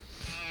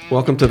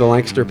Welcome to the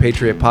Lancaster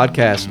Patriot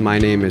Podcast. My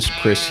name is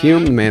Chris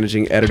Hume,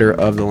 managing editor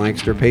of the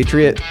Lancaster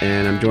Patriot,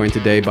 and I'm joined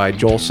today by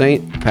Joel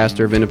Saint,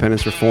 pastor of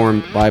Independence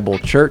Reformed Bible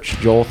Church.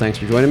 Joel, thanks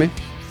for joining me.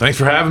 Thanks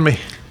for having me.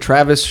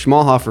 Travis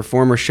Schmalhofer,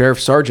 former sheriff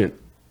sergeant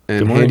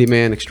and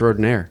handyman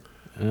extraordinaire.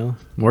 Well,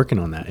 I'm working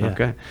on that, yeah.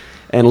 Okay.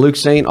 And Luke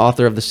Saint,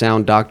 author of The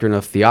Sound Doctrine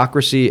of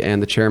Theocracy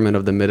and the chairman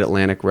of the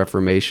Mid-Atlantic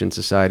Reformation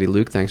Society.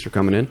 Luke, thanks for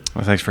coming in.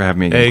 Well, thanks for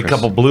having me again, Hey, a Chris.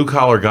 couple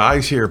blue-collar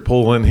guys here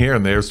pull in here,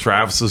 and there's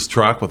Travis's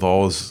truck with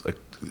all his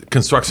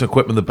construction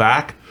equipment in the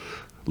back.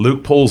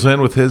 Luke pulls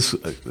in with his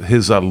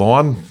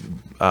lawn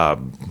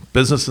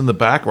business in the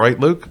back, right,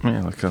 Luke?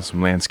 Yeah, look at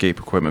some landscape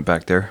equipment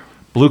back there.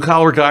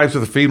 Blue-collar guys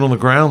with their feet on the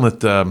ground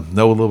that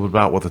know a little bit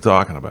about what they're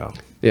talking about.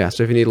 Yeah,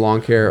 so if you need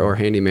lawn care or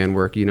handyman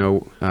work, you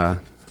know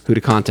who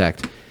to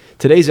contact.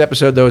 Today's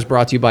episode, though, is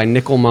brought to you by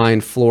Nickel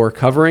Mine Floor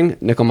Covering.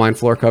 Nickel Mine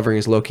Floor Covering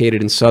is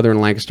located in southern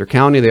Lancaster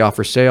County. They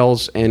offer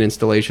sales and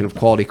installation of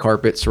quality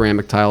carpet,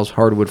 ceramic tiles,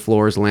 hardwood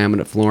floors,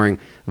 laminate flooring,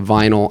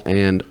 vinyl,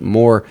 and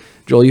more.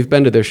 Joel, you've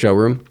been to their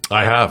showroom.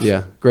 I have.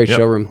 Yeah, great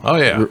showroom. Oh,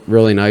 yeah.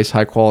 Really nice,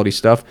 high-quality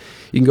stuff.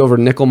 You can go over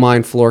to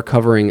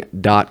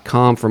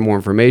nickelminefloorcovering.com for more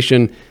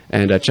information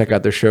and check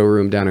out their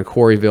showroom down in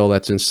Quarryville.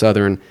 That's in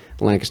southern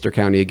Lancaster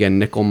County. Again,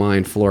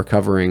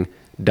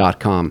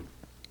 nickelminefloorcovering.com.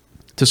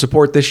 To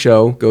support this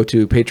show, go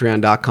to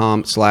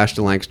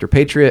patreon.com/The Lancaster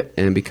Patriot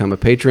and become a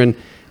patron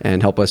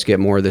and help us get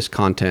more of this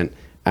content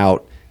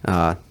out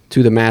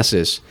to the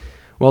masses.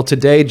 Well,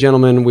 today,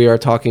 gentlemen, we are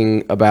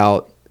talking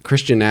about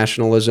Christian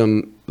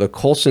nationalism. The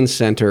Colson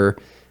Center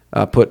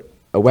put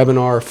a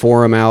webinar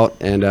forum out,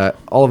 and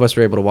all of us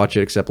were able to watch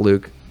it except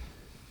Luke.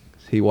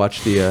 He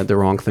watched the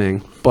wrong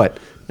thing, but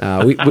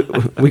we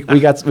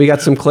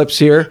got some clips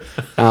here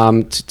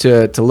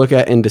to look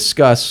at and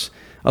discuss.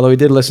 Although we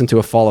did listen to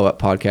a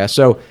follow-up podcast.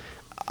 So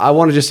I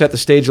want to just set the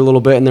stage a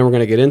little bit, and then we're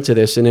going to get into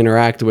this and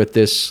interact with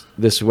this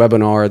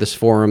webinar, this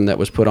forum that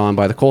was put on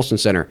by the Colson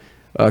Center.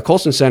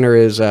 Colson Center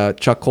is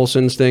Chuck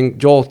Colson's thing.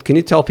 Joel, can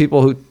you tell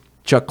people who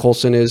Chuck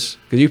Colson is?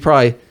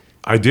 Because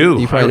I do.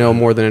 You probably know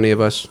more than any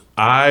of us.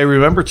 I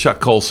remember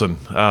Chuck Colson.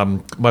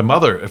 My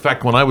mother, in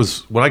fact, when I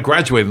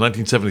graduated in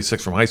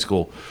 1976 from high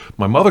school,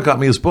 my mother got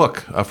me his book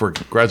for a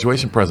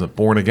graduation present,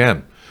 Born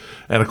Again.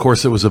 And, of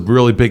course, it was a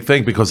really big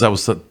thing because that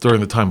was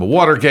during the time of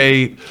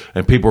Watergate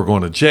and people were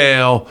going to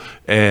jail.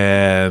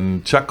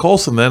 And Chuck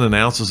Colson then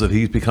announces that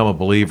he's become a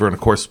believer. And, of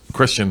course,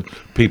 Christian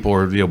people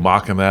are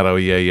mocking that. Oh,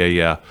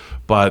 yeah.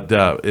 But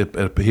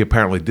he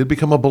apparently did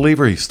become a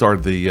believer. He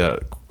started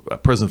the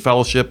prison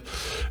fellowship.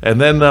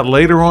 And then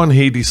later on,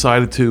 he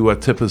decided to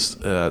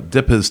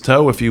dip his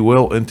toe, if you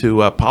will,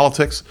 into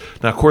politics.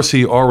 Now, of course,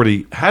 he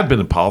already had been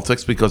in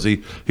politics because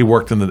he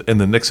worked in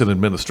the Nixon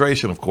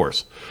administration, of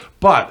course.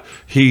 But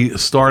he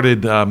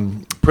started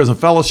prison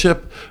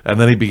fellowship,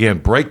 and then he began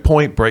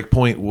Breakpoint.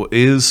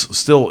 Breakpoint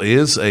still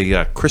is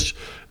a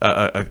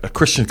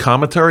Christian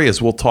commentary,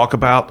 as we'll talk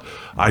about.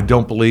 I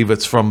don't believe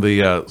it's from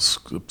the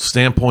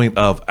standpoint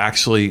of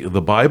actually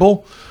the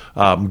Bible.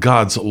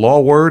 God's law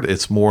word.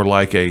 It's more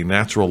like a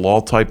natural law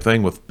type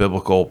thing with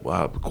biblical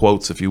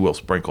quotes, if you will,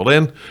 sprinkled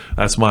in.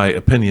 That's my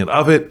opinion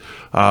of it.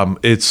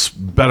 It's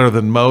better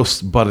than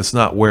most, but it's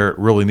not where it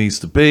really needs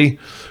to be.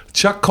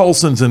 Chuck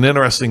Colson's an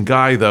interesting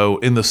guy, though,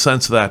 in the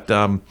sense that,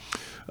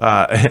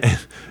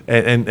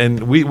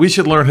 and we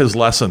should learn his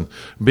lesson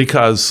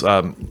because,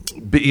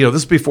 this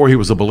is before he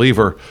was a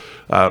believer.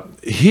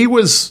 He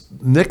was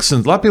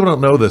Nixon's. A lot of people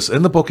don't know this.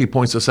 In the book, he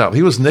points this out.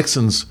 He was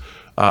Nixon's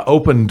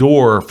open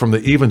door from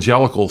the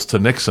evangelicals to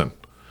Nixon.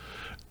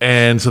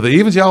 And so the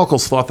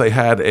evangelicals thought they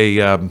had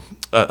a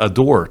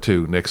door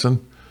to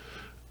Nixon.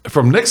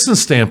 From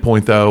Nixon's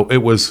standpoint, though, it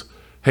was,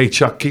 hey,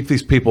 Chuck, keep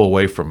these people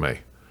away from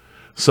me.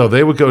 So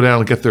they would go down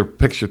and get their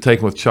picture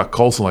taken with Chuck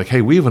Colson, like, hey,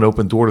 we have an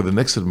open door to the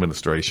Nixon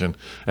administration.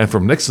 And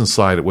from Nixon's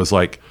side, it was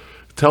like,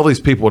 tell these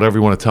people whatever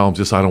you want to tell them,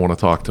 just I don't want to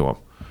talk to them.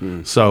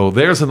 So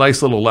there's a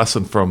nice little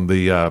lesson from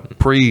the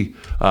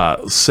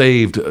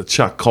pre-saved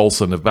Chuck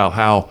Colson about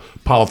how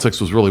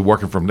politics was really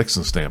working from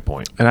Nixon's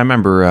standpoint. And I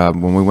remember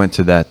when we went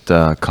to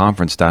that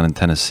conference down in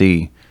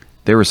Tennessee,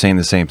 they were saying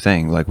the same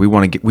thing. Like, we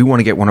want to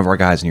get one of our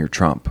guys near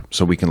Trump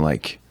so we can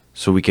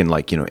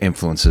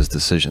influence his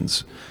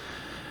decisions.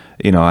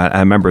 I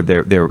remember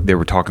they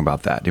were talking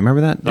about that. Do you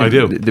remember that? I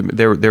do.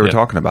 They were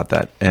talking about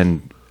that,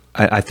 and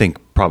I think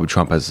probably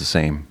Trump has the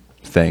same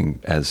thing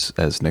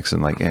as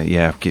Nixon. Like,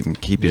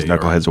 keep these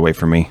knuckleheads away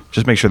from me.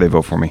 Just make sure they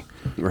vote for me.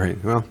 Right.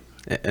 Well,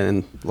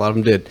 and a lot of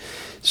them did.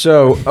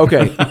 So,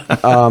 okay.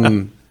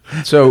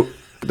 So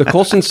the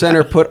Colson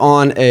Center put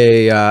on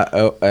a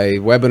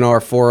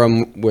webinar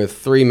forum with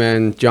three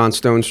men, John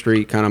Stone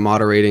Street kind of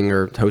moderating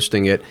or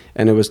hosting it,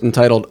 and it was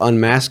entitled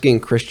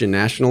Unmasking Christian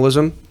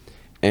Nationalism.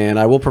 And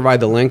I will provide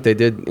the link. They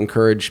did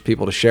encourage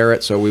people to share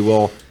it, so we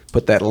will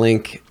put that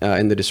link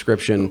in the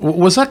description.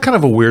 Was that kind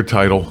of a weird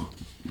title?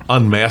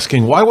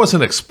 Unmasking? Why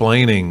wasn't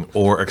explaining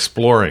or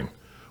exploring?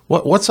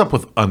 What's up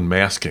with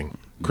unmasking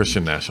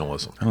Christian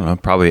nationalism? I don't know.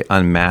 Probably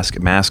Unmask.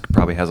 Mask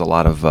probably has a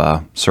lot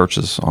of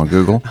searches on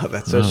Google. Oh,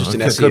 that's just an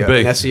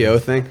SEO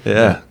thing.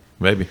 Yeah,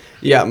 maybe.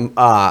 Yeah.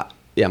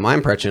 My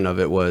impression of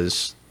it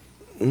was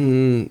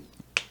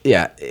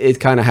Yeah,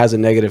 it kind of has a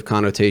negative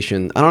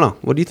connotation. I don't know.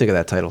 What do you think of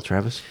that title,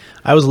 Travis?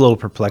 I was a little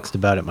perplexed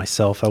about it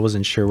myself. I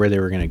wasn't sure where they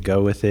were going to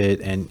go with it,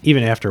 and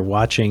even after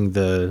watching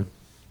the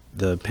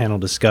panel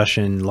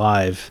discussion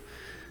live,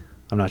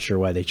 I'm not sure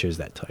why they chose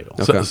that title.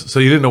 Okay.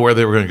 So you didn't know where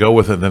they were going to go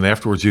with it, and then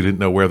afterwards you didn't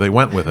know where they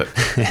went with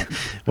it.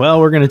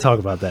 Well, we're going to talk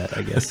about that,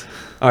 I guess.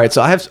 All right,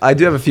 so I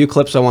do have a few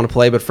clips I want to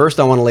play, but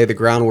first I want to lay the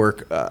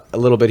groundwork a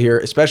little bit here,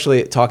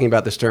 especially talking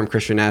about this term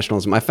Christian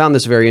nationalism. I found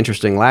this very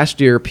interesting. Last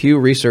year, Pew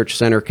Research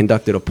Center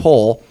conducted a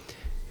poll,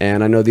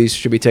 and I know these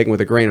should be taken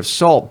with a grain of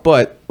salt,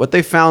 but what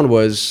they found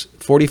was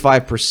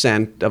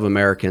 45% of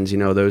Americans,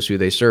 those who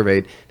they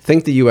surveyed,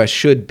 think the U.S.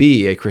 should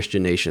be a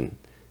Christian nation.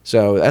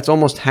 So that's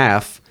almost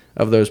half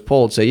of those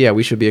polled say, yeah,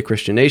 we should be a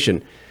Christian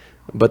nation.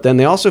 But then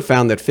they also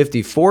found that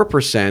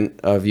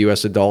 54% of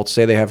U.S. adults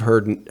say they have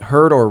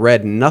heard or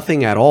read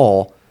nothing at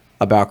all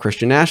about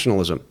Christian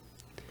nationalism.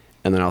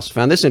 And then I also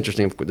found this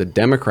interesting. The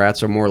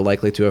Democrats are more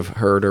likely to have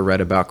heard or read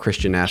about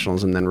Christian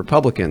nationalism than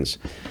Republicans.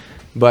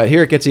 But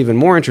here it gets even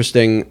more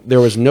interesting.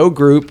 There was no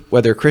group,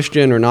 whether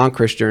Christian or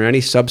non-Christian, or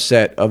any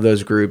subset of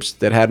those groups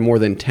that had more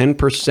than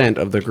 10%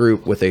 of the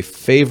group with a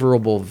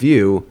favorable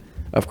view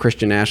of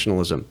Christian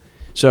nationalism.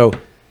 So,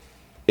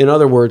 in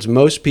other words,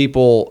 most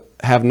people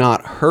have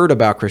not heard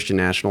about Christian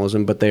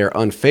nationalism, but they are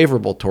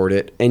unfavorable toward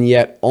it, and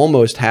yet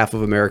almost half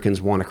of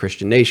Americans want a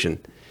Christian nation.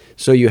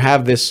 So you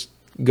have this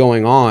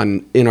going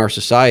on in our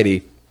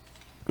society.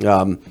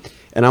 And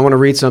I want to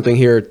read something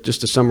here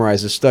just to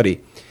summarize this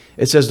study.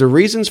 It says, the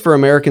reasons for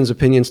Americans'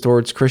 opinions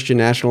towards Christian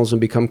nationalism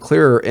become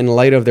clearer in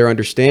light of their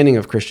understanding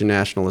of Christian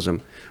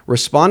nationalism.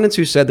 Respondents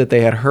who said that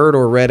they had heard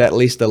or read at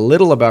least a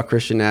little about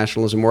Christian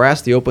nationalism were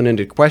asked the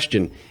open-ended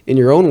question, in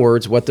your own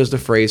words, what does the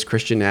phrase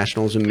Christian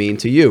nationalism mean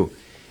to you?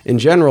 In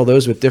general,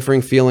 those with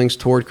differing feelings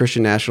toward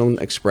Christian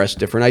nationalism express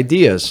different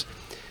ideas.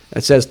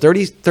 It says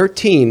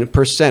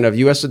 13% of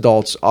U.S.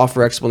 adults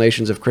offer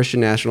explanations of Christian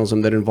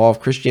nationalism that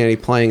involve Christianity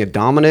playing a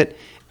dominant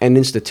and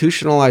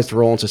institutionalized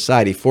role in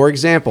society. For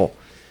example,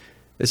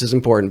 this is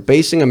important,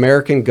 basing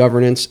American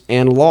governance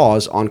and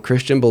laws on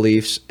Christian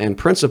beliefs and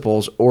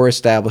principles or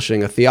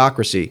establishing a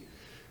theocracy.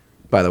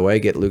 By the way,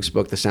 get Luke's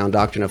book, The Sound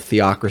Doctrine of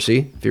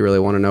Theocracy, if you really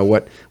want to know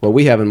what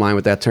we have in mind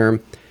with that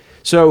term.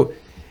 So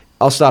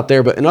I'll stop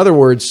there. But in other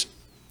words,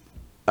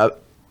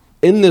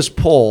 in this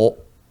poll,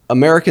 a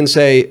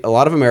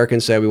lot of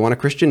Americans say we want a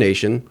Christian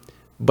nation,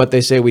 but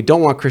they say we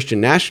don't want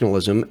Christian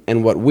nationalism.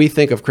 And what we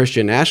think of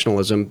Christian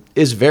nationalism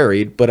is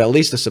varied, but at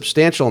least a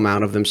substantial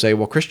amount of them say,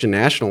 well, Christian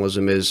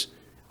nationalism is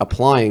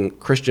applying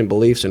Christian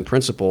beliefs and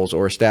principles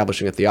or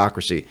establishing a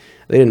theocracy.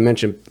 They didn't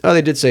mention,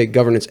 they did say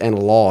governance and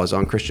laws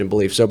on Christian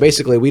beliefs. So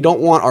basically, we don't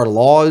want our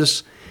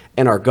laws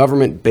and our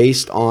government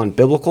based on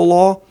biblical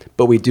law,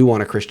 but we do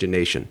want a Christian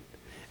nation.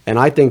 And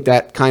I think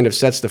that kind of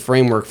sets the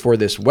framework for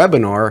this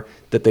webinar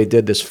that they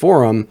did, this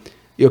forum.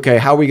 Okay,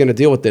 how are we going to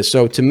deal with this?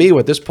 So to me,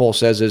 what this poll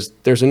says is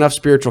there's enough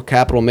spiritual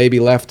capital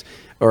maybe left,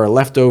 or a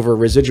leftover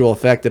residual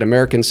effect, that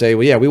Americans say,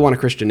 well, yeah, we want a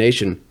Christian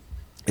nation.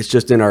 It's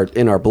just in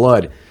our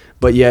blood.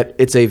 But yet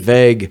it's a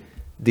vague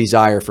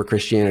desire for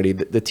Christianity.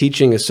 The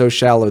teaching is so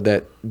shallow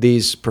that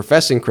these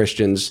professing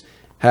Christians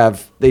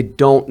they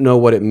don't know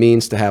what it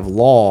means to have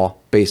law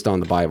based on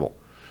the Bible.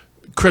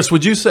 Chris,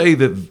 would you say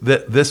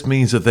that this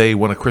means that they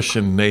want a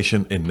Christian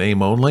nation in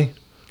name only?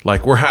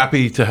 Like, we're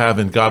happy to have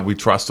 "In God We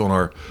Trust" on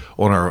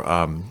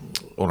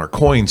our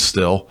coins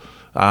still.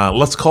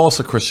 Let's call us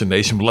a Christian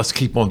nation, but let's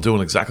keep on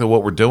doing exactly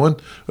what we're doing.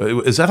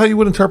 Is that how you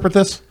would interpret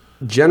this?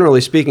 Generally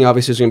speaking,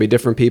 obviously, there's going to be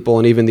different people,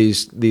 and even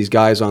these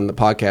guys on the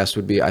podcast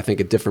would be, I think,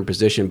 a different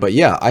position. But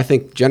yeah, I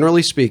think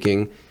generally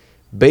speaking,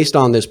 based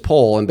on this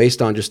poll and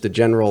based on just the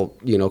general,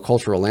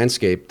 cultural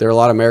landscape, there are a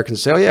lot of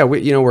Americans who say, oh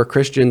yeah, we're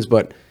Christians,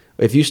 but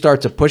if you start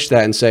to push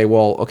that and say,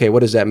 well, okay, what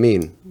does that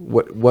mean?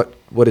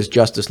 What does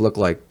justice look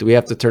like? Do we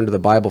have to turn to the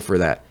Bible for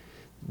that?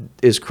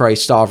 Is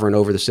Christ sovereign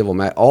over the civil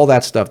matter? All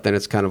that stuff, then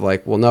it's kind of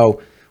like, well,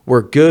 no,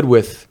 we're good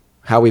with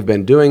how we've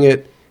been doing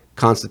it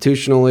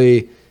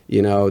constitutionally,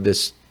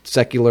 this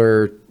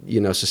secular,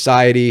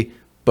 society,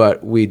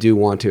 but we do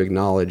want to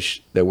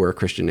acknowledge that we're a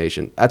Christian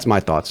nation. That's my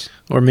thoughts.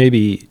 Or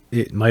maybe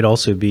it might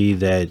also be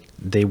that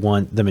they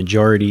want the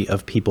majority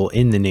of people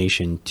in the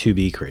nation to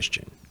be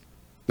Christian.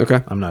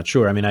 Okay. I'm not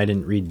sure. I mean, I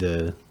didn't read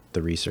the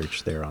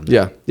research there on that.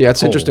 Yeah,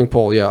 it's an interesting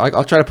poll. Yeah,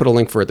 I'll try to put a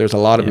link for it. There's a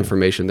lot of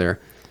information there.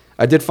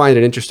 I did find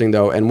it interesting,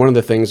 though, and one of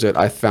the things that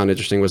I found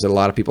interesting was that a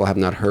lot of people have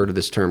not heard of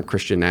this term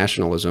Christian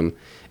nationalism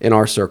in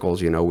our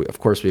circles. Of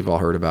course, we've all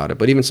heard about it,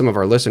 but even some of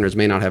our listeners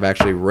may not have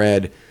actually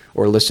read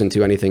or listened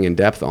to anything in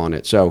depth on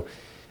it. So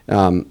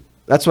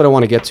that's what I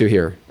want to get to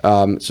here.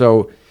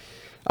 So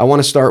I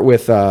want to start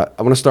with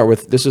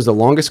this is the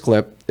longest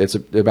clip. It's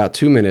about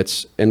 2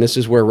 minutes, and this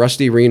is where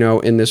Rusty Reno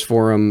in this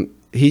forum,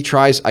 he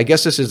tries. I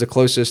guess this is the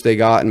closest they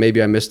got, and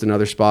maybe I missed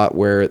another spot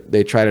where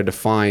they try to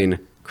define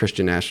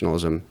Christian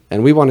nationalism.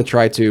 And we want to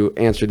try to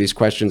answer these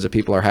questions that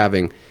people are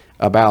having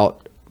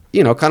about,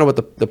 kind of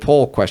what the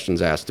poll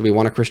questions asked. Do we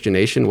want a Christian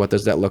nation? What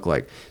does that look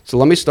like? So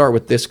let me start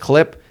with this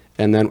clip,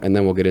 and then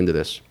we'll get into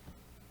this.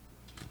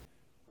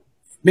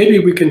 maybe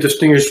we can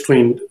distinguish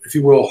between, if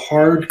you will,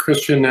 hard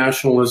Christian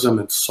nationalism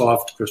and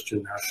soft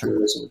Christian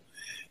nationalism.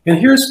 And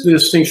here's the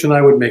distinction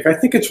I would make. I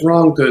think it's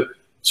wrong to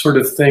sort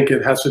of think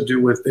it has to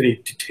do with any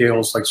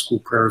details like school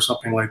prayer or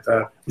something like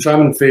that, which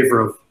I'm in favor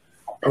of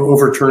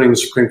overturning the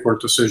Supreme Court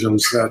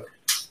decisions that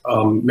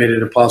made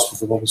it impossible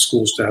for public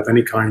schools to have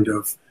any kind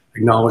of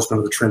acknowledgement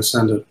of the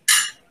transcendent.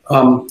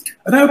 And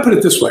I would put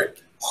it this way.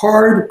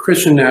 Hard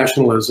Christian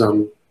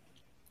nationalism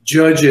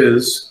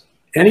judges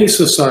any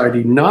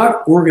society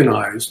not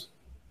organized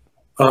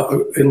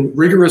in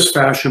rigorous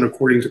fashion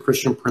according to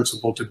Christian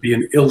principle to be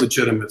an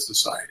illegitimate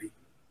society.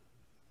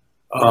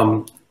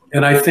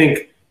 And I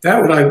think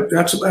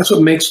that's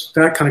what makes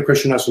that kind of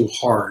Christian nationalism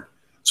hard.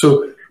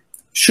 So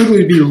should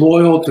we be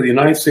loyal to the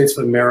United States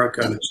of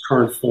America in its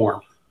current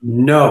form?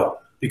 No,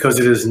 because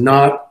it is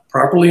not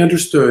properly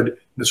understood in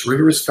this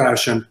rigorous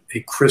fashion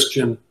a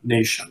Christian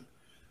nation.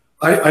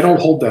 I don't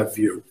hold that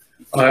view.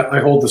 I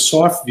hold the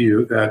soft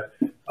view that,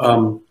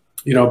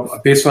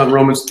 based on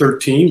Romans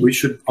 13, we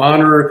should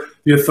honor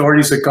the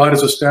authorities that God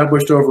has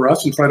established over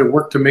us and try to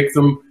work to make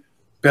them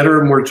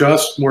better, more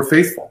just, more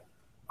faithful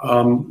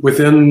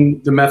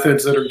within the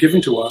methods that are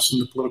given to us in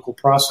the political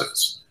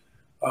process.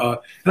 And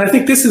I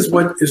think this is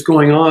what is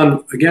going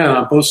on, again,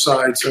 on both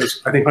sides,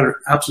 as I think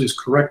Hunter absolutely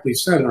correctly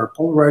said, in our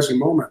polarizing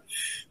moment.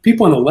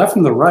 People on the left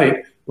and the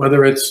right,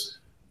 whether it's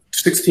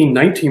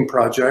 1619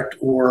 Project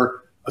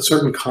or a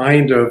certain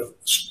kind of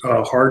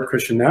hard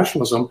Christian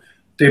nationalism,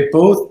 they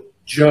both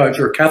judge,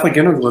 or Catholic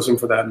integralism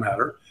for that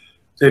matter,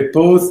 they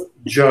both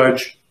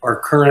judge our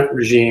current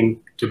regime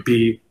to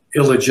be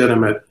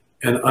illegitimate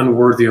and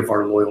unworthy of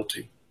our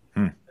loyalty.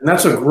 And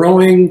that's a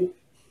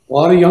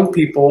lot of young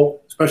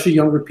people, especially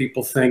younger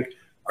people, think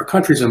our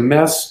country's a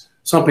mess,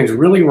 something's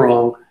really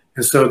wrong,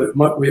 and so that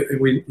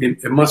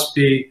it must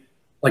be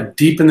like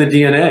deep in the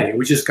DNA.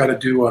 We just got to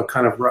do a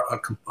kind of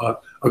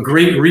a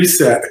great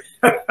reset.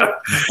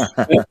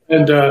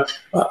 And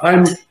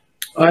I'm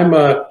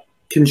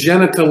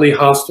congenitally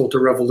hostile to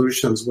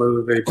revolutions,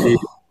 whether they be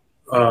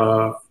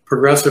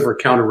progressive or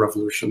counter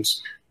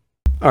revolutions.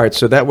 All right,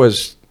 so that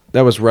was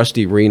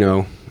Rusty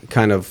Reno,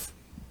 kind of.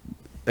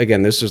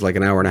 Again, this is like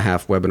an hour and a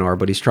half webinar,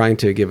 but he's trying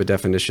to give a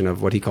definition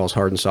of what he calls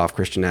hard and soft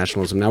Christian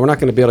nationalism. Now, we're not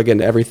going to be able to get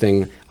into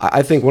everything.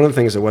 I think one of the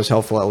things that was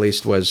helpful, at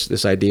least, was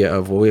this idea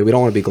of, well, we don't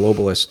want to be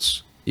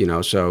globalists,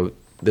 so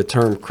the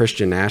term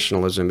Christian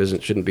nationalism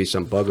shouldn't be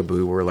some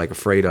bugaboo we're like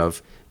afraid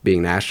of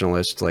being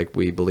nationalists, like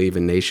we believe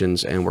in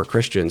nations and we're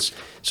Christians.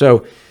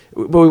 So,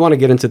 but we want to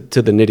get into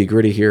the nitty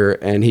gritty here,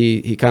 and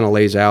he kind of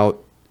lays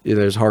out,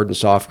 there's hard and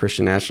soft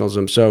Christian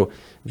nationalism. So,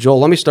 Joel,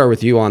 let me start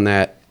with you on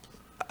that.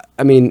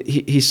 I mean,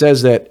 he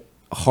says that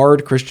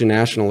hard Christian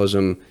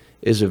nationalism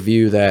is a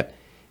view that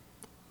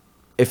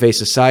if a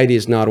society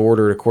is not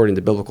ordered according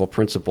to biblical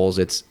principles,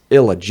 it's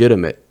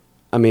illegitimate.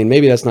 I mean,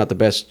 maybe that's not the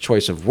best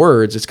choice of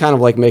words. It's kind of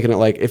like making it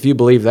like, if you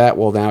believe that,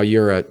 well, now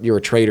you're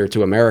a traitor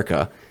to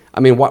America. I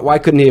mean, why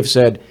couldn't he have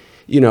said,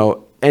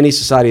 any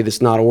society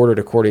that's not ordered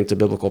according to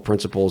biblical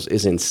principles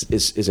is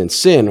in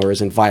sin or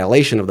is in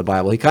violation of the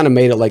Bible? He kind of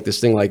made it like this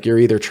thing, like you're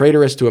either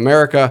traitorous to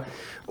America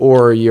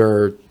or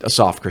you're a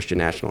soft Christian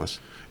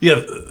nationalist. Yeah,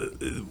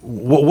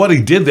 what he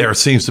did there,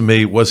 seems to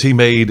me, was he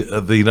made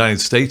the United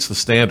States the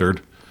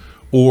standard,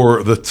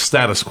 or the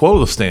status quo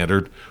the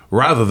standard,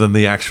 rather than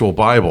the actual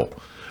Bible.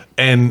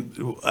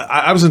 And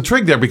I was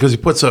intrigued there because he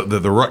puts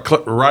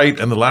the right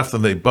and the left,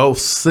 and they both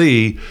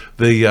see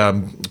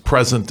the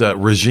present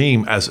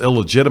regime as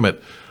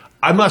illegitimate.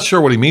 I'm not sure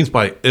what he means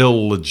by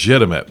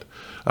illegitimate.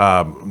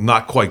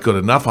 Not quite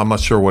good enough. I'm not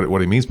sure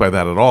what he means by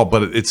that at all.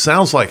 But it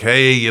sounds like,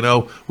 hey,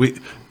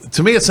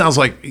 to me, it sounds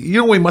like,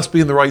 we must be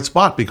in the right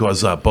spot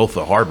because both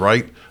the hard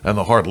right and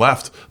the hard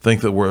left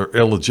think that we're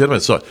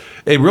illegitimate. So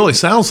it really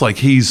sounds like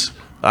he's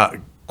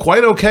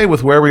quite okay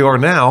with where we are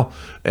now.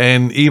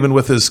 And even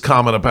with his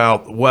comment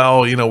about,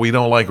 well, we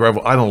don't like,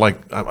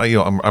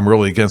 I'm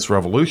really against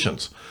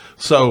revolutions.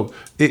 So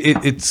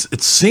it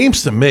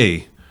seems to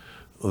me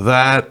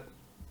that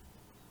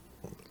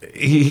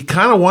he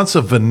kind of wants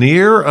a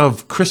veneer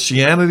of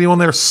Christianity on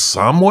there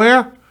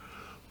somewhere,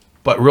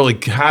 but really,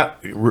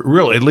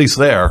 at least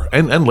there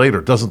and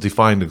later, doesn't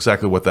define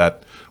exactly what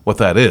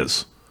that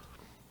is.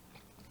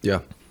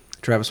 Yeah,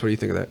 Travis, what do you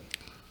think of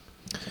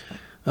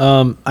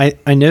that?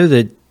 I know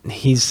that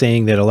he's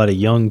saying that a lot of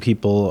young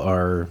people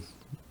are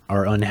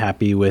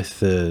unhappy with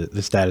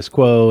the status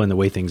quo and the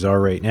way things are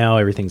right now.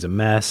 Everything's a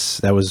mess.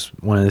 That was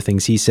one of the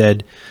things he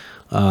said,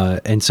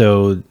 and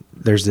so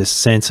there's this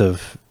sense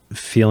of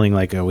feeling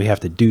like we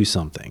have to do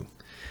something.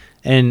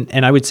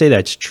 And I would say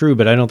that's true,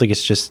 but I don't think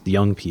it's just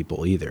young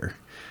people either.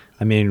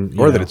 I mean,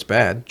 or that it's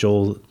bad.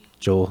 Joel,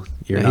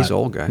 you're not he's an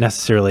old guy.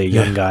 Necessarily a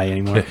young guy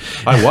anymore.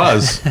 I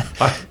was.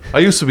 I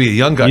used to be a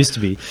young guy. Used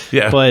to be.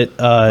 Yeah. But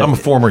I'm a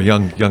former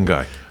young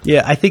guy.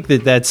 Yeah, I think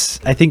that's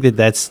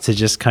to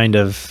just kind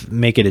of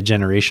make it a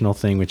generational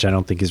thing, which I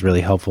don't think is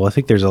really helpful. I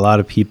think there's a lot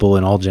of people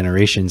in all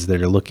generations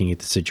that are looking at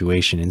the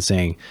situation and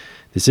saying,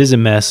 this is a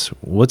mess.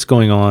 What's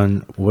going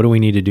on? What do we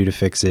need to do to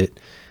fix it?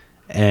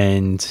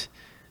 And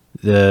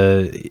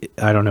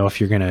I don't know if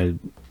you're going to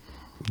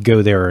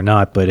go there or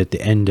not, but at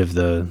the end of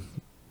the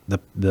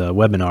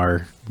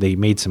webinar, they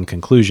made some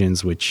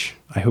conclusions, which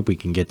I hope we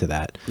can get to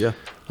that. Yeah.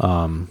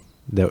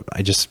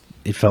 That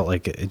it felt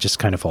like it just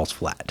kind of falls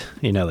flat.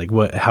 Like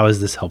how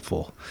is this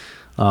helpful?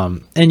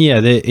 And yeah,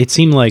 it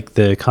seemed like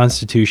the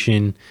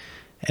Constitution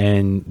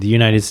and the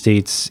United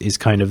States is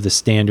kind of the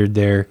standard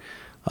there.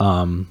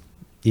 I'm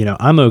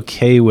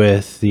okay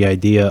with the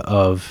idea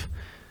of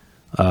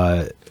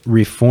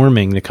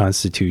reforming the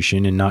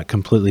Constitution and not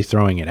completely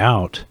throwing it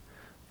out.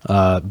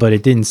 But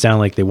it didn't sound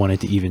like they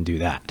wanted to even do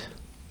that.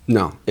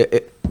 No,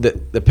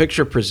 the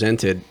picture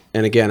presented,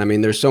 and again, I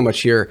mean, there's so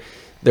much here.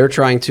 They're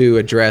trying to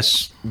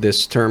address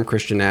this term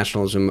Christian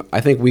nationalism. I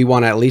think we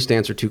want to at least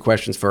answer two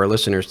questions for our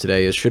listeners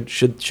today: is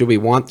should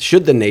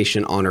the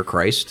nation honor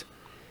Christ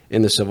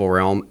in the civil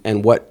realm,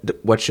 and what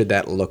should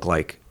that look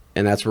like?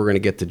 And that's where we're going to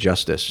get to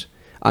justice.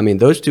 I mean,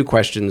 those two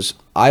questions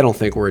I don't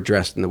think were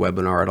addressed in the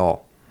webinar at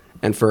all.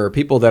 And for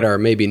people that are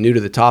maybe new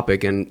to the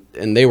topic, and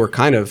they were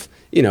kind of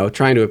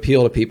trying to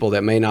appeal to people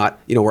that may not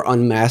were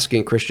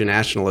unmasking Christian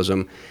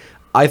nationalism.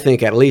 I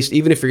think at least,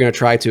 even if you're going to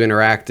try to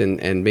interact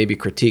and maybe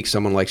critique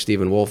someone like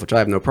Stephen Wolfe, which I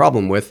have no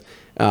problem with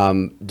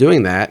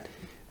doing that,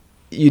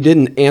 you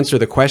didn't answer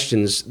the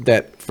questions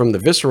that from the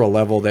visceral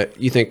level that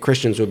you think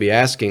Christians would be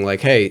asking, like,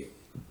 hey,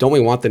 don't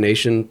we want the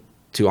nation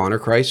to honor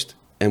Christ?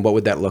 And what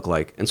would that look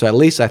like? And so at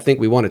least I think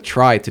we want to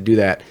try to do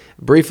that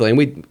briefly. And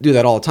we do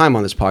that all the time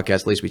on this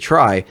podcast. At least we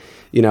try,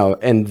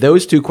 and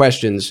those two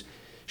questions: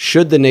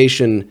 should the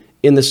nation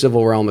in the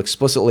civil realm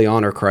explicitly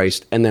honor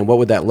Christ? And then what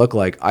would that look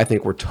like? I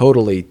think we're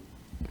totally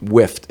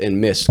whiffed and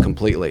missed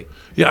completely.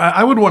 Yeah,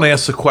 I would want to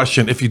ask the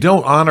question, if you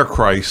don't honor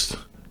Christ,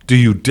 do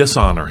you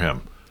dishonor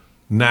him,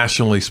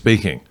 nationally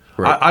speaking?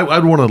 Right.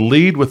 I'd want to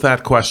lead with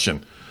that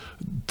question.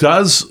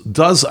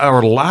 Does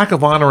our lack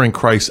of honoring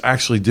Christ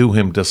actually do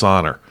him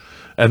dishonor?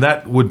 And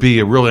that would be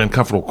a really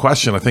uncomfortable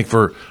question, I think,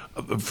 for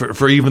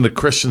even the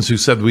Christians who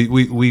said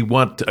we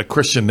want a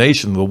Christian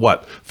nation. The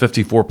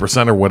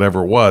 54% or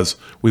whatever it was,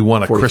 we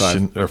want a 45.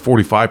 Christian, or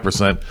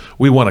 45%.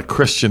 We want a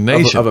Christian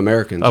nation of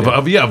Americans. Of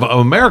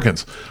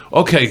Americans.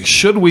 Okay,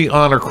 should we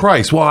honor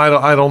Christ? Well,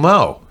 I don't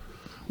know.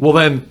 Well,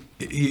 then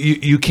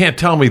you can't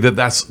tell me that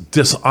that's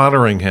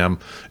dishonoring him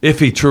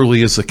if he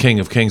truly is the King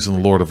of Kings and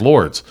the Lord of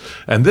Lords.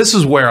 And this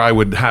is where I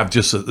would have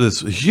just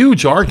this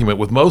huge argument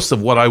with most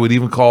of what I would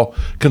even call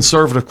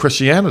conservative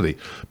Christianity,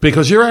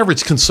 because your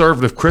average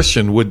conservative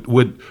Christian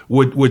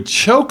would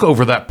choke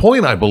over that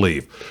point, I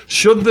believe.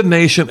 Should the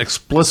nation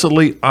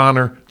explicitly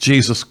honor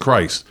Jesus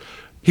Christ?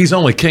 He's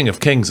only King of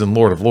Kings and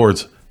Lord of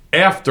Lords.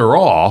 After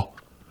all,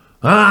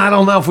 I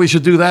don't know if we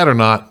should do that or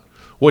not.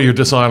 Well, you're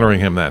dishonoring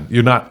him then.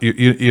 You're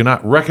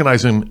not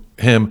recognizing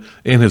him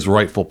in his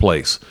rightful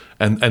place.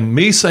 And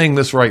me saying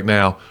this right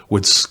now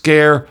would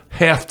scare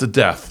half to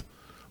death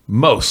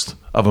most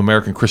of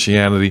American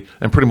Christianity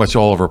and pretty much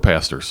all of our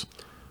pastors.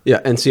 Yeah,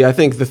 and see, I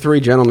think the three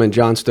gentlemen,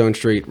 John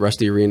Stonestreet,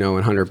 Rusty Reno,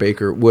 and Hunter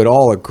Baker, would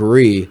all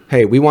agree,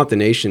 hey, we want the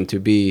nation to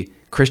be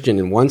Christian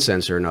in one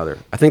sense or another.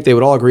 I think they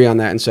would all agree on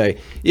that and say,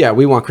 yeah,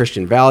 we want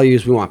Christian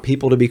values, we want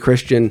people to be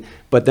Christian,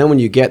 but then when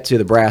you get to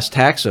the brass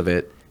tacks of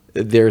it,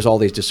 there's all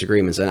these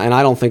disagreements. And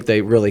I don't think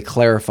they really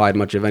clarified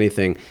much of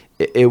anything.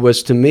 It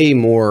was, to me,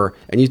 more,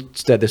 and you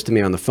said this to me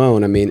on the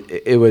phone, I mean,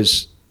 there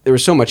was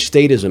so much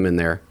statism in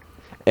there.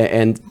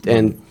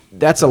 And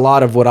that's a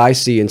lot of what I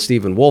see in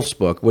Stephen Wolfe's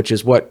book, which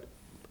is what,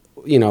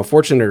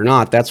 fortunate or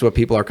not, that's what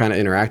people are kind of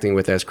interacting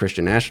with as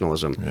Christian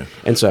nationalism. Yeah.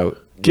 And so...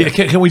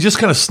 Can we just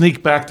kind of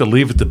sneak back to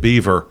Leave It to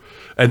Beaver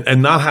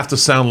and not have to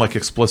sound like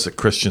explicit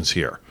Christians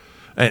here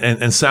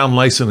and sound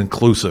nice and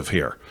inclusive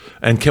here?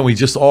 And can we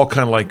just all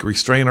kind of like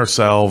restrain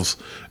ourselves,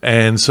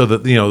 and so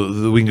that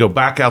we can go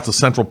back out to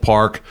Central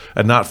Park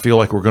and not feel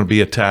like we're going to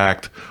be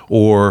attacked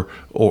or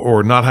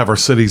not have our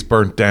cities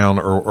burnt down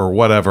or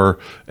whatever,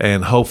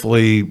 and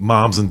hopefully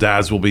moms and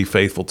dads will be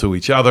faithful to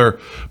each other.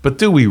 But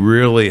do we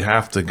really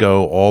have to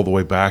go all the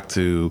way back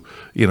to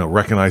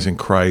recognizing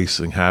Christ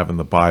and having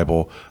the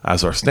Bible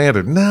as our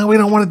standard? No, we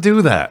don't want to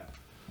do that.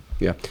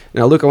 Yeah.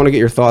 Now, Luke, I want to get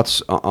your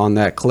thoughts on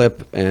that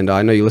clip, and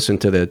I know you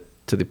listened to the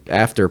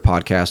after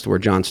podcast where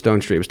John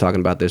Stonestreet was talking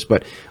about this,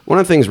 but one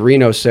of the things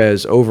Reno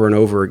says over and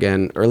over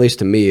again, or at least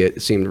to me,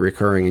 it seemed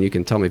recurring, and you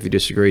can tell me if you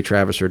disagree,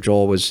 Travis or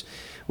Joel, was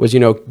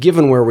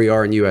given where we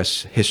are in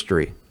U.S.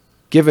 history,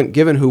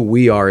 given who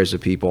we are as a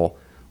people,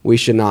 we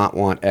should not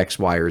want X,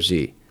 Y, or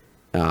Z.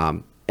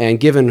 And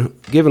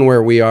given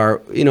where we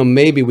are,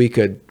 maybe we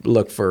could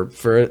look for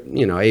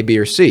A, B,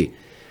 or C.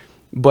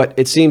 But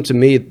it seemed to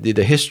me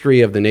the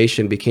history of the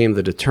nation became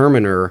the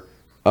determiner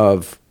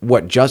of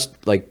what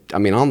I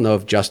don't know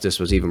if justice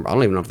was even, I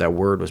don't even know if that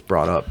word was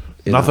brought up.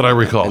 Not that I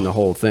recall. In the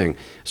whole thing.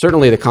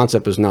 Certainly the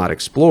concept was not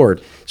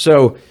explored.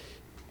 So,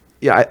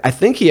 yeah, I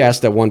think he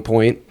asked at one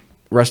point,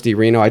 Rusty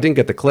Reno, I didn't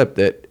get the clip,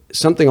 that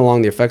something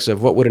along the effects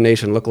of what would a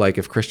nation look like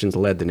if Christians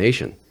led the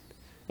nation?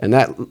 And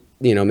that,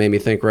 made me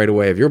think right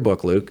away of your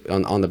book, Luke,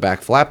 on the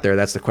back flap there.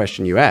 That's the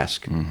question you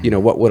ask.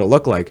 Mm-hmm. What would it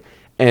look like?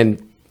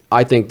 And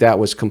I think that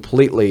was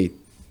completely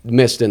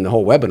missed in the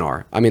whole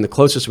webinar. I mean, the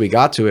closest we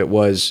got to it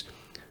was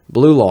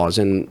blue laws.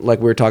 And like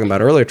we were talking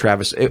about earlier,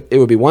 Travis, it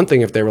would be one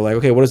thing if they were like,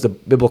 okay, what does the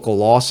biblical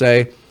law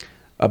say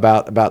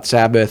about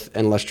Sabbath,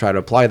 and let's try to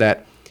apply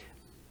that.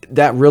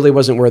 That really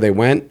wasn't where they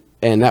went,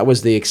 and that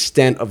was the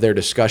extent of their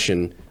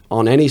discussion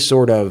on any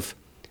sort of,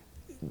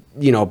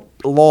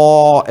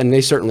 law, and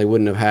they certainly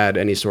wouldn't have had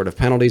any sort of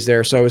penalties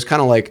there. So it was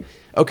kind of like,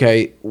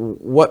 okay,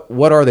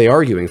 what are they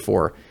arguing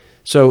for?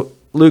 So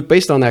Luke,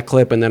 based on that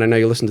clip, and then I know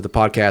you listened to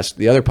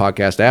the other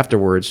podcast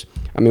afterwards,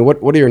 I mean,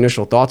 what are your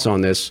initial thoughts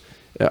on this?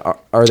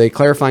 Are they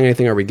clarifying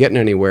anything? Are we getting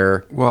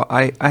anywhere? Well,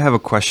 I have a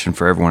question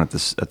for everyone at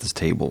this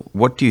table.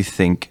 What do you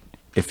think,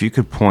 if you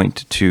could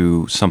point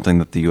to something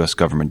that the U.S.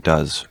 government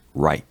does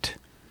right,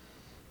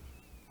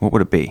 what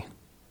would it be?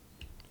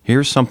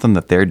 Here's something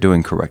that they're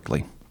doing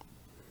correctly.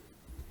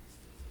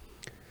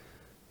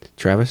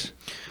 Travis?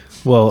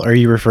 Well, are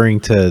you referring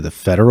to the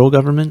federal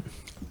government?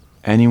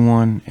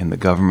 Anyone in the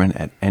government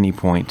at any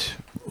point.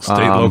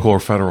 State, local, or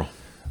federal?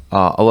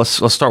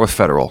 Let's start with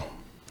federal.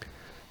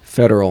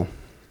 Federal.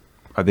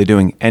 Are they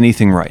doing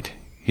anything right?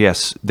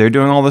 Yes, they're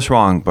doing all this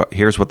wrong, but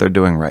here's what they're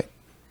doing right.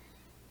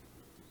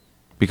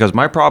 Because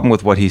my problem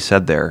with what he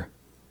said there,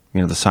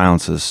 the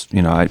silence is,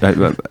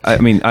 I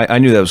mean, I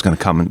knew that was going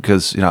to come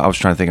because, I was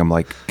trying to think, I'm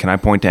like, can I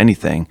point to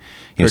anything?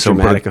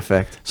 Dramatic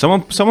effect.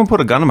 Someone put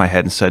a gun in my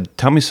head and said,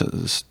 tell me,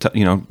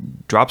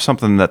 drop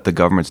something that the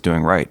government's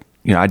doing right.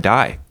 I'd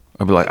die.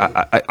 I'd be like,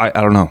 I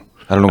don't know.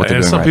 I don't know what they're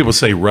And doing some right. people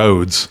say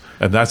roads,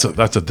 and that's a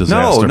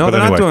disaster. No, but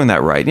they're anyway. not doing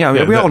that right.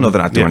 Yeah, we all know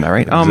they're not doing that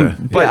right.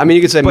 But I mean,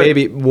 you could say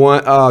maybe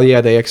one,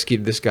 they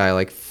executed this guy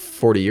like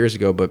 40 years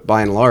ago, but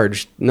by and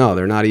large, no,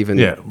 they're not even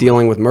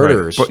dealing with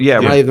murderers. Right. But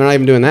they're not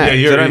even doing that. Yeah,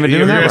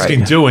 you're that asking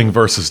right. doing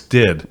versus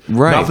did.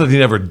 Right. Not that he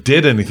never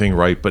did anything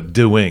right, but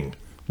doing.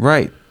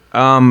 Right.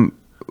 And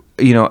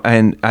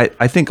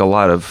I think a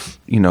lot of,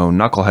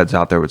 knuckleheads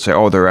out there would say,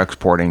 oh, they're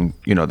exporting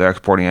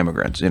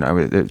immigrants. They're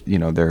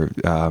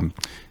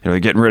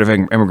getting rid of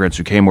immigrants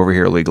who came over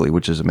here illegally,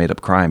 which is a made up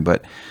crime.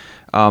 But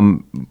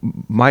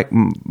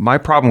my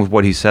problem with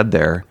what he said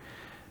there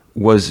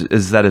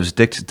is that it was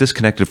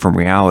disconnected from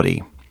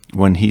reality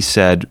when he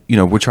said,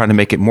 we're trying to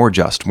make it more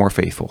just, more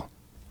faithful.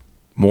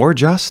 More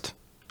just?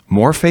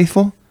 More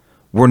faithful?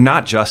 We're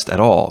not just at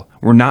all.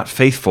 We're not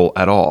faithful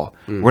at all.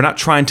 We're not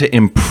trying to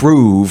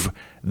improve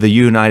the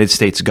United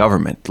States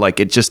government. Like,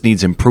 it just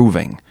needs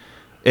improving.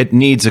 It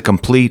needs a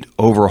complete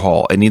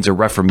overhaul. It needs a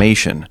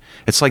reformation.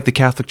 It's like the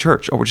Catholic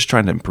Church. Oh, we're just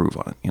trying to improve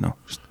on it.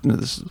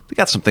 We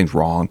got some things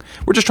wrong.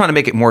 We're just trying to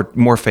make it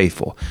more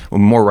faithful,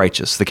 more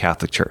righteous, the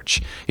Catholic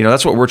Church.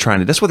 That's what we're trying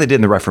to, that's what they did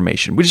in the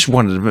Reformation. We just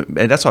wanted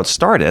to, and that's how it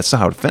started. That's not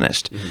how it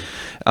finished.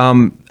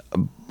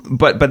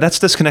 But that's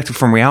disconnected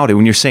from reality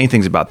when you're saying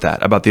things about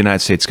the United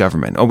States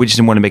government. Oh, we just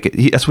didn't want to make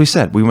it, that's what he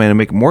said. We want to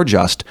make it more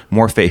just,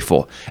 more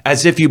faithful.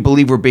 As if you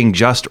believe we're being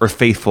just or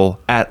faithful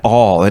at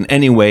all in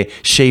any way,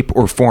 shape,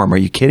 or form. Are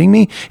you kidding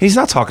me? He's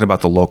not talking about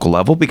the local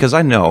level, because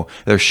I know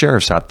there's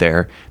sheriffs out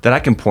there that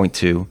I can point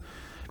to.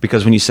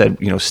 Because when you said,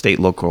 state,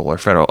 local, or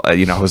federal, I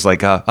was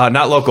like,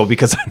 not local,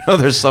 because I know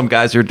there's some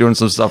guys who are doing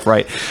some stuff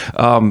right.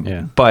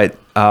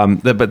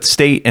 But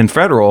state and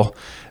federal,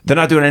 they're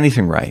not doing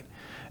anything right.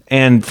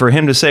 And for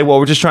him to say, well,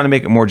 we're just trying to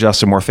make it more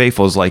just and more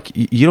faithful, is like,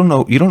 you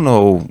don't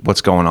know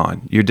what's going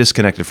on. You're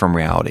disconnected from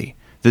reality.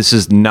 This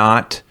is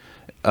not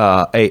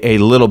a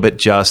little bit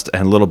just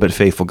and a little bit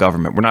faithful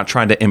government. We're not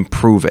trying to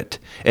improve it.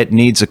 It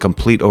needs a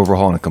complete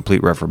overhaul and a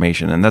complete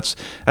reformation. And that's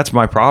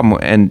my problem.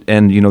 And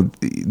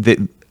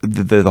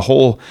the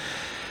whole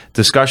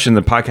discussion,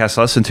 the podcast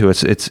I listen to,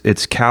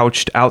 it's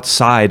couched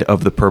outside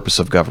of the purpose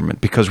of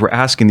government, because we're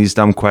asking these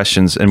dumb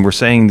questions and we're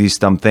saying these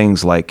dumb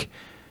things like,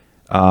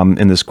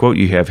 in this quote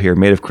you have here,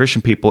 made of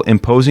Christian people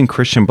imposing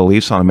Christian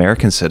beliefs on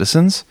American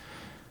citizens.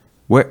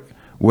 Where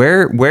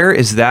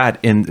is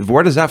that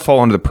where does that fall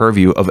under the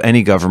purview of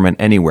any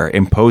government anywhere?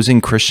 Imposing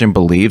Christian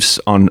beliefs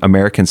on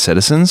American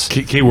citizens?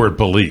 Keyword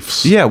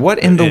beliefs. Yeah, what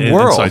in the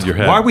world? Inside your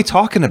head. Why are we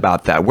talking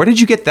about that? Where did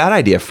you get that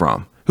idea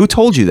from? Who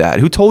told you that?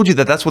 Who told you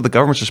that that's what the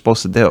governments are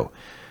supposed to do?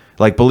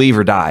 Like, believe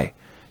or die.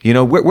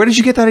 Where did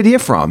you get that idea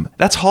from?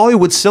 That's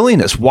Hollywood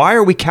silliness. Why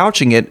are we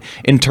couching it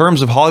in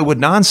terms of Hollywood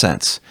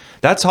nonsense?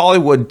 That's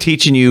Hollywood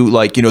teaching you,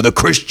 like, the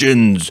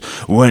Christians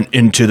went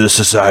into the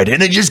society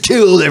and they just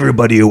killed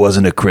everybody who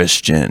wasn't a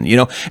Christian,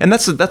 And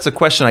that's a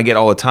question I get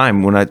all the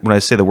time when I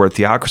say the word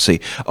theocracy.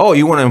 Oh,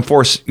 you want to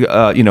enforce,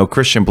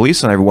 Christian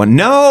beliefs on everyone?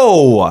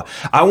 No,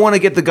 I want to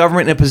get the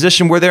government in a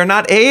position where they're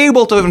not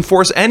able to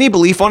enforce any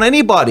belief on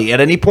anybody at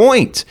any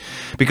point.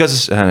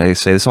 Because, and I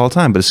say this all the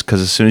time, but it's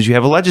because as soon as you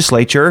have a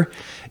legislature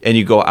and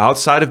you go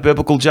outside of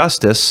biblical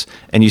justice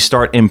and you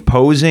start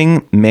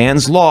imposing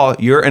man's law,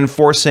 you're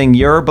enforcing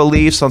your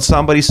beliefs on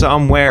somebody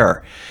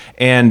somewhere.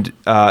 And,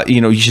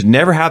 you should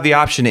never have the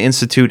option to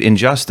institute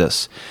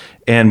injustice.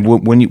 And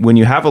when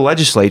you have a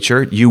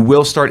legislature, you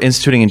will start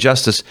instituting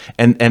injustice.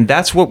 And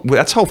that's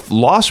how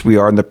lost we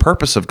are in the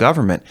purpose of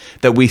government,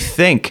 that we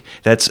think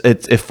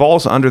it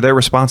falls under their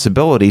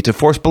responsibility to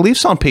force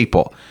beliefs on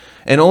people.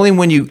 And only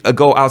when you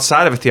go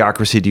outside of a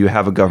theocracy do you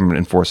have a government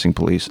enforcing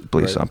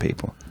beliefs on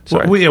people.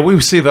 Sorry. Well,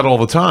 we see that all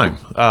the time.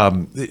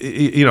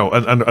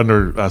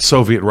 Under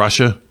Soviet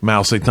Russia,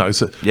 Mao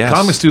Zedong, Yes.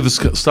 communists do this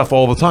stuff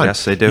all the time.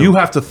 Yes, they do. You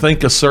have to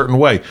think a certain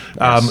way.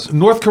 Yes.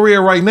 North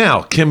Korea right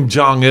now, Kim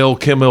Jong-il,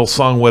 Kim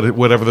Il-sung,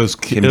 whatever those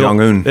Kim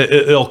Jong-un.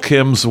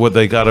 Il-Kims, what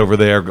they got over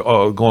there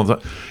going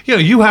on.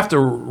 You have to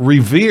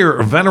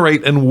revere,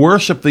 venerate, and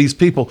worship these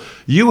people.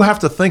 You have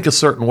to think a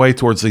certain way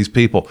towards these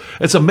people.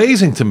 It's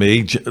amazing to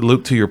me,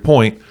 Luke, to your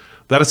point,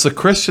 that it's the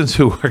Christians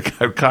who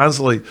are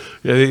constantly,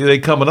 they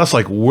come at us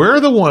like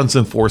we're the ones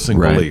enforcing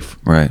belief.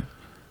 Right.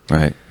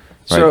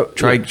 So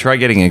try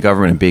getting in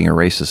government and being a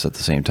racist at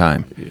the same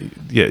time.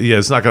 Yeah,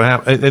 it's not going to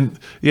happen. And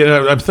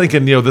I'm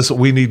thinking, this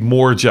we need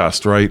more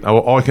just, right?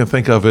 All I can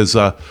think of is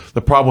the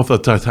problem with the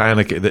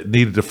Titanic that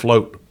needed to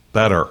float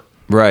better.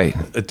 Right.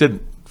 It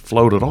didn't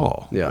float at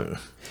all. Yeah.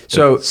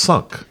 So it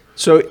sunk.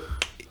 So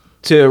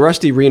to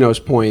Rusty Reno's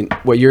point,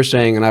 what you're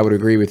saying, and I would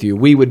agree with you,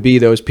 we would be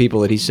those people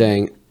that he's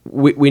saying,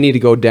 we need to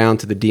go down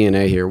to the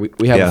DNA here.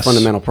 We have a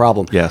fundamental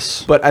problem.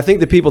 Yes. But I think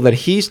the people that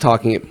he's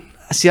talking,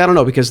 I don't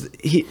know, because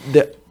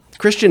the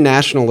Christian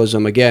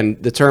nationalism, again,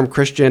 the term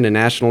Christian and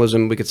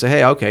nationalism, we could say,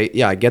 hey, okay,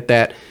 yeah, I get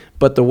that.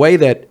 But the way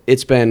that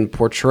it's been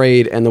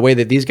portrayed and the way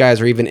that these guys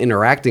are even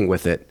interacting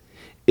with it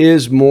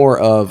is more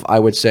of, I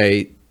would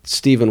say,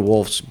 Stephen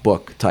Wolf's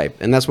book type.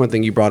 And that's one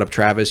thing you brought up,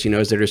 Travis,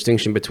 is the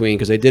distinction between,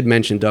 because they did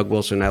mention Doug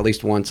Wilson at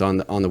least once on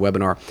the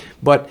webinar.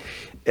 But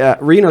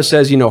Reno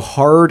says,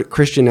 hard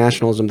Christian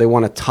nationalism, they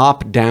want a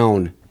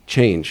top-down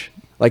change.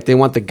 Like they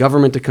want the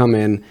government to come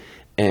in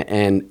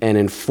and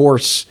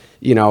enforce,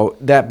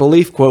 that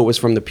belief quote was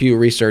from the Pew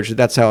Research.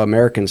 That's how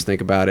Americans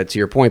think about it, to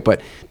your point.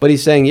 But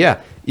he's saying,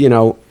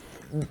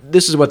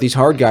 this is what these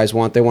hard guys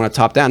want. They want to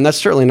top down. And that's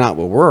certainly not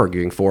what we're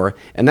arguing for.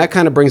 And that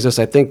kind of brings us,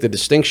 I think, the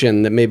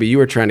distinction that maybe you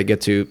were trying to get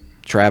to,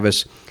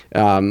 Travis,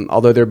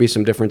 although there'd be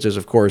some differences,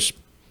 of course,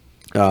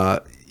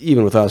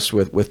 even with us,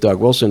 with Doug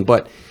Wilson.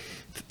 But,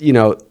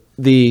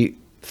 the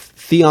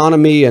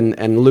theonomy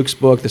and Luke's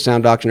book, The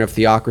Sound Doctrine of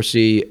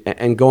Theocracy,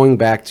 and going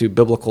back to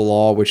biblical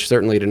law, which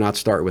certainly did not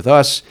start with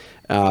us,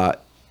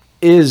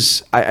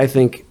 is, I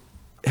think,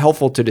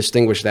 helpful to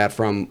distinguish that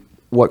from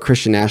what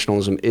Christian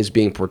nationalism is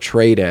being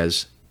portrayed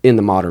as in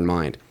the modern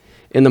mind.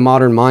 In the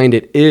modern mind,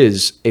 it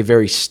is a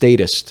very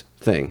statist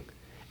thing.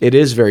 It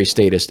is very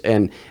statist.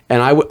 And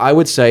I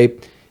would say,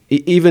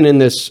 even in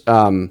this,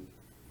 I'm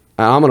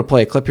going to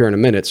play a clip here in a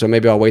minute, so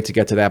maybe I'll wait to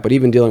get to that, but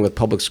even dealing with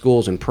public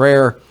schools and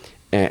prayer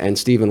and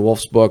Stephen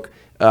Wolf's book,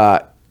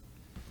 it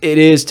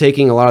is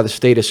taking a lot of the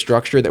statist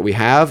structure that we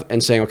have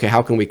and saying, okay,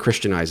 how can we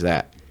Christianize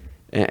that?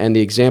 And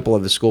the example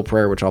of the school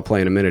prayer, which I'll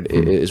play in a minute,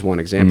 is one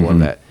example of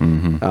that. Well,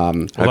 How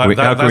can we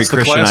that's the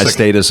Christianize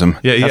classic. statism?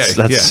 Yeah.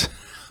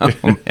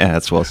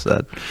 That's well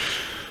said.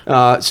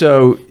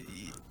 So,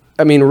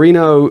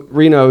 Reno,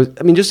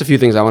 just a few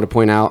things I want to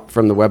point out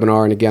from the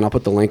webinar. And again, I'll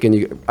put the link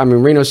in.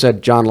 Reno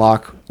said John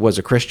Locke was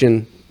a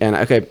Christian. And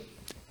okay,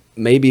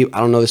 maybe, I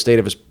don't know the state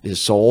of his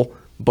soul,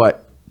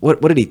 but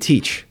what did he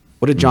teach?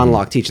 What did John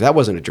Locke teach? That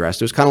wasn't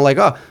addressed. It was kind of like,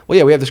 oh, well,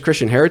 yeah, we have this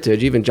Christian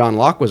heritage. Even John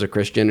Locke was a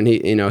Christian, and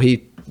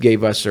he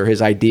gave us, or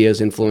his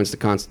ideas influenced the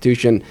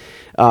Constitution.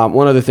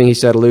 One other thing he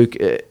said, Luke,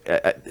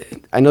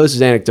 I know this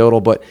is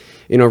anecdotal, but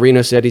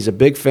Reno said he's a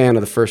big fan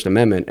of the First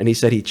Amendment, and he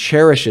said he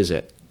cherishes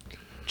it.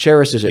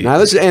 Now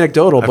this is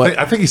anecdotal, but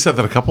I think he said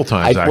that a couple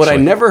times. What I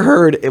never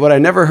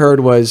heard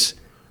was,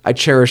 I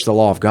cherish the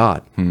law of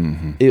God.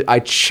 I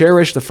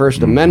cherish the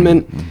First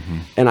Amendment,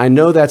 and I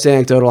know that's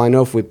anecdotal. I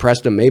know if we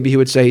pressed him, maybe he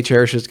would say he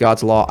cherishes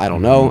God's law. I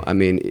don't know.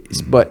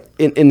 But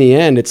in the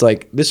end, it's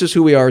like, this is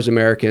who we are as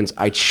Americans.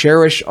 I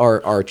cherish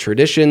our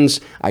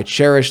traditions. I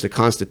cherish the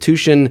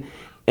Constitution,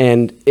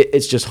 and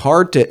it's just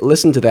hard to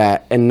listen to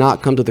that and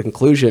not come to the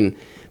conclusion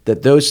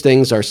that those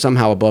things are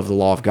somehow above the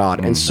law of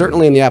God. And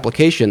certainly in the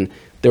application,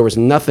 there was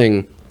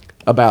nothing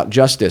about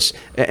justice.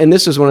 And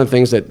this is one of the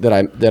things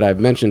that I've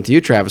mentioned to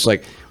you, Travis.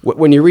 Like,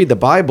 when you read the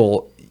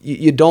Bible,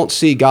 you don't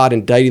see God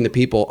indicting the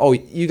people. Oh,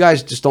 you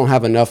guys just don't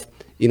have enough,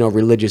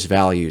 religious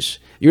values.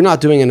 You're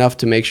not doing enough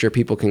to make sure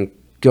people can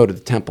go to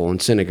the temple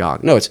and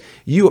synagogue. No, it's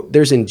you.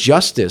 There's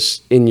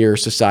injustice in your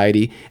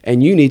society,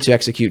 and you need to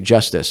execute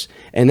justice.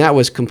 And that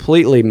was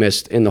completely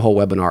missed in the whole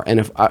webinar. And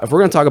if we're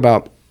going to talk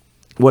about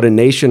what a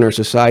nation or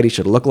society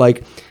should look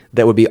like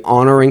that would be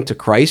honoring to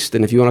Christ,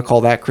 and if you want to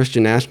call that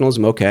Christian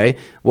nationalism, okay,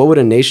 what would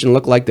a nation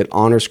look like that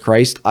honors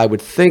Christ? I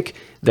would think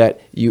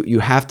that you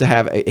have to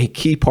have a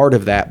key part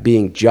of that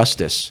being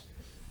justice,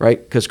 right?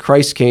 Because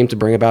Christ came to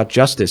bring about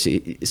justice.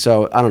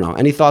 So I don't know.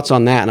 Any thoughts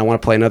on that? And I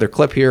want to play another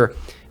clip here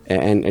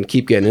and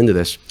keep getting into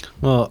this.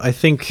 Well, I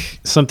think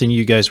something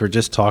you guys were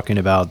just talking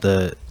about,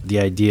 the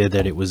idea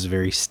that it was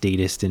very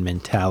statist in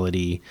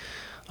mentality.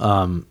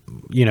 When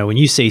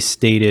you say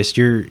statist,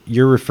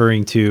 you're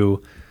referring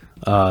to,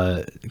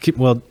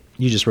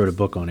 you just wrote a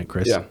book on it,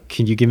 Chris. Yeah.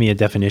 Can you give me a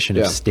definition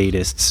of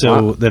statist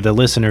so that the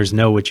listeners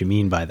know what you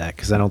mean by that?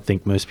 Because I don't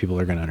think most people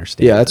are going to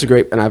understand. Yeah, that's a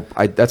great, and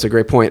that's a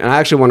great point. And I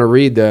actually want to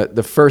read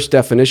the first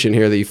definition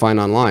here that you find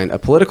online: a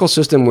political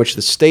system in which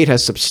the state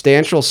has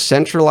substantial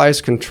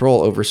centralized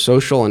control over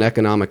social and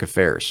economic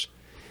affairs.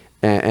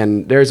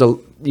 And there's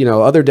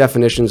other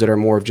definitions that are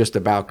more of just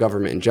about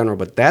government in general,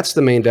 but that's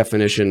the main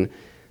definition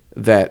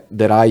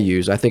that I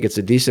use. I think it's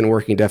a decent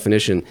working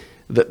definition.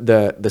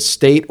 The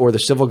state or the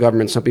civil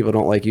government, some people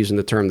don't like using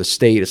the term the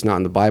state, it's not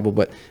in the Bible,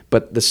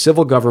 but the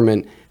civil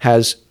government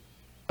has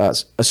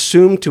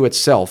assumed to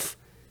itself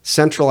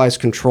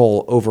centralized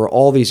control over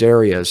all these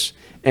areas.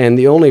 And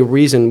the only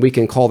reason we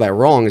can call that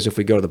wrong is if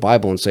we go to the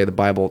Bible and say the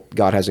Bible,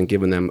 God hasn't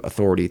given them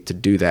authority to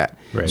do that.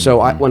 Right.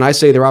 So when I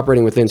say they're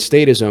operating within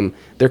statism,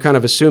 they're kind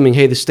of assuming,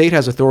 hey, the state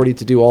has authority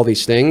to do all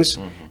these things,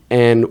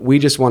 and we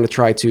just want to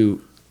try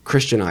to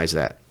Christianize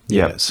that.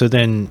 Yeah. So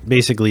then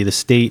basically the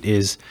state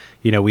is,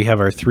 we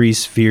have our three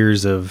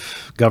spheres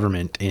of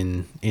government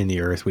in the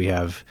earth. We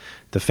have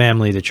the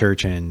family, the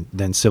church, and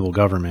then civil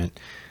government.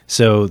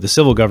 So the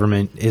civil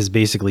government is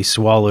basically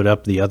swallowed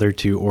up the other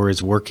two, or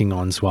is working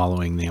on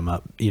swallowing them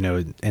up,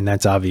 and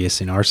that's obvious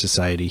in our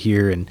society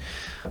here. And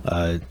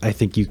I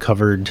think you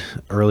covered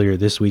earlier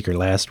this week or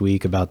last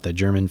week about the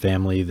German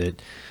family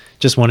that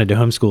just wanted to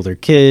homeschool their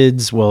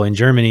kids. Well, in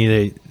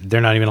Germany,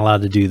 they're not even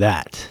allowed to do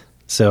that.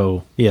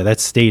 So yeah,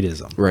 that's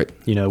statism, Right.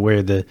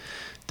 Where the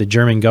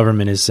German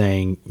government is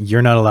saying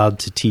you're not allowed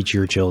to teach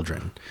your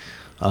children.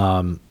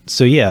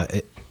 So yeah,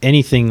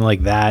 anything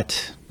like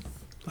that,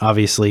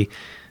 obviously.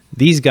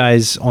 These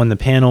guys on the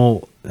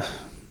panel,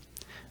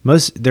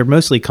 they're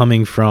mostly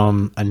coming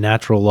from a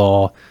natural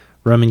law,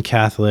 Roman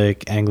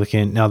Catholic,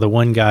 Anglican. Now the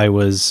one guy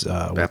was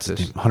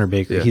Baptist. Hunter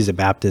Baker. Yeah. He's a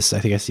Baptist. I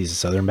guess he's a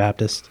Southern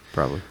Baptist.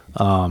 Probably.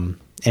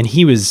 And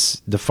he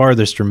was the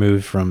farthest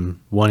removed from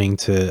wanting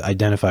to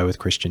identify with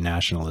Christian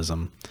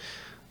nationalism,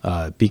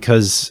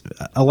 because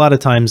a lot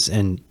of times,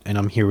 and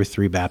I'm here with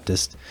three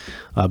Baptists,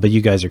 but you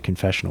guys are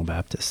confessional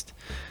Baptist.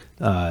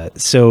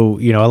 So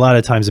a lot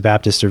of times the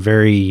Baptists are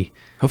very.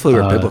 Hopefully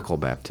we're biblical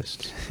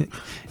Baptists.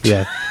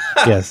 Yeah.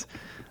 Yes.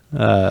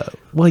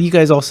 Well, you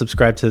guys all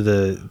subscribe to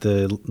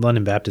the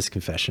London Baptist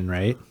Confession,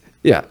 right?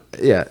 Yeah.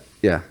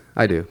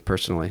 I do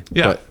personally.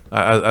 Yeah,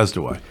 as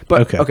do I.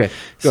 But okay. Go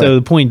So ahead.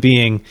 the point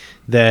being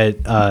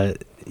that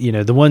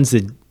the ones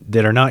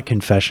that are not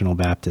confessional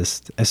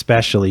Baptists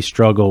especially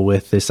struggle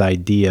with this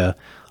idea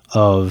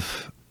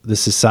of the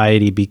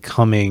society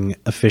becoming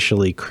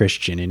officially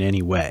Christian in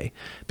any way,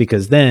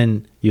 because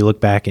then you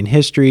look back in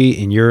history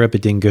in Europe,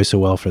 it didn't go so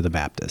well for the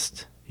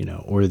Baptist,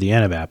 or the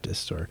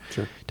Anabaptists, or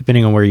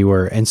depending on where you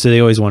were. And so they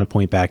always want to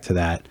point back to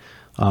that.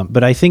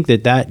 But I think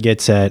that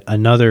gets at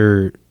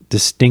another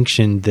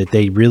distinction that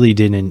they really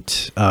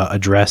didn't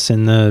address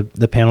in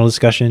the panel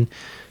discussion,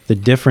 the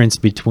difference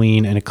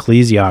between an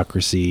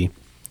ecclesiocracy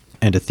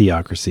and a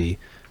theocracy,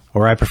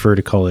 or I prefer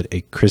to call it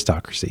a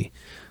Christocracy,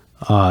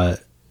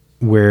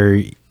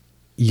 where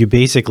you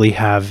basically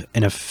have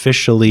an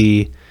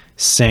officially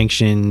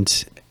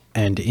sanctioned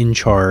and in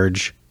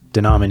charge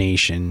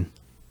denomination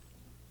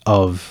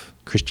of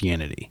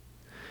Christianity,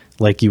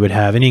 like you would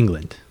have in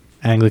England.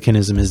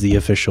 Anglicanism is the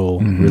official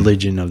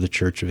religion of the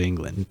Church of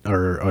England,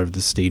 or of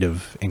the state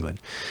of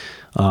England,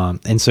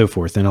 and so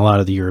forth, in a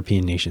lot of the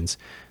European nations.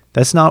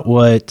 That's not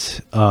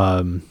what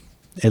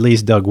at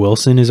least Doug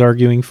Wilson is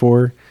arguing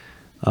for.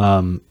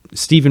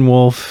 Stephen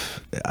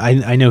Wolfe,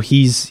 I know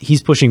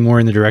he's pushing more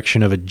in the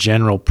direction of a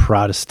general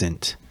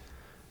Protestant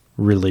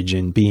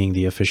religion being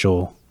the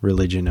official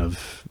religion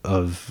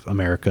of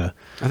America.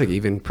 I think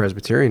even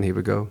Presbyterian he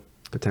would go,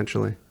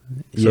 potentially.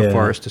 So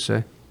far as to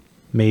say.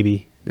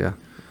 Maybe. Yeah.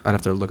 I'd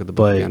have to look at the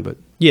book again, but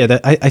yeah,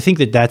 I think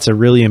that's a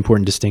really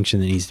important distinction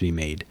that needs to be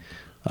made.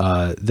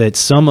 That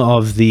some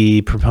of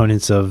the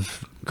proponents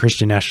of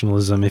Christian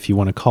nationalism, if you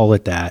want to call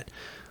it that,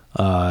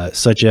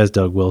 such as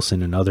Doug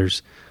Wilson and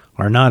others,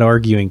 are not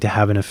arguing to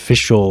have an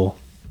official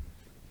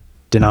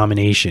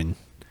denomination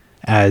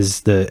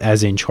as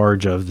in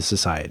charge of the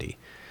society.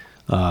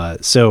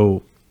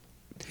 So,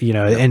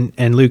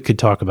 and Luke could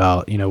talk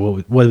about,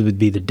 what would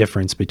be the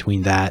difference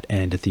between that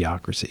and a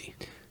theocracy.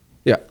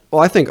 yeah.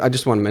 Well, I think I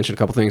just want to mention a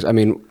couple things. I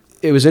mean,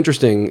 it was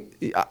interesting.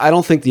 I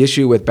don't think the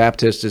issue with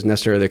Baptists is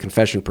necessarily the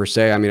confession per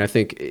se. I mean, I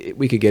think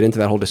we could get into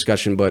that whole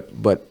discussion, but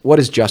what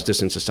is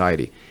justice in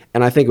society?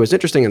 And I think it was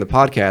interesting in the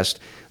podcast,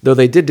 though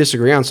they did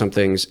disagree on some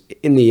things,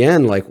 in the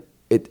end, like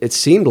it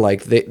seemed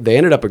like they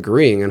ended up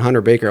agreeing. And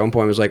Hunter Baker at one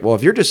point was like, well,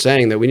 if you're just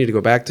saying that we need to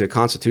go back to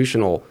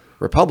constitutional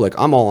republic,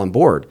 I'm all on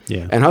board.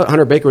 Yeah. And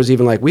Hunter Baker was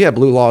even like, we had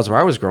blue laws where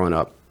I was growing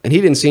up. And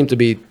he didn't seem to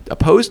be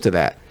opposed to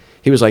that.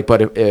 He was like,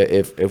 but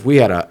if we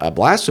had a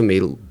blasphemy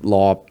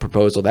law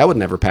proposal, that would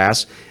never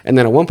pass. And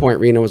then at one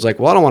point, Reno was like,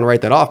 well, I don't want to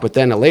write that off. But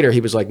then later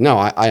he was like, no,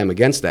 I am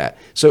against that.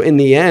 So in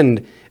the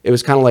end, it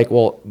was kind of like,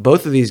 well,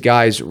 both of these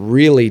guys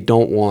really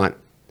don't want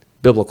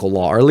biblical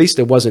law, or at least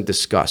it wasn't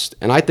discussed.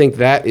 And I think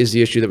that is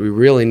the issue that we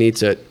really need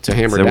to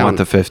hammer down. They want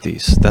the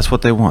 50s. That's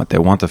what they want. They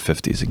want the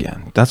 50s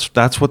again.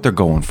 That's what they're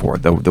going for.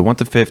 They want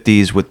the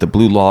 50s with the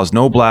blue laws,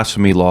 no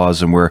blasphemy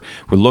laws, and we're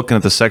looking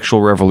at the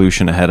sexual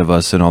revolution ahead of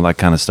us and all that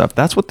kind of stuff.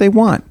 That's what they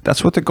want.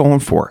 That's what they're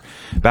going for.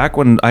 Back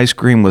when ice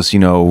cream was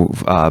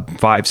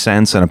 5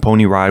 cents and a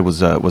pony ride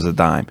was a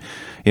dime,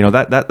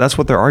 that's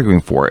what they're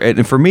arguing for.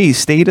 And for me,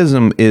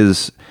 statism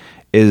is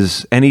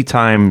is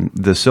anytime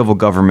the civil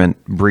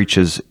government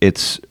breaches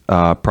its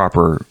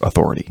proper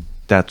authority.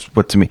 That's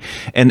what to me,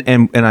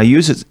 and I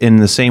use it in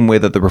the same way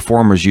that the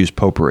reformers use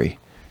popery.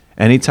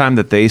 Anytime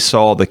that they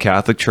saw the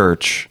Catholic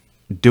Church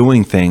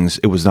doing things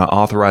it was not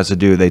authorized to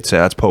do, they'd say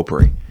that's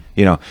popery.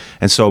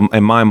 And so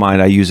in my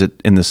mind, I use it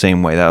in the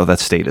same way.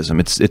 That's statism.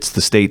 It's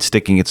the state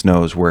sticking its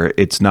nose where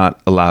it's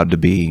not allowed to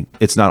be.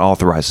 It's not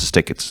authorized to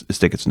stick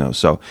its nose.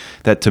 So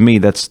that to me,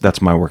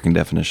 that's my working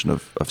definition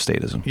of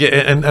statism. Yeah,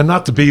 and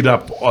not to beat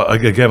up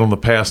again on the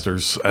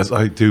pastors as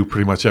I do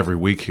pretty much every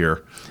week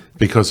here,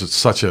 because it's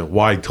such a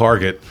wide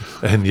target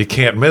and you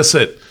can't miss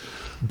it.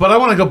 But I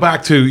want to go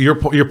back to your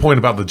point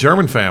about the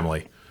German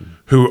family,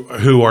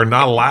 who are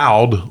not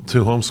allowed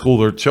to homeschool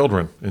their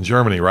children in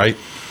Germany, right?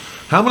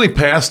 How many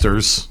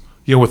pastors,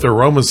 with their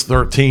Romans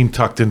 13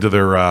 tucked into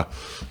their,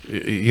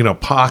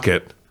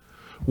 pocket,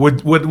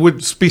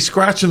 would be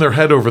scratching their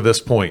head over this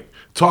point,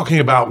 talking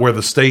about where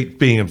the state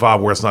being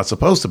involved where it's not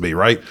supposed to be,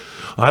 right?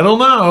 I don't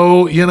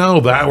know,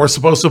 that we're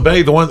supposed to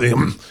obey the ones.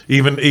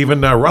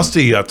 Even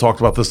Rusty talked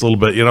about this a little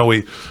bit.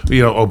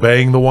 We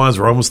obeying the ones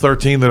Romans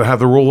 13 that have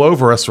the rule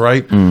over us,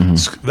 right?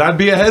 Mm-hmm. That'd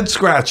be a head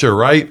scratcher,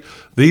 right?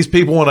 These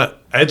people want to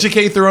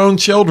educate their own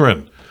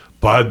children.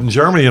 But in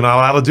Germany, you're not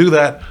allowed to do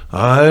that.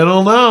 I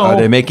don't know. Are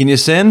they making you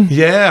sin?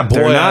 Yeah, boy.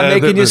 They're not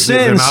making you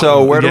sin,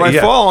 so where do I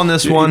fall on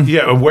this one?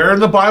 Yeah, where in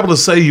the Bible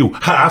does say you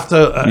have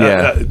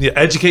to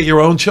educate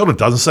your own children? It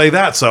doesn't say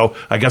that, so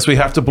I guess we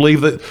have to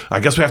believe that. I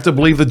guess we have to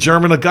believe the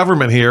German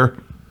government here.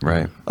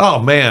 Right. Oh,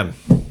 man.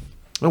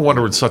 No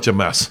wonder it's such a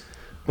mess.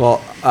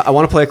 Well, I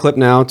want to play a clip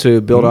now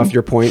to build off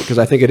your point, because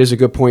I think it is a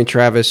good point,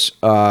 Travis,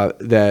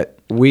 that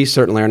we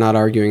certainly are not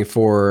arguing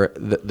for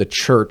the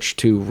church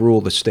to rule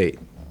the state.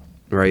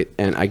 Right,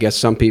 and I guess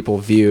some people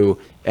view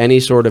any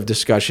sort of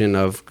discussion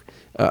of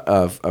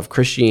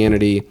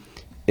Christianity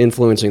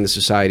influencing the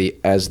society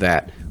as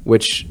that,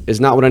 which is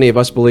not what any of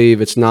us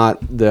believe. It's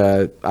not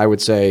I would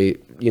say,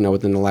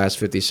 within the last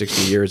 50,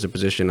 60 years, the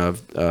position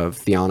of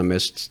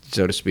theonomists,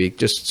 so to speak.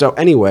 Just so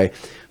anyway,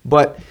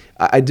 but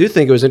I do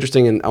think it was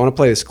interesting, and I want to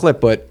play this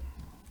clip, but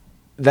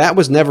that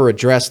was never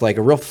addressed like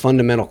a real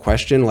fundamental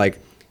question, like,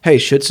 hey,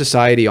 should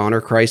society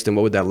honor Christ, and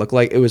what would that look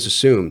like? It was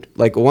assumed.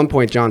 Like at one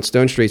point, John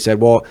Stonestreet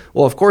said, well,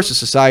 of course a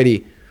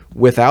society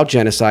without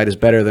genocide is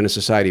better than a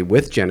society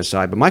with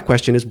genocide. But my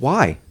question is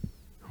why?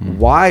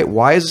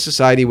 Why is a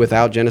society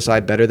without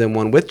genocide better than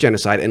one with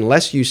genocide?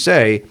 Unless you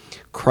say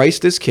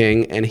Christ is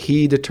king and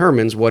he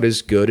determines what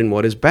is good and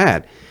what is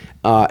bad.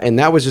 And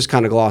that was just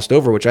kind of glossed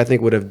over, which I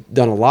think would have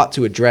done a lot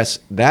to address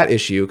that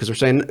issue, because we're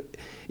saying,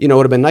 it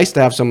would have been nice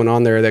to have someone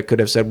on there that could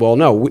have said, well,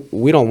 no,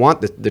 we don't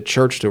want the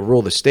church to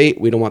rule the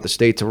state. We don't want the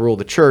state to rule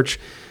the church.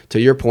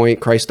 To your point,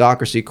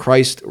 Christocracy,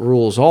 Christ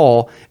rules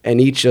all, and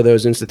each of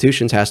those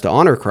institutions has to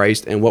honor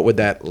Christ. And what would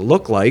that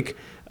look like?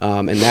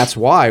 And that's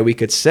why we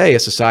could say a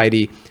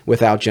society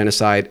without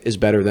genocide is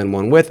better than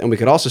one with. And we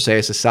could also say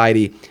a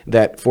society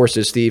that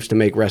forces thieves to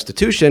make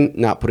restitution,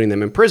 not putting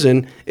them in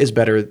prison, is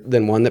better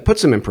than one that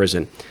puts them in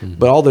prison. Mm-hmm.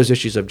 But all those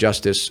issues of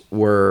justice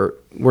were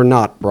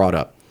not brought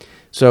up.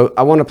 So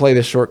I want to play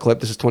this short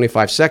clip. This is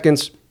 25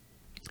 seconds,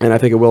 and I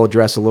think it will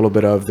address a little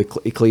bit of the how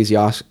do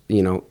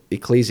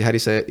you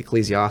say it?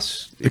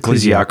 Ecclesiocracy.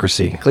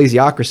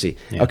 Ecclesiocracy.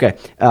 Yeah. Okay.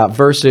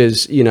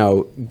 Versus,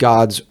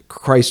 God's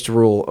Christ's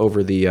rule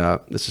over the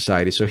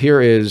society. So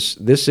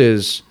this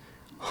is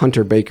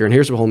Hunter Baker, and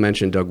here's what he'll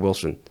mention Doug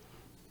Wilson.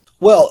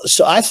 Well,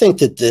 so I think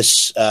that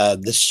this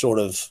sort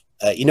of,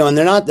 and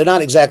they're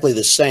not exactly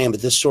the same,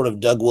 but this sort of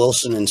Doug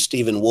Wilson and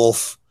Stephen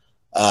Wolfe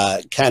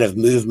kind of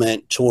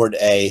movement toward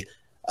a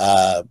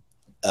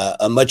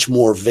much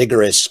more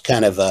vigorous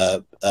kind of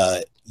a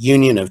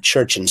union of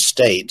church and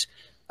state.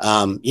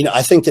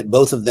 I think that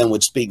both of them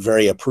would speak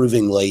very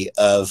approvingly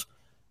of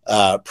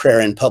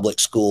prayer in public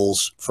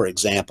schools, for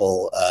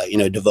example,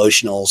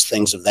 devotionals,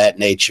 things of that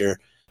nature.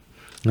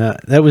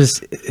 It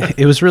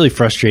was really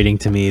frustrating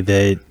to me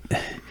that,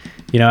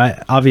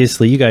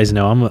 obviously you guys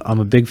know I'm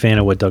a big fan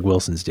of what Doug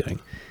Wilson's doing,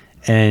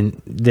 and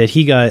that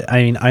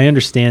I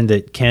understand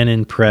that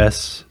Canon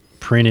Press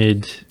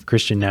printed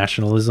Christian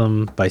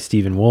Nationalism by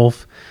Stephen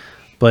Wolfe,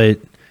 but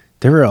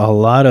there were a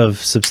lot of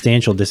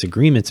substantial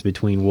disagreements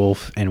between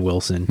Wolfe and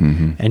Wilson,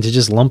 mm-hmm. and to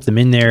just lump them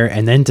in there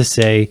and then to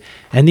say,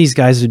 and these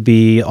guys would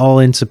be all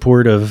in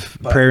support of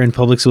prayer in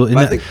public school.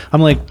 And I'm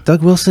like,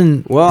 Doug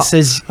Wilson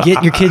says,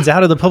 get your kids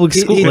out of the public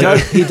school.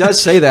 He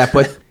does say that,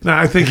 but no,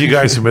 I think you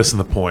guys are missing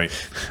the point.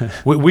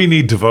 We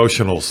need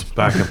devotionals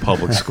back in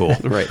public school.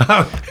 Right.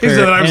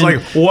 I was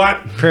like,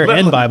 what? Prayer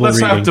and Bible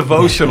reading. Let's have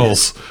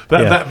devotionals.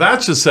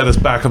 That should set us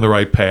back on the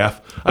right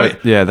path.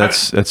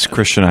 That's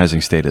Christianizing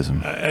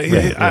statism.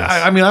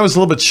 I was a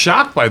little bit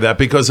shocked by that,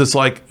 because it's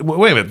like,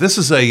 wait a minute, this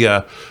is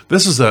a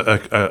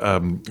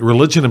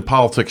religion and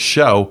politics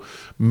show,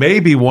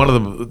 maybe one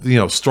of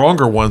the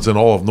stronger ones in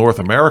all of North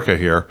America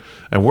here,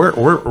 and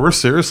we're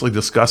seriously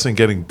discussing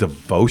getting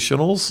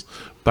devotionals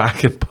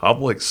back in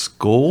public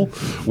school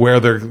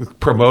where they're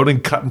promoting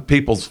cutting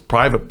people's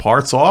private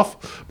parts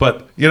off.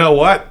 But you know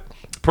what?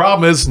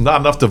 Problem is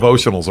not enough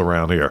devotionals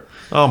around here.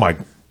 Oh my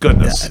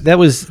goodness. That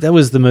was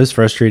the most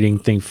frustrating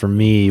thing for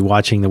me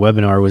watching the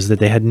webinar, was that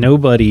they had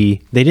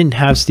nobody. They didn't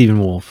have Stephen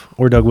Wolf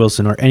or Doug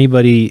Wilson or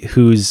anybody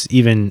who's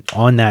even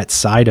on that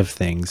side of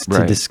things to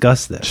Right.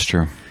 discuss this. It's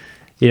true.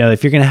 You know,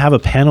 if you're going to have a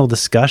panel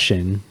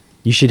discussion,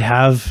 you should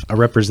have a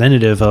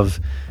representative of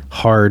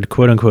hard,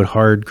 quote unquote,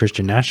 hard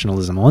Christian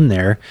nationalism on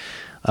there.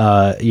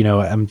 You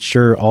know, I'm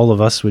sure all of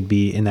us would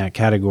be in that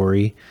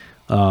category.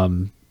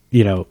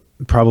 You know,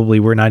 probably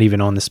we're not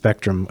even on the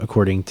spectrum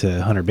according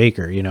to Hunter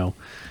Baker, you know,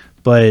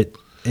 but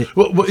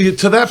Well,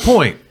 to that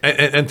point,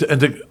 and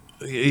to,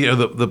 you know,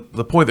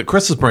 the point that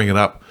Chris is bringing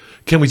up,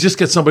 can we just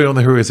get somebody on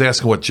there who is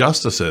asking what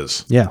justice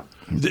is? yeah.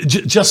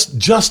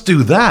 Just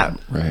do that.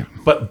 Right.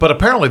 But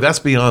apparently that's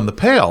beyond the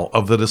pale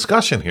of the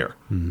discussion here.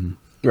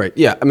 Right.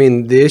 Yeah. I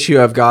mean, the issue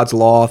of God's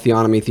law,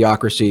 theonomy,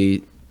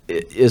 theocracy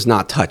is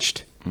not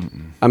touched.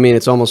 I mean,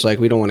 it's almost like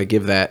we don't want to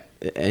give that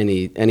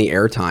any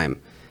airtime.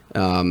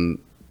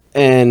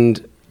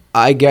 And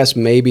I guess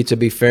maybe, to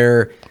be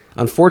fair,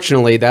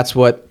 unfortunately, that's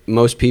what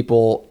most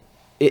people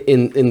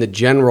in the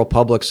general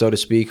public, so to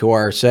speak, who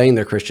are saying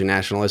they're Christian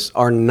nationalists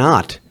are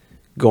not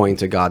going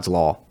to God's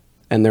law.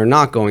 And they're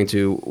not going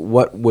to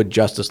what would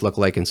justice look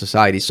like in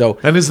society. So,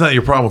 And isn't that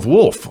your problem with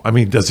Wolf? I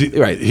mean, does he?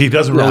 Right. He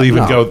doesn't No, really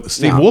even no, go.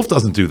 Steve no. Wolf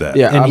doesn't do that.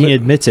 yeah, And I he mean-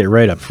 admits it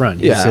right up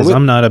front. He Yeah, says,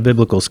 I'm not a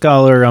biblical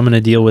scholar. I'm going to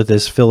deal with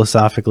this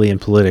philosophically and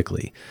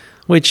politically,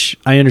 which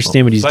I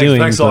understand what he's doing.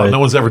 Thanks a lot. but, No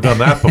one's ever done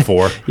that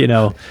before. you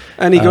know,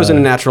 And he goes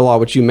into natural law,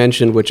 which you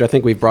mentioned, which I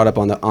think we've brought up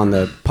on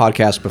the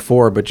podcast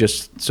before, but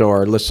just so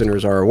our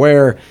listeners are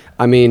aware,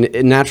 I mean,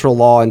 natural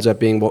law ends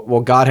up being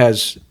what God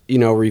has, you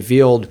know,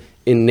 revealed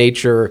in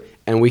nature,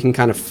 and we can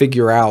kind of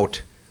figure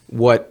out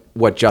what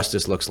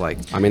justice looks like.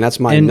 I mean, that's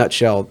my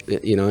nutshell,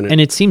 you know. and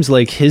it seems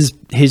like his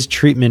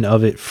treatment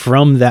of it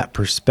from that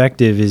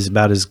perspective is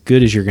about as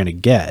good as you're going to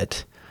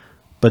get.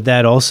 But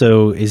that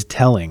also is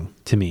telling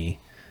to me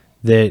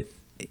that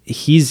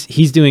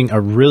he's doing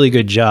a really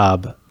good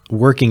job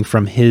working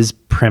from his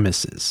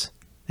premises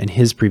and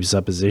his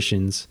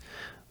presuppositions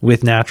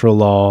with natural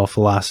law,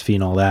 philosophy,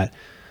 and all that.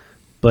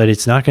 But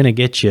it's not going to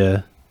get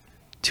you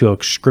to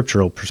a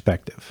scriptural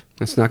perspective.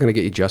 It's not going to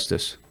get you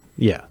justice,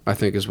 Yeah. I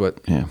think, is what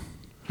Yeah.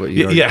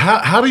 you Yeah.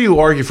 How do you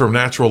argue from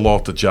natural law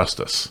to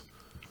justice?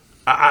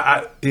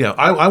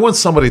 I want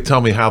somebody to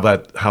tell me how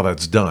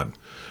that's done.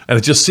 And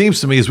it just seems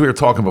to me, as we were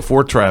talking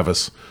before,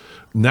 Travis,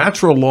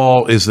 natural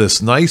law is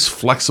this nice,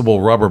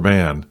 flexible rubber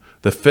band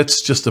that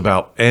fits just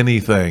about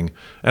anything,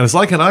 and it's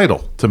like an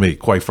idol to me,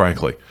 quite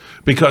frankly,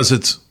 because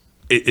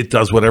it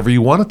does whatever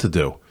you want it to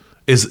do.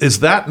 Is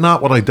that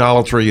not what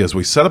idolatry is?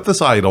 We set up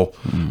this idol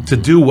to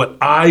do what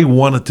I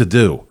want it to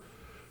do.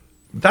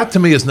 That to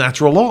me is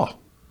natural law.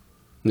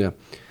 Yeah.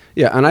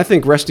 Yeah. And I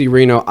think Rusty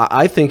Reno,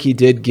 I think he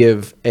did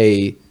give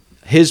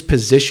his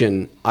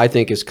position, I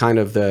think, is kind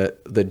of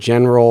the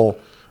general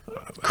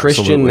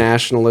Christian Absolutely.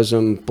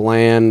 nationalism,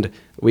 bland.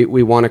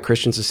 We want a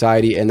Christian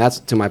society. And that's,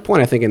 to my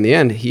point, I think in the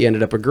end, he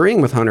ended up agreeing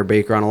with Hunter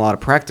Baker on a lot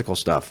of practical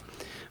stuff.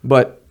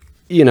 But,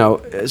 you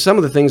know, some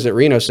of the things that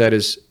Reno said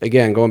is,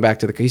 again, going back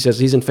to he says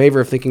he's in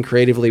favor of thinking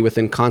creatively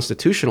within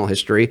constitutional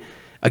history.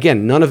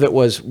 Again, none of it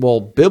was,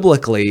 well,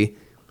 biblically,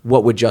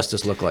 what would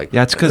justice look like?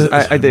 Yeah, it's because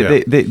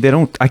they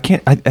don't. I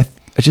can't. I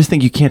just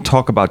think you can't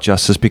talk about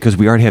justice because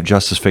we already have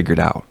justice figured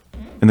out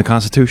in the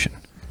Constitution.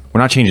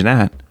 We're not changing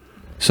that.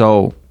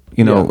 So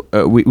you know,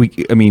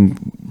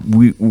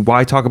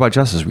 why talk about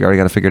justice? We already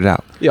got to figure it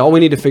out. Yeah, all we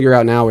need to figure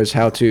out now is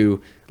how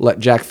to let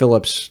Jack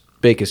Phillips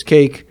bake his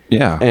cake.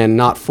 Yeah. And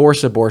not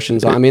force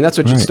abortions. I mean, that's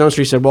what Stone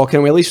Street said. Well,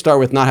 can we at least start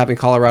with not having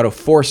Colorado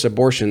force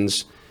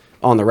abortions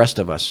on the rest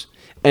of us?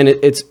 And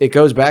it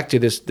goes back to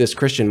this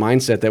Christian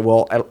mindset that,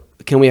 well,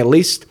 can we at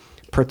least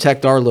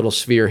protect our little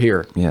sphere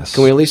here? Yes.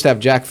 Can we at least have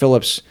Jack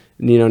Phillips,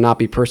 you know, not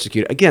be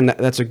persecuted? Again,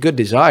 that's a good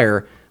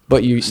desire,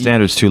 but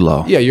Standards too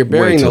low. Yeah, you're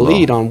burying Way the too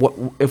lead low.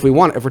 on if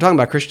we're talking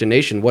about Christian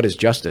nation, what is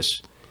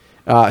justice?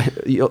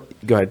 Go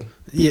ahead.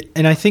 Yeah,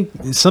 and I think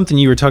something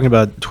you were talking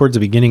about towards the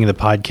beginning of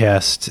the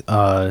podcast,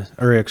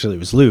 or actually it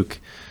was Luke,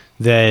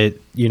 that,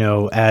 you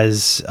know,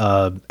 as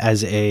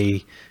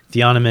a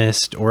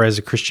theonomist or as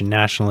a Christian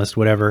nationalist,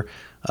 whatever,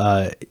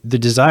 the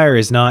desire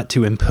is not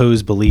to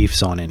impose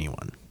beliefs on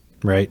anyone,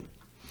 right?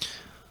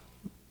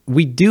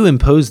 We do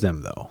impose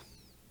them, though.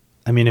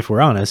 I mean, if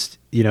we're honest,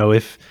 you know,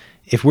 if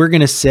we're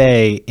going to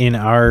say in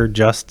our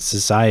just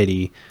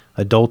society,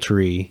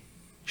 adultery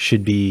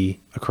should be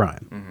a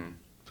crime,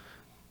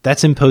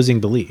 that's imposing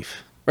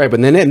belief. Right,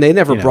 but then they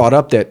never You know. brought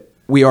up that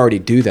we already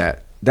do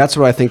that. That's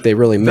what I think they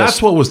really missed.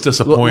 That's what was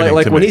disappointing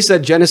Like to when me. he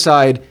said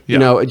genocide, Yeah. you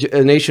know,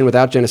 a nation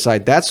without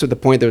genocide, that's the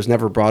point that was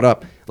never brought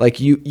up. Like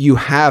you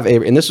have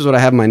and this is what I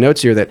have in my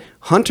notes here, that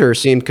Hunter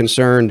seemed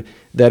concerned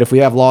that if we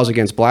have laws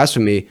against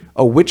blasphemy,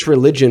 which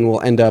religion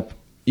will end up,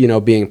 you know,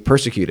 being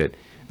persecuted.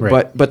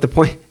 Right. But the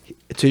point,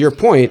 to your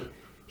point,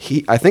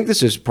 I think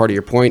this is part of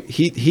your point.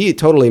 He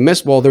totally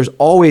missed. Well, there's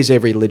always a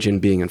religion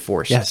being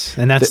enforced. Yes,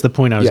 and that's the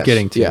point I was yes,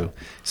 getting to. yeah.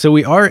 So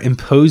we are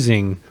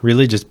imposing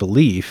religious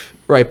belief,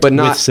 Right, but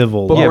not with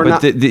civil but law. Yeah, we're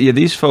but not-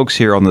 these folks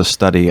here on this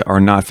study are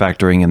not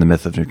factoring in the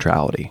myth of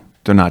neutrality.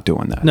 They're not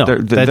doing that. No,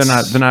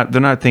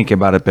 they're not thinking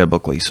about it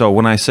biblically. So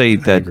when I say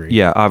that,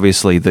 yeah,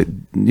 obviously that,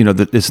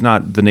 that it's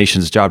not the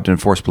nation's job to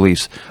enforce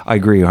beliefs. I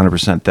agree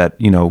 100% that,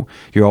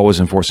 you're always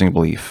enforcing a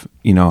belief,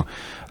 Well,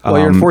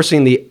 you're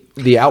enforcing the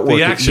outward.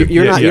 The action.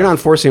 You're not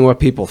enforcing what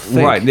people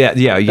think. Right. Yeah.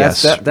 Yeah.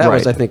 Yes. That right.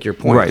 was, I think, your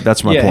point. Right.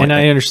 That's my point. Yeah, and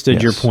I understood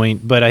Yes. your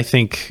point, but I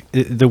think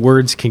the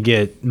words can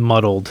get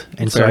muddled,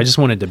 and so I just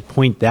wanted to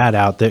point that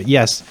out. That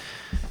yes,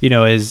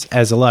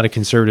 as a lot of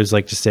conservatives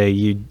like to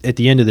say, at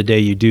the end of the day,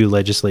 you do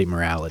legislate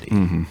morality,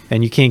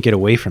 and you can't get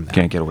away from that.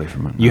 Can't get away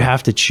from it. You no.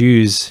 have to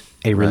choose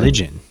a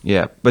religion.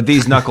 Yeah, but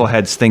these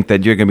knuckleheads think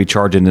that you're going to be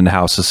charging in the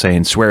house of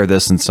saying, swear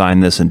this and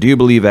sign this, and do you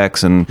believe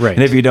X? And, Right.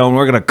 and if you don't,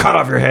 we're going to cut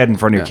off your head in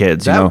front of your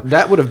kids.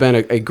 That would have been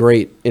a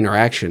great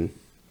interaction,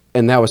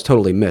 and that was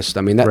totally missed.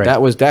 I mean,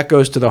 that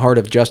goes to the heart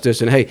of justice.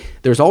 And hey,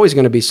 there's always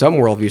going to be some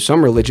worldview,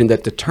 some religion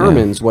that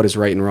determines what is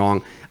right and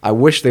wrong. I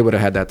wish they would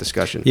have had that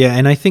discussion. Yeah,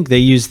 and I think they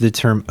use the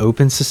term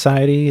open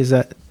society. Is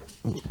that?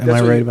 Am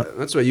I right about?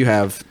 That's what you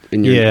have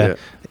in your. Yeah.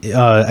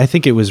 I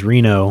think it was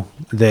Reno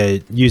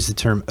that used the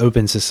term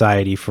open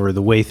society for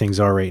the way things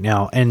are right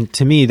now. And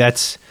to me,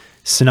 that's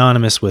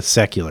synonymous with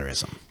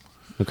secularism.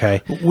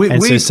 Okay.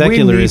 So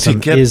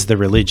secularism is the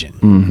religion.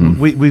 Mm-hmm.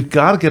 We've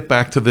got to get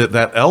back to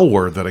that L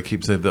word that I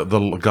keep saying,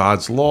 the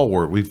God's law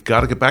word. We've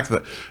got to get back to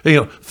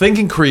that.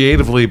 Thinking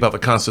creatively about the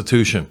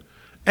Constitution.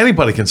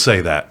 Anybody can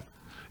say that.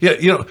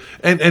 Yeah,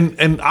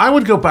 and I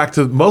would go back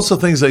to most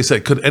of the things they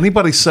said. Could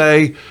anybody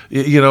say,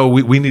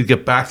 we need to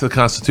get back to the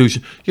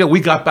Constitution? Yeah, we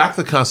got back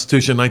to the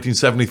Constitution in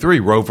 1973,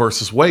 Roe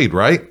versus Wade,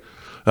 right?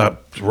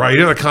 Right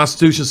here, the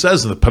Constitution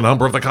says in the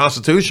penumbra of the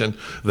Constitution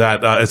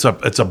that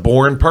it's a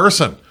born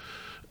person.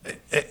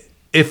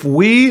 If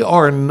we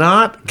are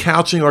not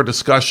couching our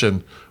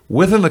discussion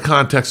within the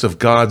context of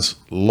God's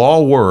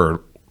law word,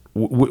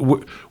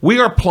 we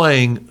are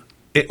playing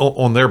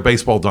on their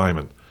baseball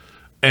diamond.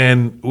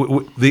 And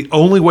the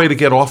only way to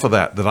get off of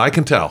that I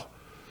can tell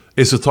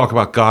is to talk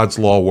about God's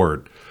law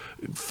word.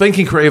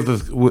 Thinking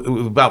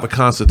creatively about the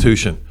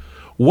Constitution.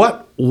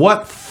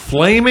 What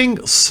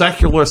flaming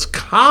secularist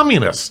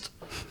communist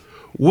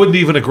wouldn't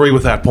even agree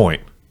with that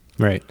point?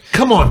 Right.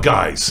 Come on,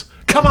 guys.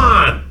 Come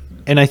on.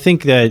 And I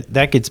think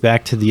that gets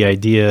back to the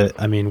idea.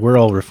 I mean, we're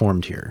all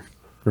Reformed here,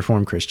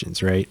 Reformed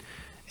Christians, right?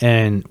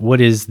 And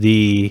what is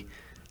the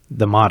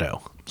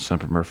motto?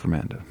 Semper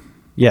Reformanda.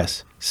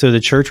 Yes. So the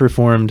Church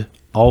Reformed,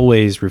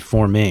 always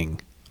reforming,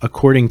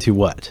 according to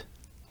what?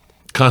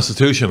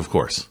 Constitution, of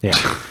course. Yeah.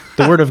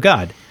 The Word of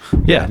God.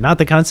 Yeah, not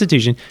the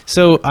Constitution.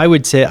 So I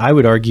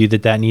would argue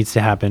that needs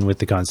to happen with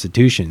the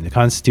Constitution. The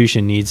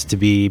Constitution needs to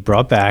be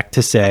brought back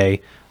to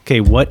say, okay,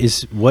 what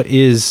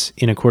is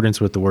in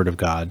accordance with the Word of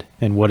God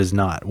and what is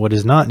not? What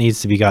is not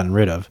needs to be gotten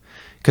rid of.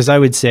 Because I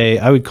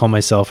would call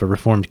myself a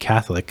Reformed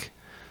Catholic.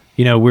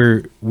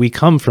 We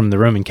come from the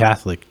Roman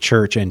Catholic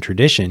Church and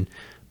tradition,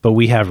 but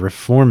we have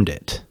reformed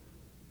it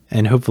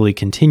and hopefully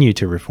continue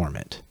to reform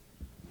it.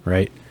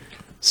 Right.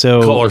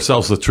 So call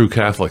ourselves the true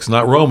Catholics,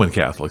 not Roman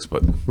Catholics,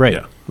 but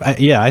right.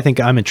 Yeah. I think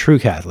I'm a true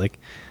Catholic.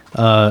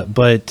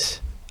 But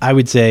I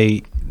would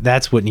say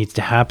that's what needs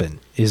to happen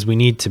is we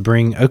need to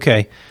bring,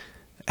 okay,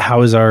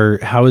 how is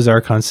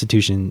our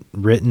Constitution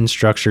written,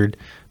 structured,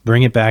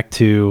 bring it back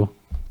to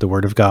the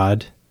Word of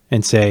God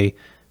and say,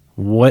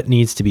 what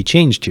needs to be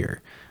changed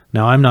here?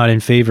 Now, I'm not in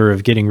favor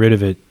of getting rid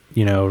of it,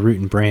 root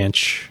and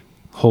branch,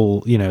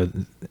 whole,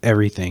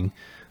 everything,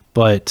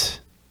 but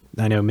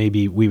I know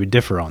maybe we would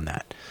differ on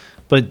that.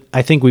 But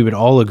I think we would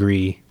all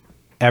agree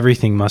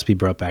everything must be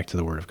brought back to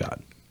the Word of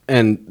God.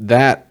 And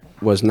that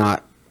was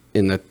not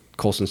in the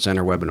Colson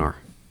Center webinar.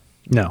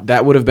 No.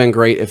 That would have been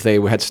great if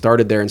they had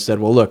started there and said,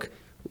 well, look,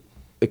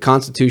 the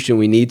Constitution,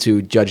 we need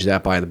to judge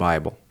that by the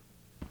Bible.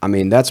 I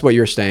mean, that's what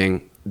you're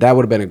saying. That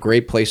would have been a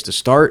great place to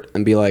start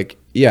and be like,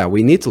 yeah,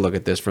 we need to look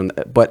at this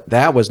but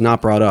that was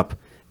not brought up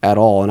at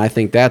all. And I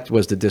think that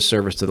was the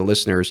disservice to the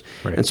listeners.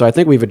 Right. And so I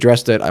think we've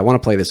addressed it. I want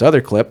to play this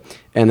other clip.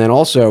 And then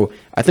also,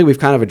 I think we've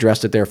kind of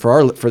addressed it there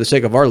for the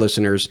sake of our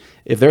listeners.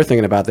 If they're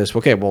thinking about this,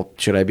 okay, well,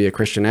 should I be a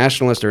Christian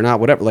nationalist or not?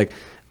 Whatever. Like,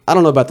 I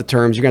don't know about the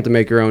terms. You're going to have to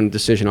make your own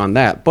decision on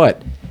that.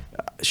 But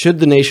should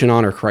the nation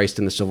honor Christ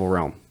in the civil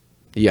realm?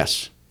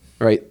 Yes.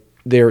 Right.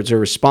 There's a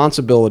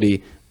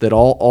responsibility that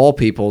all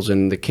peoples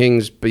and the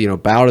kings,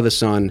 bow to the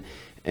Son.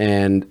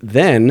 And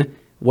then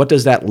what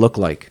does that look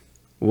like?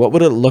 What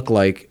would it look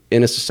like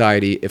in a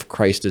society if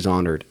Christ is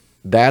honored?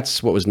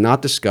 That's what was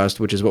not discussed,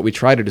 which is what we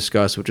try to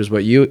discuss, which is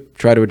what you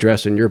try to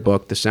address in your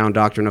book, The Sound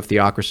Doctrine of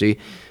Theocracy.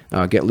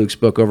 Get Luke's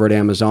book over at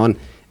Amazon.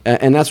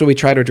 And that's what we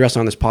try to address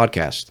on this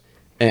podcast.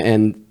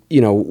 And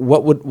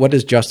what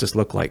does justice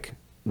look like?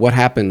 What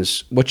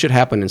happens? What should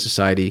happen in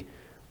society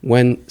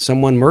when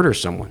someone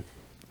murders someone?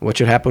 What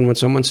should happen when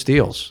someone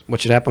steals? What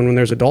should happen when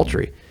there's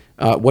adultery?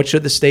 What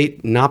should the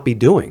state not be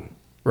doing?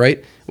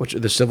 Right? Which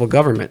the civil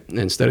government,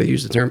 instead of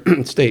use the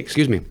term state,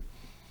 excuse me.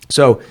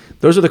 So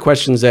those are the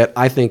questions that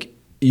I think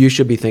you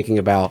should be thinking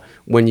about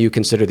when you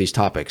consider these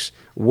topics.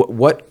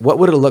 What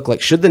would it look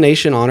like? Should the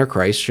nation honor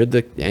Christ?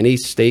 Should any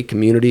state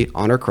community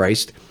honor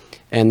Christ?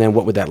 And then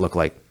what would that look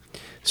like?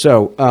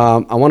 So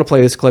I want to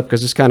play this clip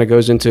because this kind of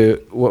goes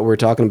into what we're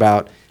talking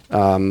about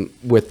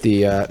with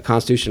the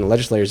constitutional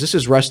legislators. This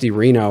is Rusty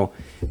Reno,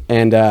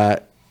 and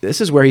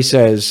this is where he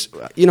says,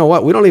 you know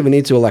what, we don't even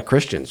need to elect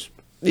Christians.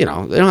 You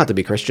know, they don't have to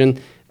be Christian.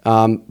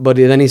 But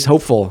then he's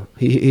hopeful.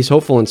 He's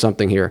hopeful in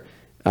something here.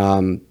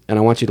 And I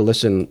want you to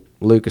listen,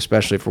 Luke,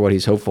 especially for what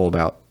he's hopeful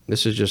about.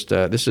 This is just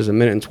this is a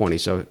minute and 20,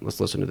 so let's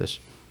listen to this.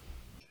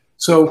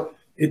 So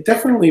it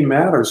definitely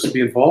matters to be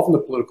involved in the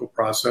political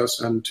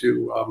process and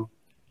to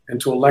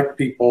elect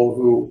people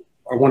who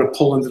want to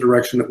pull in the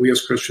direction that we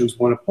as Christians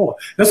want to pull.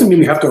 It doesn't mean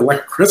we have to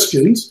elect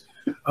Christians.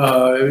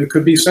 It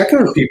could be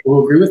secular people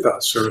who agree with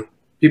us, or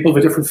people of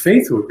a different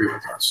faith who agree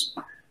with us.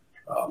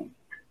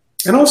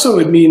 And also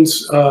it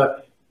means,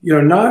 one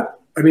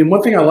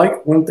thing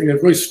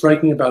that's really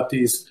striking about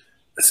these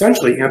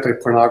essentially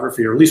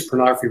anti-pornography, or at least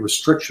pornography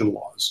restriction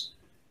laws,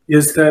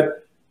 is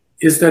that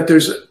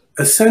there's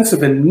a sense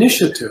of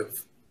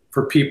initiative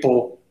for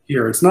people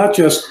here. It's not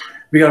just,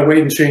 we got to wait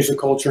and change the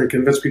culture and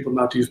convince people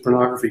not to use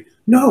pornography.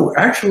 No,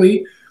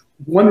 actually,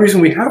 one reason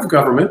we have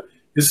government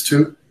is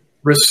to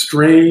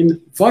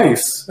restrain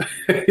vice,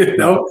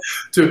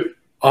 to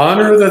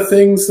honor the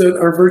things that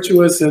are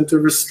virtuous and to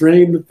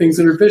restrain the things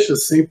that are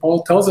vicious. St.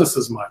 Paul tells us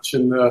as much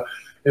in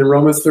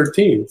Romans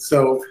 13.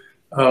 So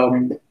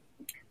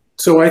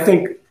I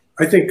think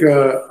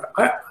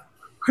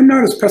I'm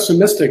not as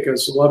pessimistic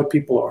as a lot of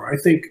people are. I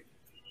think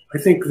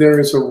there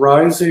is a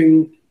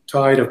rising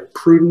tide of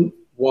prudent,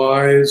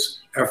 wise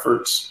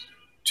efforts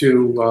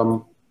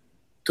to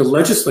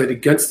legislate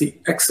against the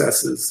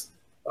excesses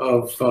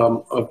of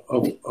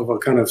a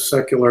kind of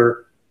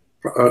secular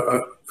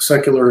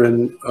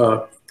and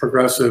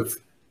progressive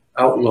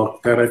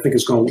outlook that I think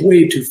has gone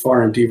way too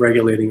far in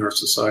deregulating our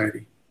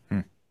society.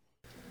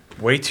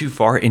 Way too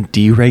far in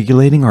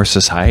deregulating our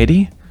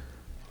society?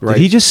 Right.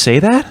 Did he just say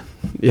that?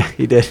 Yeah,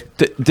 he did.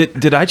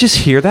 Did I just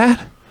hear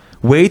that?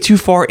 Way too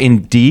far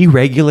in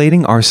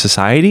deregulating our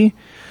society?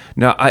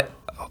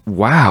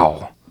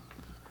 Wow.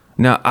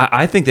 Now,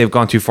 I think they've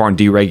gone too far in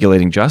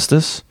deregulating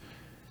justice,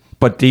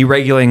 but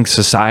deregulating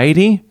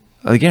society,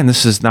 again,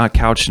 this is not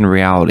couched in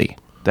reality.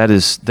 That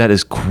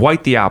is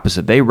quite the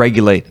opposite. They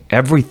regulate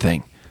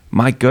everything.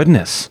 My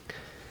goodness.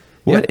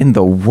 What in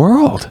the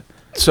world?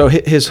 So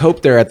his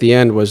hope there at the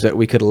end was that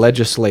we could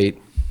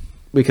legislate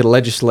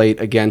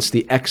against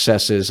the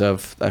excesses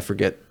of, I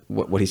forget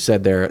what he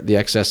said there, the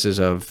excesses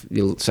of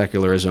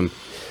secularism.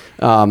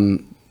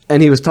 And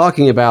he was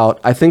talking about,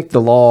 I think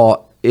the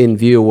law in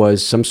view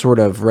was some sort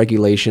of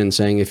regulation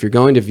saying if you're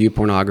going to view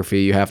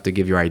pornography, you have to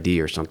give your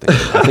ID or something.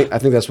 I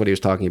think that's what he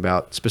was talking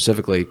about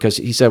specifically, because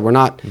he said we're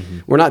not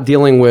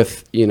dealing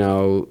with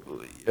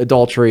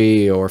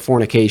adultery or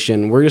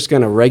fornication. We're just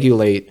going to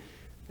regulate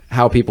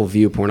how people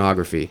view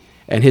pornography.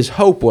 And his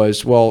hope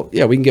was, well,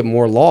 yeah, we can get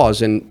more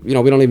laws, and we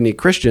don't even need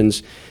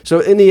Christians. So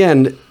in the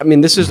end, I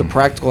mean, this is the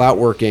practical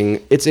outworking.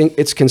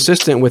 It's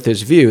consistent with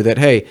his view that,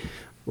 hey,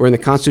 we're in the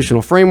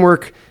constitutional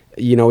framework.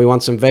 We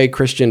want some vague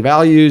Christian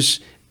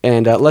values,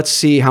 and let's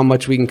see how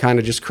much we can kind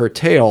of just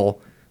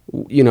curtail,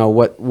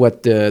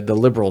 what the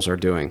liberals are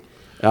doing.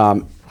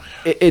 And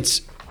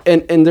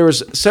there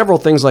was several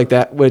things like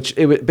that, which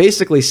it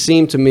basically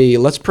seemed to me,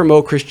 let's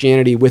promote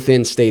Christianity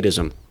within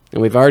statism.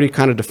 And we've already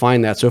kind of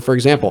defined that. So, for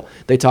example,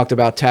 they talked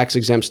about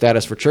tax-exempt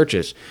status for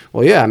churches.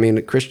 Well, yeah, I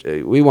mean,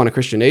 we want a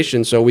Christian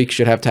nation, so we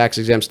should have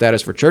tax-exempt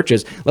status for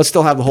churches. Let's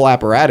still have the whole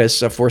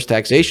apparatus of forced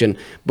taxation,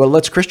 but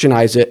let's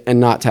Christianize it and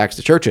not tax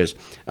the churches.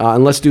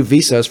 And let's do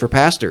visas for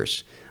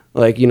pastors.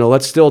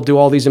 Let's still do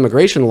all these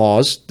immigration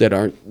laws that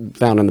aren't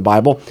found in the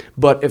Bible,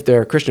 but if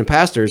they're Christian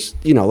pastors,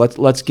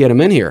 let's get them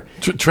in here.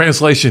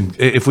 Translation,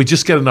 if we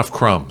just get enough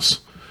crumbs,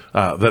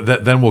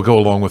 then we'll go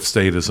along with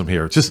statism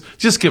here.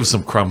 Just give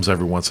some crumbs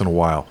every once in a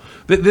while.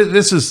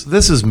 This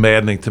is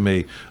maddening to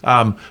me,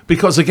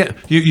 because again,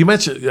 you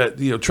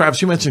mentioned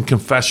Travis, you mentioned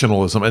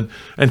confessionalism,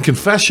 and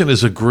confession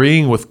is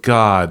agreeing with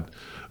God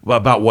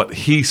about what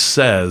He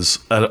says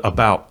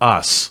about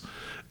us.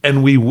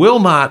 And we will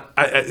not,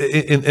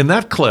 in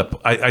that clip,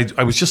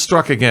 I was just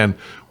struck again,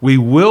 we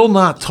will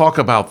not talk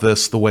about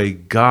this the way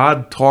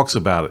God talks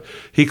about it.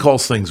 He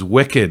calls things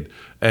wicked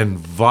and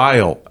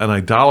vile and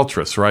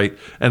idolatrous, right?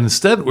 And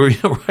instead, we're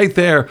right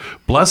there,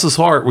 bless his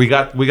heart, we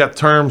got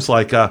terms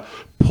like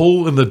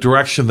pull in the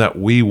direction that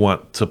we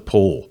want to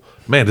pull.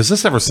 Man, does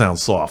this ever sound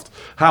soft?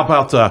 How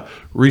about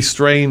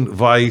restrain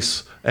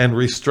vice and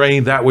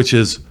restrain that which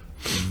is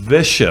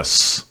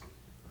vicious?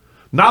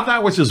 Not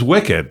that which is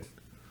wicked.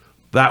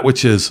 That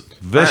which is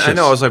vicious. I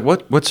know. I was like,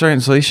 what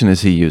translation is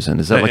he using?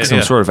 Is that like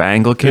some sort of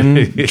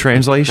Anglican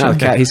translation?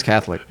 No, he's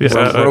Catholic.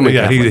 Roman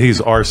Catholic.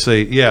 He's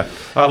RC. Yeah.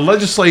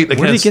 Legislate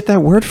against... Where did he get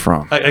that word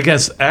from?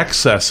 Against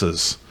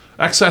excesses.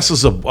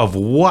 Excesses of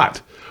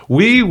what?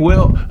 We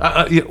will...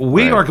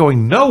 we are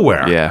going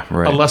nowhere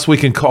unless we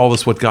can call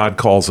this what God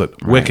calls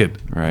it.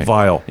 Wicked,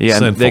 vile,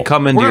 sinful. They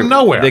come into We're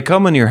nowhere. They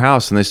come into your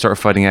house and they start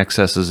fighting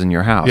excesses in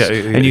your house.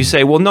 And you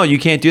say, well, no, you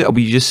can't do that.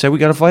 But you just said we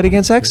got to fight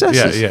against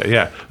excesses.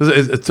 Yeah.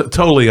 It's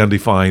totally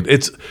undefined.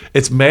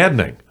 It's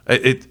maddening.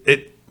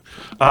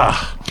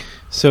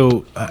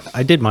 So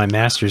I did my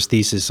master's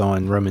thesis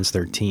on Romans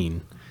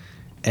 13,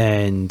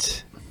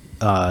 and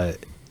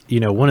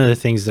one of the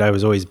things that I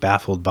was always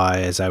baffled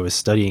by as I was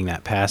studying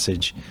that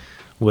passage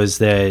was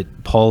that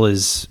Paul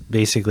is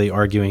basically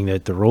arguing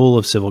that the role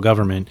of civil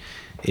government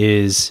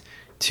is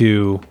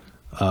to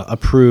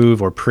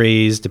approve or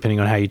praise, depending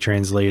on how you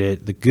translate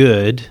it, the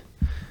good,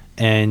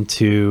 and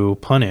to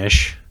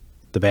punish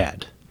the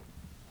bad,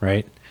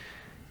 right?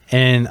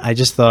 And I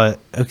just thought,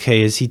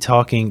 okay, is he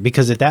talking?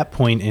 Because at that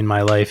point in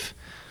my life,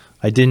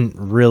 I didn't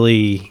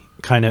really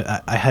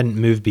I hadn't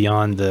moved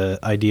beyond the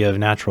idea of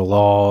natural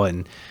law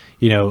and,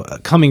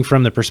 coming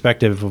from the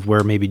perspective of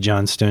where maybe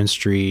John Stone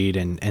Street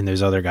and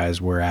those other guys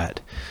were at.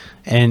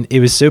 And it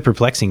was so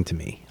perplexing to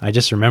me. I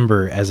just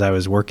remember as I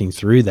was working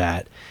through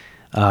that,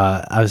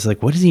 I was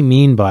like, what does he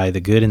mean by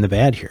the good and the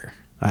bad here?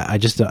 I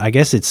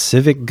guess it's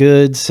civic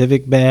good,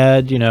 civic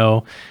bad,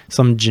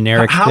 some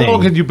generic How thing.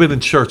 long had you been in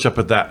church up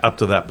to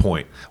that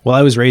point? Well,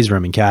 I was raised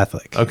Roman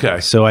Catholic. Okay.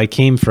 So I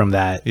came from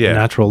that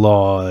natural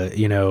law,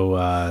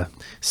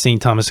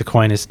 St. Thomas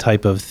Aquinas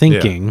type of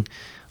thinking,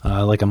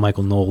 like a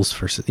Michael Knowles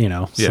for,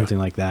 something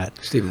like that.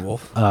 Stephen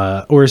Wolf.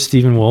 Or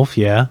Stephen Wolf,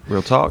 yeah.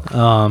 Real talk.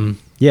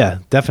 Yeah,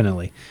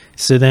 definitely.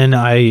 So then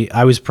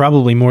I was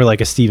probably more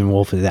like a Stephen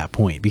Wolf at that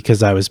point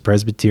because I was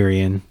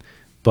Presbyterian,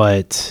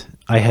 but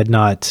I had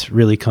not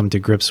really come to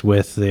grips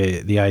with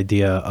the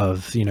idea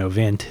of,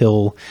 Van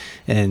Til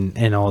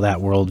and all that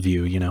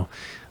worldview,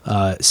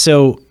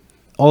 So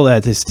all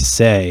that is to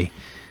say,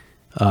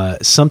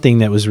 something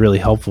that was really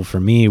helpful for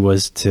me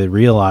was to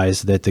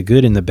realize that the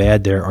good and the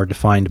bad there are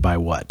defined by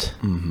what?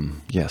 Mm-hmm.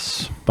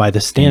 Yes. By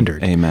the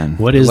standard. Amen.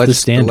 What is the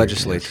standard? The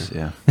legislature.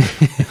 Yeah.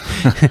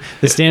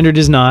 The standard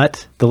is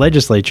not the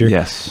legislature.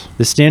 Yes.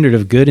 The standard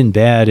of good and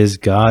bad is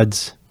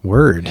God's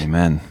word.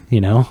 Amen.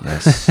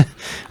 Yes.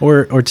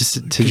 or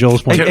to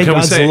Joel's point, Can we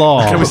God's say,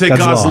 law. Can we say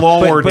God's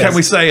law, or But- can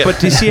we say it? But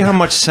do you see how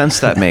much sense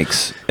that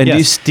makes? And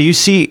Yes. do you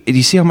see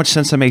how much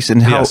sense that makes,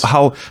 and Yes.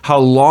 how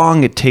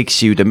long it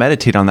takes you to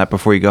meditate on that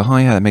before you go, oh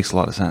yeah, that makes a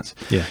lot of sense.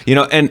 Yeah.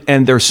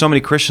 And there's so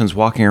many Christians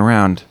walking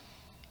around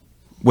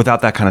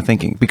without that kind of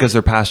thinking because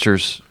their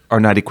pastors are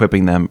not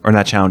equipping them or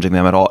not challenging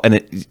them at all.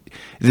 And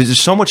there's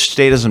so much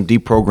statism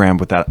deprogrammed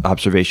with that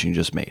observation you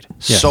just made.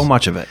 Yes. So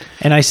much of it.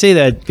 And I say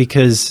that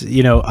because,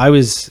 I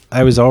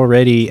was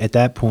already at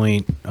that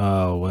point,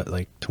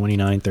 like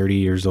 29, 30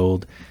 years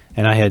old,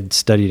 and I had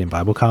studied in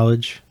Bible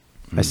college.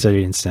 I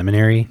studied in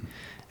seminary,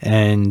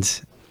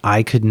 and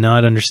I could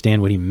not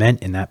understand what he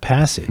meant in that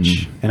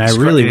passage. And I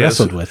really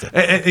wrestled with it.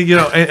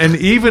 And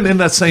even in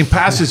that same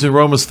passage in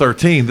Romans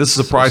 13, this is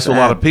a surprise to a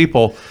lot of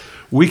people.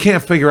 We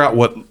can't figure out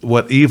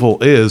what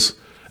evil is,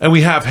 and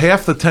we have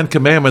half the 10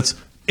 Commandments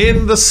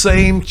in the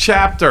same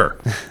chapter,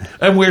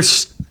 and we're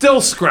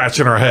still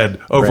scratching our head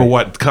over Right.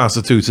 what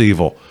constitutes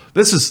evil.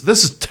 This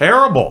is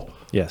terrible.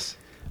 Yes.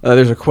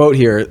 There's a quote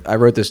here. I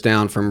wrote this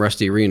down from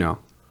Rusty Reno,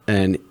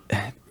 and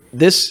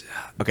this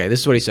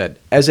is what he said.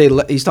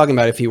 He's talking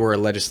about if he were a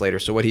legislator,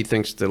 so what he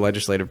thinks the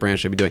legislative branch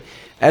should be doing.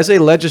 As a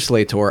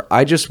legislator,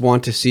 I just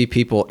want to see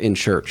people in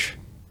church.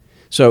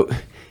 So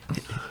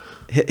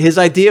his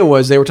idea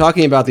was they were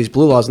talking about these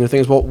blue laws, and the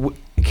thing is, well,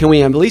 can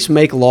we at least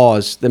make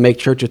laws that make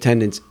church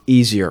attendance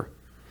easier?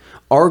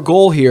 Our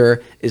goal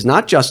here is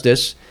not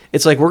justice.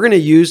 It's like we're going to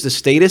use the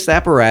statist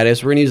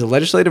apparatus. We're going to use the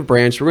legislative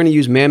branch. We're going to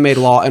use man-made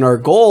law. And our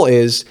goal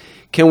is,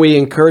 can we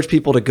encourage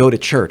people to go to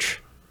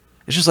church?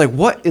 It's just like,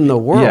 what in the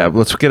world? Yeah,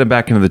 let's get it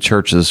back into the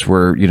churches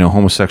where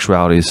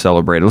homosexuality is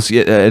celebrated. Let's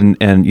get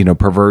and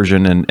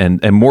perversion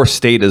and more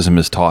statism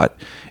is taught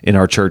in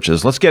our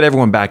churches. Let's get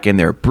everyone back in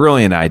there.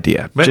 Brilliant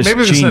idea. Maybe Just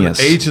we can genius.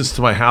 send agents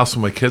to my house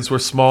when my kids were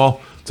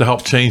small to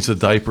help change the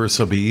diapers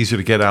so it'd be easier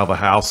to get out of the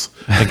house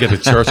and get to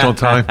church on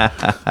time.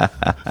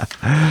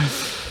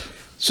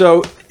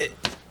 So,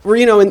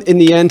 in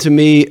the end, to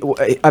me,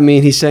 I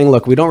mean, he's saying,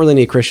 look, we don't really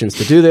need Christians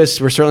to do this.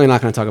 We're certainly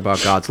not going to talk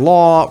about God's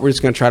law. We're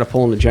just going to try to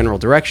pull in the general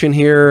direction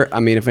here. I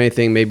mean, if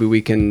anything, maybe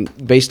we can,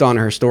 based on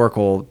our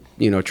historical,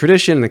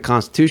 tradition and the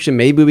Constitution,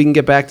 maybe we can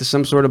get back to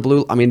some sort of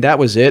blue. I mean, that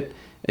was it.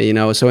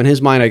 So in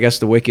his mind, I guess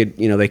the wicked,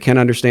 they can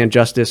understand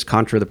justice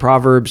contra the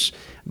Proverbs,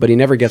 but he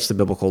never gets the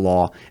biblical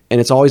law.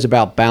 And it's always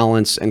about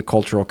balance and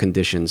cultural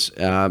conditions.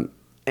 And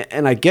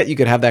I get you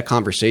could have that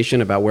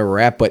conversation about where we're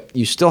at, but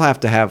you still have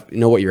to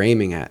know what you're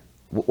aiming at.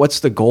 What's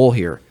the goal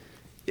here?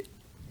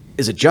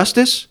 Is it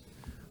justice,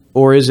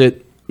 or is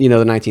it, the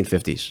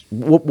 1950s?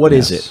 What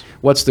is it?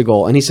 What's the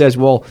goal? And he says,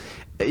 well,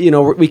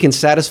 we can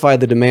satisfy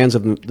the demands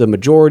of the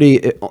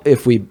majority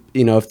if we,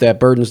 if that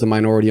burdens the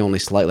minority only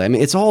slightly. I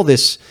mean, it's all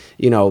this,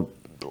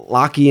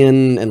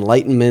 Lockean,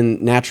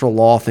 Enlightenment, natural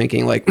law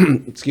thinking, like,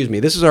 excuse me,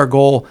 this is our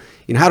goal.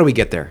 How do we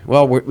get there?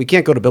 Well, we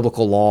can't go to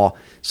biblical law.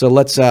 So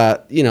let's see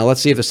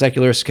if the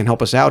secularists can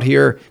help us out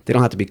here. They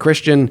don't have to be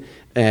Christian.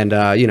 And,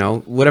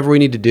 whatever we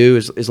need to do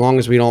is as long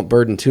as we don't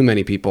burden too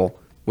many people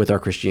with our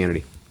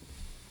Christianity.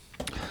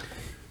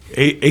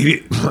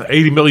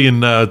 80 million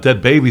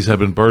dead babies have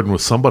been burdened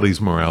with somebody's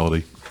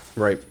morality.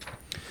 Right.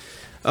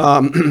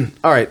 All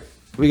right.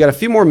 We got a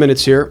few more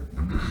minutes here.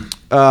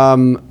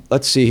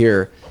 Let's see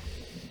here.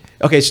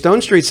 Okay,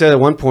 Stone Street said at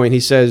one point, he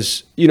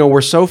says,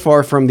 we're so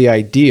far from the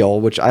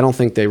ideal, which I don't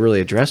think they really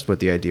addressed what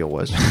the ideal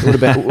was.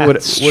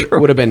 It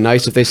would have been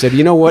nice if they said,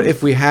 you know what,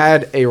 if we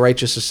had a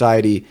righteous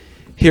society,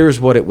 here's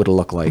what it would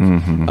look like.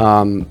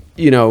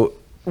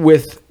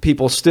 With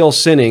people still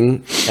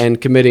sinning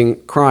and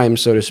committing crimes,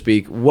 so to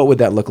speak, what would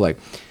that look like?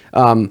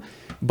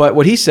 But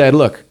what he said,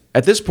 look,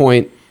 at this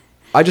point,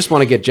 I just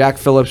want to get Jack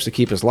Phillips to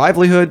keep his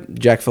livelihood.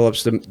 Jack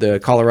Phillips, the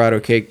Colorado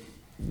cake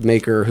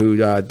maker who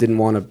didn't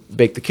want to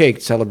bake the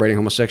cake celebrating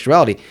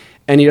homosexuality,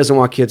 and he doesn't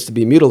want kids to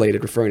be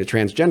mutilated, referring to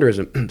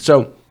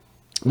transgenderism.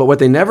 But what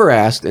they never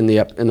asked in the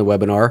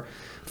webinar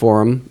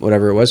forum,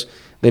 whatever it was,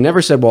 they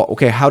never said, well,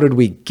 okay, how did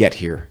we get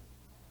here?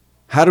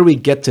 How did we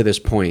get to this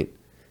point?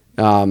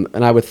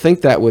 And I would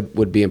think that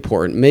would be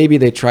important. Maybe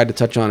they tried to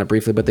touch on it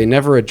briefly, but they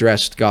never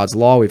addressed God's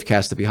law. We've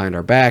cast it behind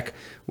our back.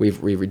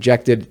 We've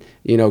rejected,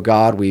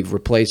 God. We've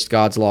replaced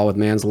God's law with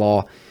man's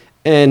law.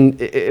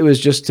 And it was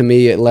just, to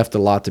me, it left a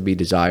lot to be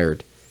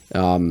desired.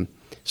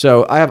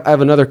 So I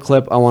have another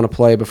clip I want to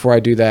play. Before I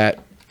do that,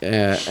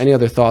 any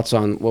other thoughts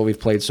on what we've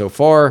played so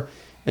far?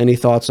 Any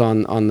thoughts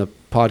on the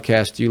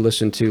podcast you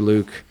listened to,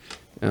 Luke?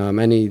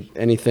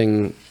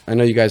 Anything? I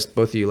know you guys,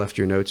 both of you, left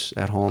your notes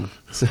at home.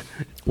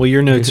 Well,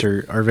 your notes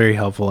are very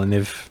helpful, and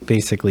they've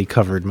basically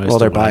covered most. Well,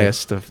 they're of what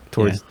biased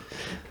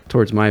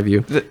towards my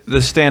view.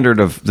 The standard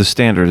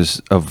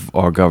of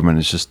our government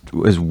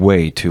is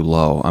way too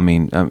low. I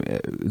mean,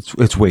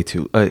 it's way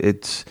too.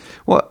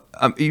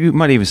 You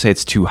might even say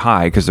it's too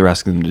high because they're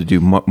asking them to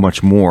do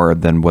much more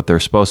than what they're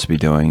supposed to be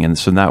doing, and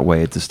so in that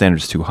way, the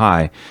standard's too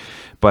high.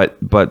 But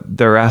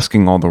they're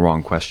asking all the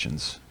wrong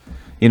questions.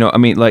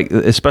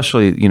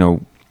 Especially,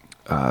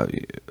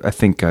 I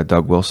think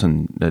Doug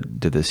Wilson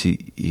did this.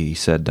 He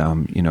said,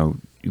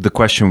 the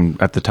question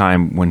at the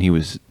time when he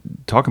was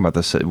talking about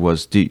this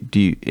was, do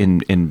you,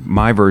 in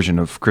my version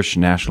of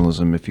Christian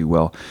nationalism, if you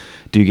will,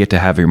 do you get to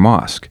have your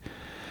mosque?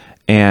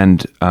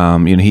 And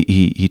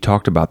he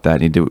talked about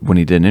that. When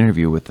he did an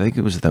interview with, I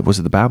think was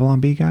it the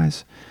Babylon Bee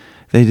guys?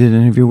 They did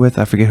an interview with,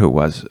 I forget who it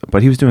was,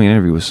 but he was doing an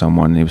interview with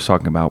someone, and he was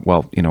talking about,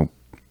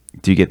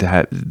 do you get to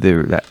have? They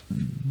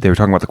were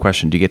talking about the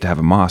question: do you get to have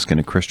a mosque in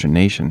a Christian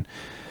nation?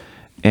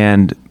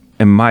 And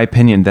in my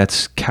opinion,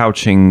 that's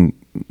couching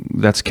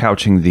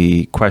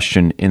the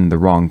question in the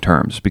wrong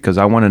terms, because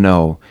I want to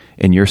know,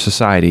 in your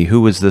society,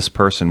 who is this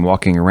person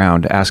walking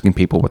around asking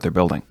people what they're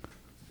building?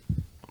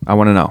 I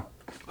want to know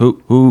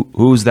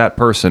who's that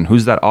person,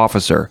 who's that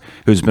officer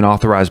who's been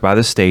authorized by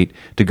the state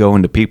to go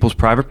into people's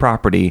private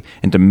property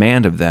and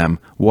demand of them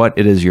what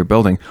it is you're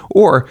building,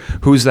 or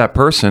who's that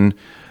person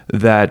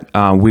that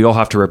we all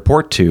have to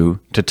report to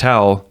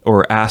tell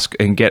or ask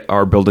and get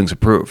our buildings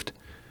approved.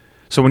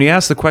 So when you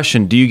ask the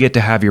question, do you get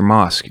to have your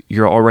mosque?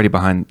 You're already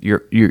behind.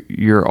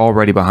 You're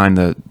already behind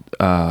the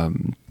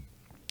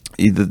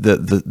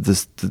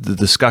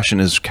discussion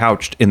is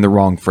couched in the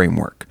wrong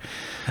framework.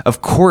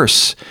 Of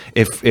course,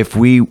 if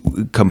we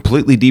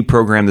completely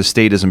deprogram the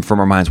statism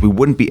from our minds, we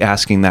wouldn't be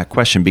asking that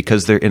question,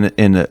 because they're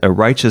in a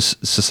righteous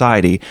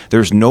society.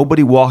 There's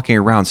nobody walking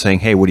around saying,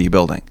 "Hey, what are you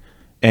building?"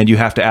 And you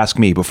have to ask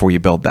me before you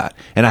build that.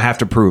 And I have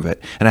to prove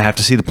it. And I have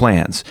to see the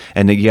plans.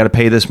 And you got to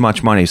pay this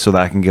much money so that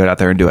I can get out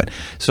there and do it.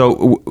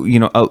 So,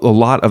 a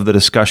lot of the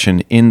discussion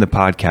in the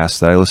podcast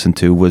that I listened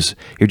to was,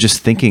 you're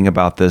just thinking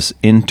about this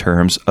in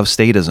terms of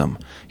statism.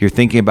 You're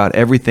thinking about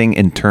everything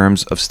in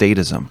terms of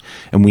statism.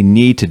 And we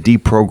need to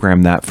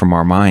deprogram that from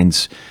our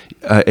minds.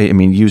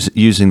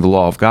 Using the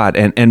law of God.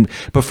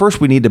 But first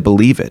we need to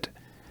believe it.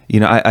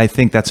 I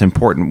think that's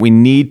important. We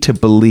need to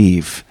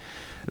believe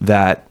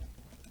that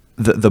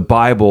the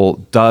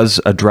Bible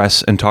does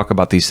address and talk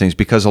about these things,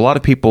 because a lot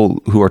of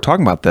people who are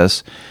talking about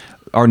this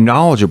are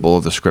knowledgeable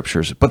of the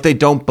scriptures, but they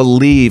don't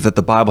believe that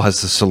the Bible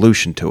has the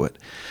solution to it.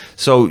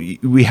 So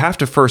we have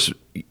to first,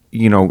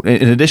 in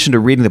addition to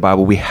reading the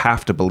Bible, we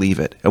have to believe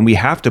it. And we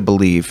have to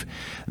believe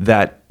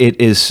that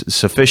it is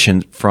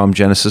sufficient from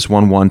Genesis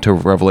 1:1 to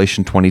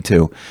Revelation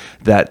 22,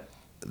 that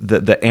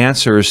the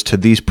answers to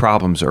these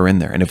problems are in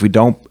there. And if we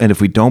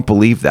don't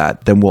believe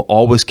that, then we'll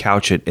always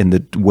couch it in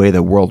the way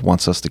the world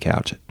wants us to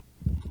couch it.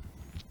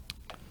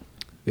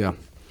 Yeah.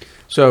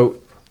 So,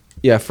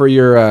 for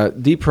your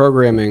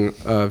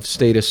deprogramming of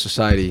statist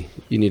society,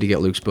 you need to get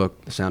Luke's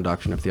book, The Sound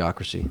Doctrine of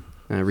Theocracy.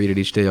 And I read it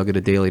each day. You'll get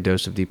a daily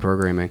dose of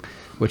deprogramming,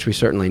 which we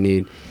certainly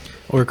need.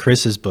 Or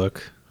Chris's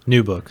book,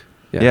 new book.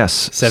 Yeah.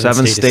 Yes,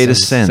 Seven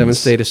Statist Sins. 7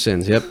 Statist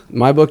Sins, yep.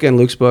 My book and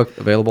Luke's book,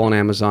 available on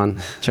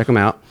Amazon. Check them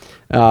out.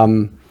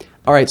 All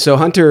right, so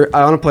Hunter,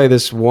 I want to play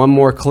this one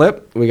more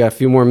clip. We got a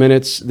few more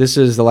minutes. This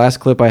is the last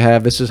clip I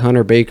have. This is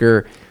Hunter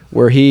Baker,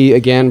 where he,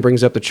 again,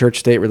 brings up the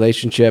church-state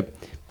relationship.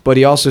 But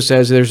he also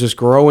says there's this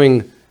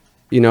growing,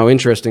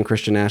 interest in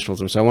Christian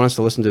nationalism. So I want us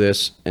to listen to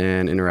this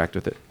and interact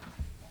with it.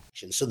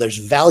 So there's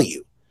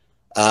value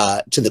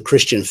to the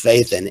Christian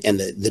faith and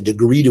the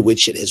degree to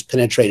which it has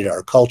penetrated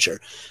our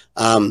culture.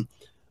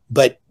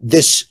 but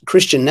this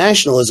Christian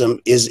nationalism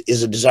is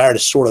a desire to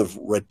sort of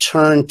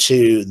return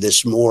to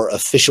this more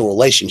official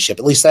relationship.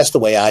 At least that's the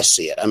way I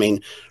see it. I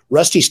mean,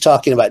 Rusty's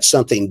talking about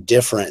something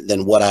different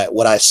than what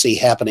I see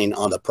happening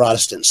on the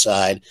Protestant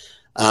side.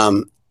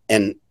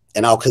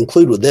 And I'll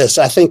conclude with this.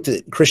 I think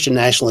that Christian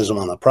nationalism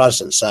on the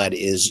Protestant side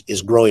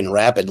is growing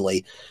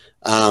rapidly.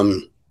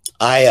 I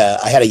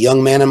had a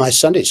young man in my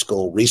Sunday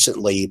school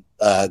recently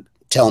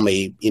tell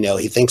me,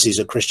 he thinks he's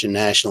a Christian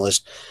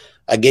nationalist.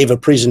 I gave a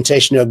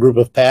presentation to a group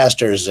of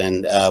pastors,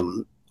 and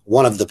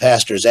one of the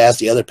pastors asked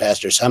the other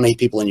pastors, how many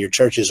people in your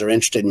churches are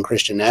interested in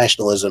Christian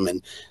nationalism?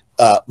 And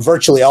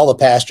virtually all the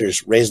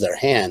pastors raised their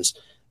hands.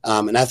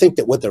 And I think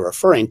that what they're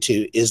referring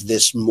to is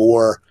this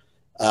more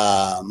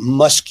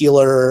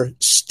muscular,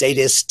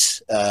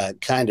 statist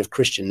kind of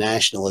Christian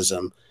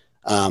nationalism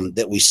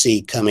that we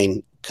see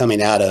coming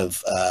out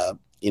of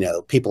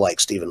people like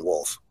Stephen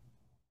Wolfe.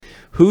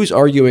 Who's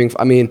arguing?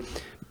 I mean,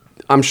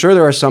 I'm sure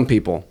there are some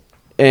people,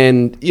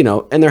 and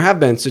there have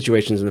been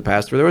situations in the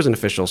past where there was an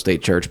official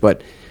state church,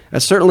 but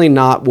that's certainly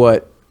not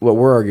what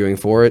we're arguing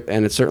for it,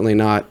 and it's certainly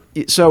not.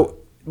 So,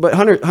 but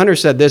Hunter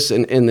said this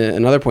in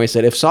another point. He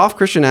said, if soft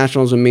Christian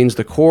nationalism means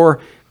the core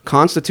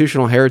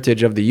constitutional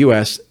heritage of the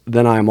U.S.,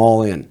 then I'm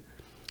all in.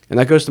 And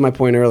that goes to my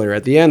point earlier.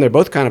 At the end, they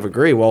both kind of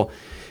agree. Well,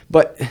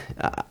 but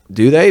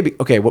do they?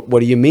 Okay, what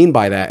do you mean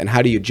by that, and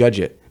how do you judge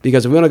it?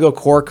 Because if we want to go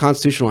core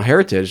constitutional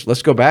heritage,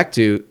 let's go back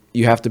to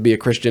you have to be a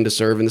Christian to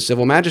serve in the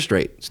civil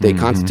magistrate, state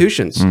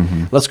constitutions.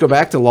 Mm-hmm. Let's go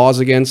back to laws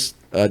against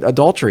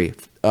adultery,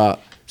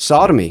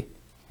 sodomy,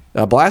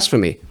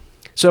 blasphemy.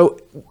 So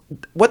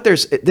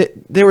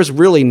there was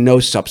really no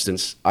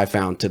substance, I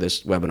found, to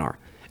this webinar.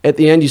 At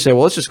the end, you say,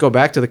 well, let's just go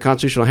back to the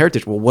constitutional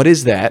heritage. Well, what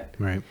is that?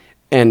 Right.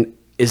 And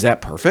is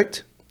that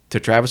perfect? To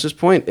Travis's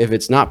point, if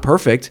it's not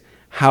perfect,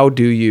 how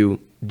do you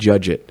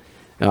judge it?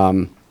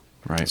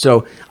 Right.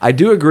 So I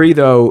do agree,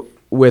 though,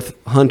 with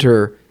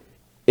Hunter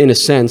in a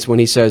sense when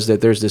he says that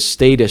there's this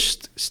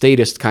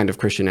statist kind of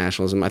Christian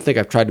nationalism. I think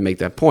I've tried to make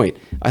that point.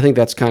 I think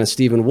that's kind of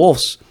Stephen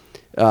Wolfe's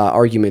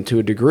argument to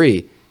a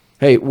degree.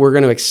 Hey, we're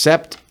going to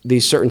accept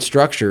these certain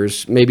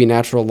structures. Maybe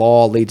natural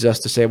law leads us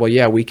to say, well,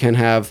 yeah, we can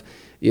have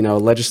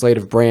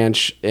legislative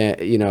branch,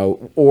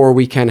 or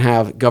we can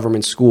have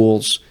government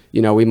schools.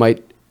 We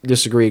might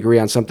agree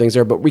on some things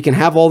there, but we can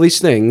have all these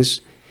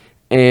things,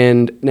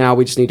 and now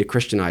we just need to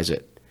Christianize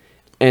it.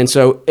 And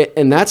so,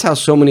 and that's how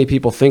so many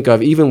people think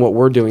of even what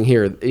we're doing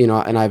here,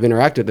 and I've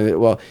interacted with it.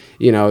 Well,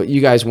 you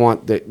guys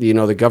want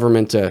the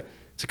government to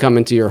come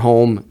into your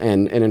home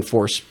and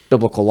enforce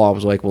biblical law. I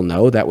was like, well,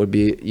 no, that would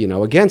be,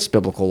 against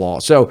biblical law.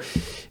 So,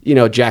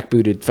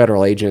 jackbooted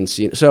federal agents.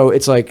 So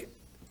it's like,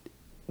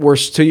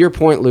 to your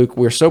point, Luke,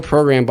 we're so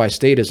programmed by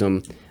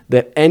statism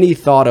that any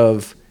thought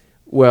of,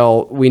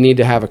 well, we need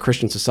to have a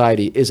Christian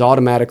society is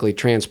automatically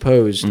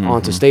transposed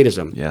onto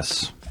statism.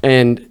 Yes.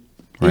 And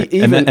right.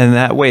 And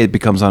that way it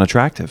becomes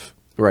unattractive.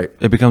 Right.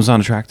 It becomes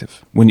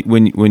unattractive.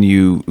 When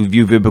you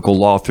view biblical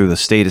law through the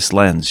statist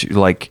lens, you're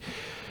like,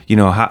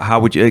 how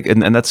would you,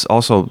 and that's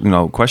also,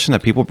 a question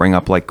that people bring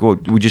up, like, well,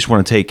 we just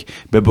want to take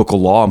biblical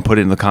law and put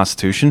it in the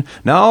Constitution?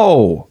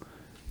 No.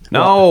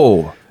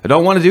 I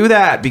don't want to do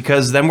that,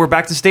 because then we're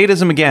back to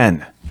statism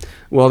again.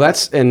 Well,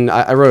 and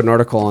I wrote an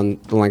article on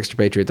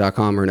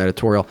thelancasterpatriot.com, or an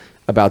editorial,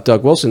 about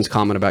Doug Wilson's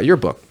comment about your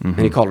book, and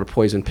he called it a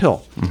poison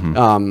pill.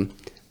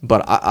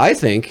 But I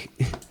think,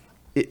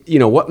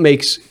 what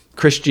makes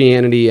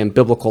Christianity and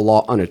biblical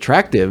law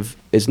unattractive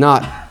is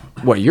not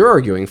what you're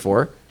arguing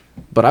for,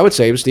 but I would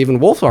say Stephen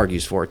Wolfe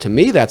argues for. To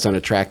me, that's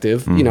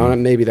unattractive.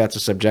 And maybe that's a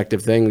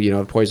subjective thing,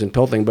 a poison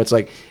pill thing. But it's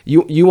like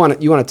you want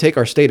to take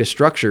our statist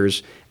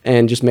structures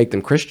and just make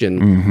them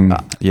Christian.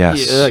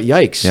 Yes.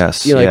 Yikes.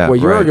 Yes. What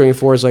you're arguing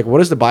for is like, what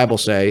does the Bible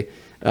say?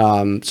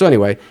 So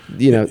anyway,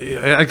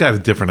 I got a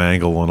different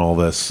angle on all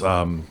this.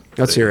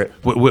 Let's hear it.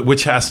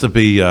 Which has to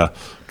be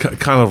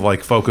kind of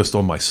like focused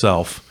on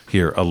myself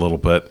here a little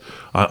bit.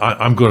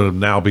 I'm going to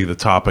now be the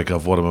topic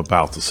of what I'm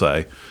about to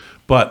say.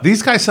 But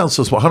these guys sound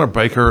so smart. Hunter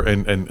Baker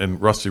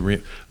and Rusty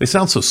Reed, they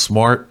sound so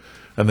smart,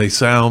 and they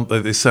sound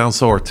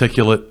so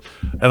articulate,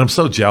 and I'm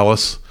so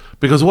jealous,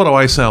 because what do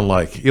I sound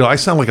like? I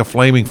sound like a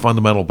flaming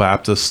fundamental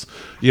Baptist,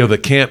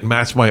 that can't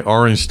match my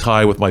orange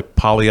tie with my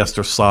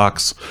polyester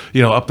socks,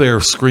 up there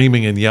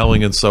screaming and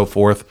yelling and so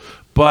forth.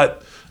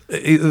 But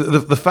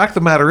the fact of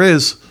the matter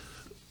is,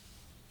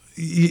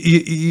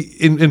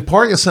 in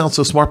part, you sound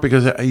so smart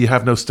because you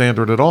have no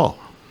standard at all.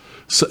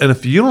 So, and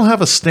if you don't have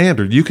a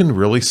standard, you can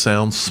really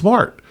sound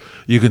smart.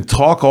 You can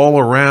talk all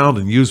around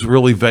and use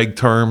really vague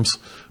terms,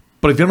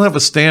 but if you don't have a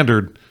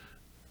standard,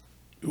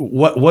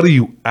 what are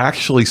you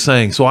actually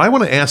saying? So I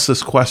want to ask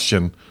this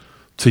question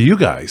to you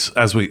guys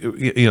as we,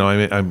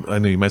 I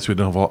know you mentioned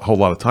we don't have a whole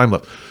lot of time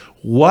left.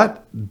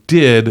 What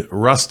did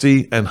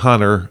Rusty and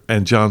Hunter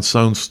and John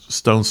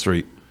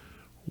Stonestreet,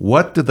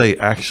 what did they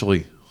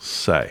actually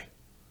say?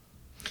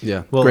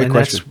 Yeah, well, great and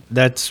question.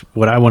 That's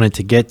what I wanted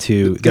to get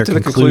to. Get to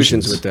the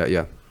conclusions with that.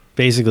 Yeah,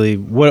 basically,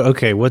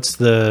 what's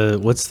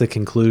the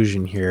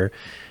conclusion here?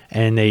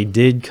 And they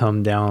did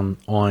come down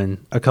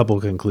on a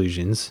couple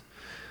conclusions,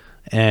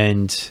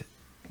 and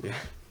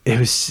it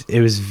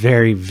was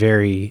very,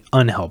 very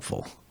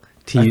unhelpful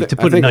to I put it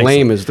think nicely.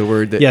 lame is the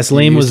word that Yes, you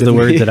lame used was the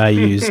with word me. that I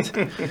used.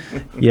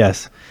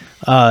 Yes.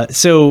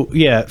 So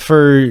yeah,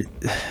 for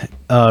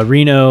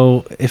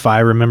Reno, if I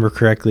remember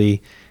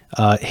correctly,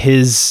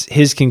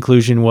 his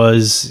conclusion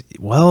was,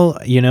 well,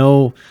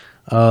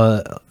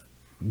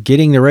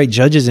 getting the right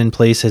judges in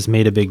place has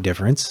made a big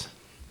difference.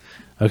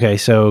 Okay,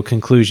 so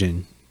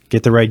conclusion,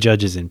 get the right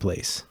judges in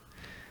place.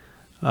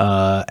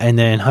 And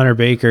then Hunter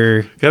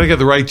Baker. Got to get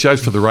the right judge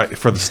for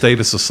the state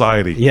of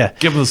society. Yeah.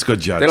 Give them this good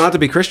judge. They don't have to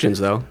be Christians,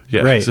 though.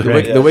 Yeah. Right, So-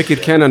 right. The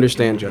wicked can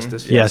understand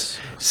justice. Yes.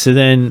 So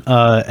then,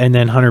 and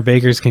then Hunter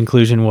Baker's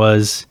conclusion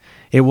was,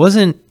 it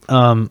wasn't,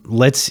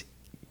 let's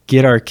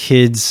get our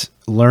kids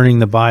learning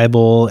the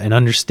Bible and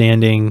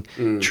understanding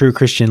true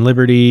Christian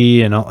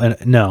liberty and all. And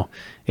no,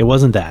 it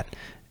wasn't that.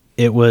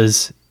 It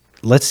was,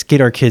 let's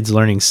get our kids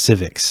learning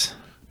civics.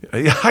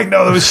 Yeah, I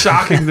know, that was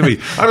shocking to me.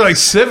 I'm like,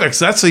 civics,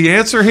 that's the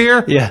answer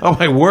here? Yeah. Oh,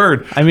 my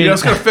word. I mean-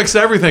 it's going to fix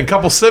everything.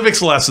 Couple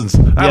civics lessons.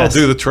 That'll Yes.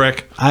 do the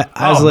trick. I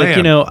was Oh, like,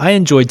 man. I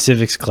enjoyed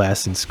civics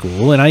class in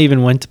school, and I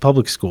even went to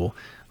public school.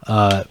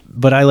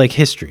 But I like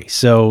history.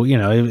 So,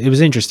 it was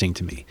interesting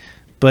to me.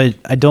 But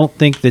I don't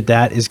think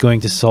that is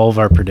going to solve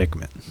our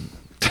predicament.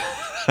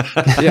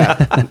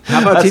 Yeah.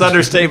 How about That's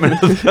understatement.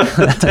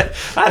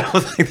 I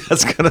don't think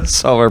that's going to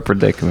solve our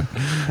predicament.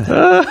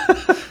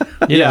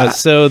 Yeah.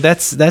 So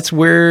that's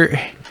where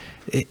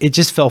it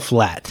just fell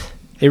flat.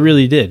 It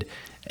really did.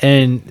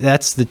 And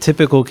that's the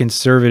typical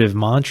conservative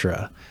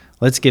mantra.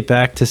 Let's get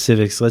back to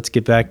civics. Let's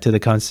get back to the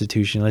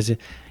Constitution.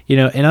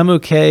 And I'm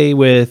okay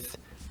with,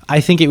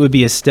 I think it would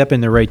be a step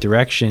in the right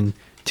direction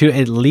to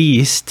at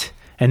least,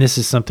 and this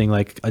is something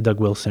like a Doug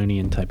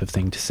Wilsonian type of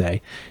thing to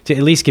say, to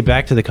at least get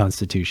back to the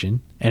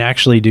Constitution and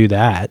actually do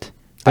that.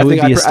 That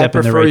would be a step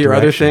in the prefer right your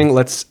direction. other thing.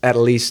 Let's at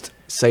least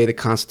say the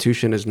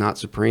Constitution is not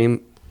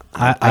supreme.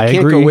 I can't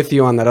agree. go with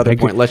you on that other I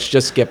agree. point. Let's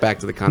just get back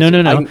to the No,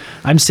 Constitution.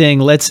 I'm saying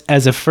let's,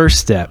 as a first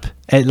step,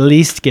 at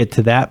least get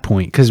to that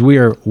point, because we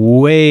are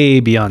way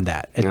beyond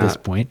that at this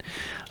point.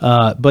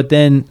 But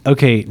then,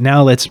 okay,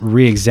 now let's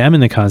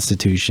re-examine the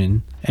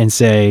Constitution and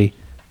say,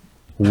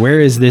 where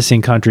is this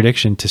in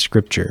contradiction to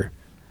Scripture?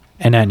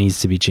 And that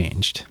needs to be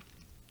changed.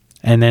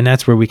 And then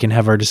that's where we can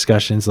have our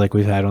discussions like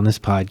we've had on this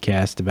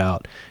podcast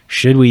about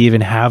should we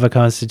even have a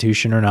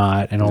Constitution or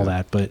not and all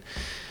that. But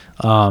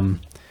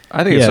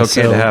I think it's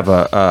okay to have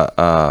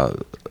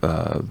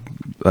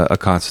a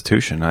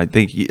constitution. I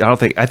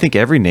think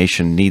every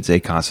nation needs a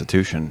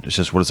constitution. It's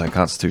just, what does that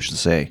constitution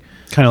say?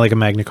 kind of like a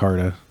Magna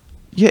Carta.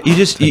 Yeah, you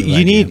just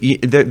you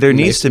need there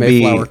needs to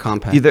be Mayflower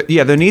Compact.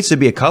 there needs to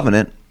be a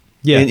covenant.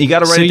 Yeah, and you got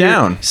to write it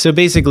down. So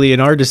basically, in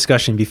our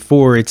discussion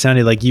before, it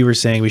sounded like you were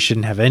saying we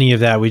shouldn't have any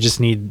of that. We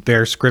just need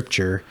bare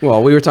Scripture.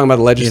 Well, we were talking about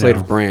the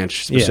legislative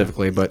branch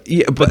specifically, but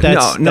Yeah, But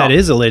no, that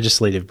is a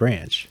legislative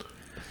branch.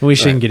 We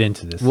shouldn't get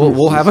into this.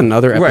 we'll have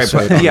another right.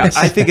 episode. But on yeah, this.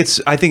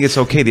 I think it's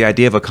okay. The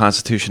idea of a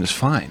constitution is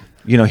fine.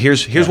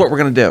 Here's what we're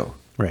gonna do.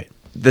 Right.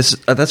 This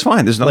that's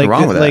fine. There's nothing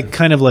wrong with that. Like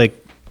kind of like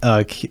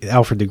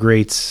Alfred the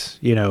Great's,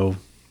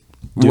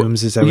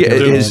 dooms. Is that what Yeah, they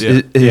were Dooms,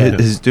 called? yeah.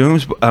 his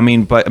dooms. I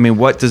mean,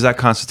 what does that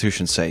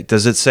constitution say?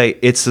 Does it say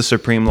it's the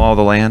supreme law of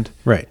the land?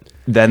 Right.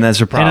 Then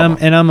there's a problem.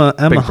 And I'm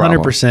Big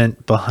problem.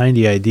 100% behind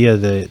the idea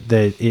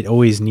that it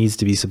always needs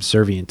to be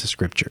subservient to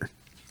Scripture.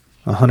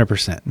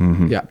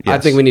 100%. Yeah, I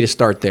Yes. think we need to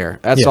start there.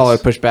 That's Yes. all I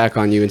push back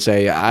on you and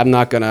say I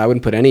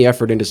wouldn't put any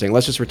effort into saying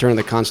let's just return to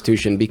the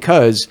Constitution,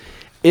 because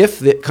if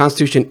the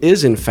Constitution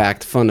is in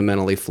fact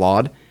fundamentally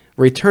flawed,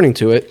 returning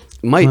to it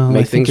might Well, I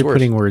make think things you're worse.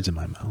 putting words in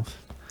my mouth.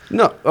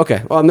 No,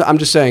 okay. Well, I'm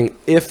just saying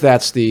if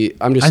that's the,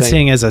 I'm I'm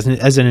saying as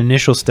an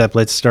initial step,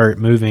 let's start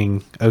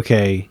moving.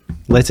 Okay,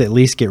 let's at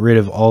least get rid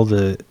of all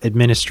the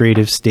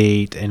administrative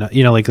state, and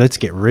let's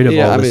get rid of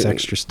all this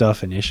extra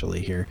stuff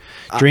initially here.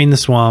 Drain the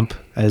swamp,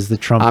 as the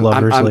Trump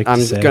lovers like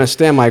to say. I'm going to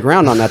stand my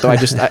ground on that, though.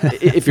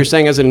 If you're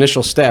saying as an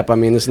initial step, I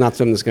mean, this is not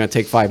something that's going to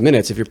take 5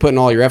 minutes. If you're putting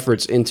all your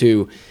efforts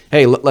into,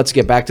 hey, let's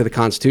get back to the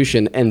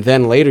Constitution, and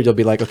then later you'll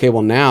be like, okay,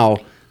 well now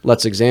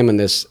let's examine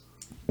this.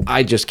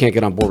 I just can't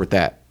get on board with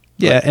that.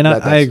 Yeah, But and I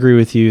that's- agree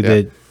with you yeah.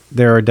 that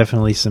there are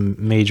definitely some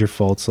major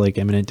faults like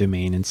eminent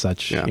domain and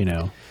such.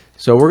 Yeah.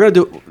 So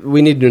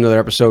we need to do another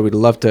episode. We'd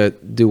love to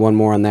do one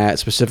more on that,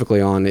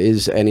 specifically on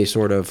is any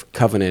sort of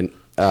covenant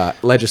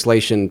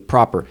legislation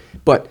proper.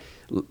 But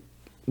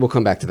we'll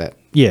come back to that.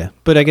 Yeah,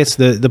 but I guess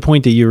the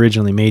point that you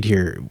originally made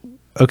here.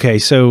 Okay,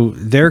 so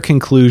their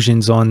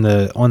conclusions on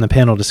the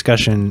panel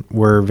discussion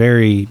were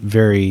very,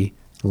 very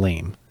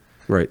lame.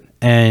 Right.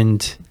 And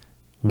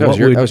That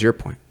was your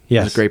point.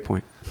 Yes. That was a great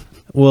point.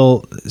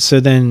 Well, so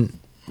then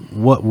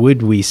what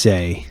would we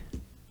say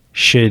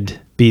should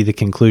be the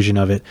conclusion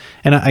of it?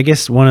 And I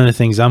guess one of the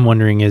things I'm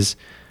wondering is,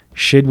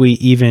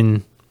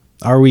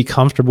 are we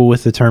comfortable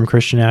with the term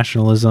Christian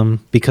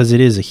nationalism? Because it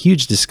is a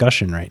huge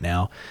discussion right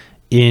now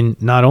in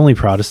not only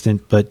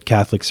Protestant, but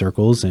Catholic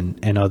circles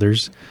and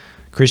others,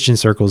 Christian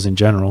circles in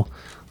general.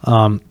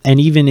 And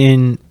even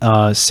in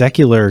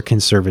secular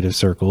conservative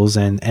circles,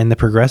 and the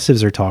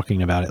progressives are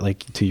talking about it.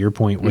 Like, to your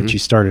point, what you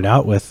started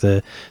out with,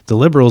 the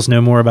liberals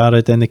know more about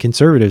it than the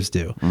conservatives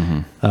do,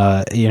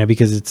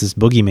 because it's this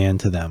boogeyman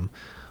to them.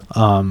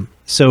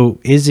 So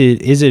is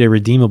it a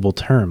redeemable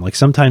term? Like,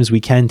 sometimes we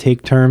can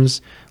take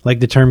terms like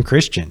the term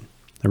Christian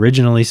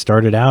originally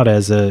started out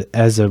as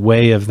a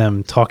way of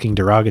them talking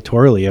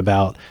derogatorily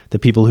about the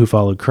people who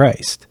followed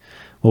Christ.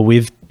 Well,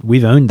 we've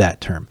owned that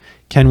term.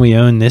 Can we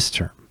own this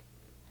term?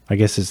 I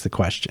guess is the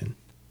question.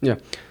 Yeah,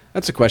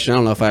 that's a question. I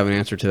don't know if I have an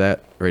answer to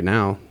that right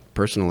now,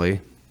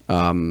 personally.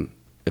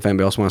 If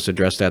anybody else wants to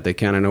address that, they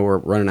can. I know we're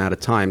running out of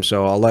time,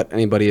 so I'll let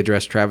anybody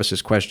address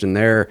Travis's question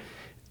there.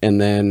 And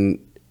then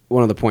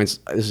one of the points,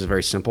 this is a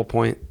very simple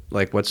point,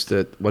 like what's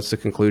the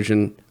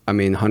conclusion? I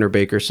mean, Hunter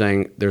Baker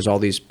saying there's all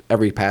these,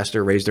 every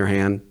pastor raised their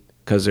hand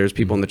because there's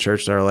people in the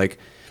church that are like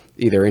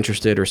either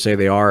interested or say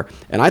they are.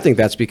 And I think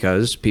that's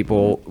because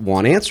people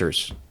want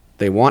answers.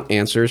 They want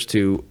answers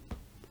to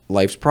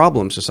life's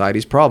problems,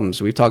 society's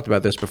problems. We've talked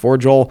about this before,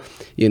 Joel.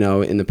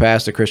 In the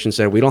past, the Christians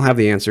said, we don't have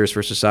the answers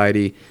for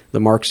society. The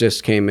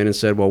Marxists came in and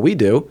said, well, we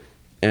do.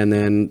 And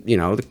then,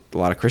 a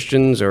lot of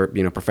Christians or,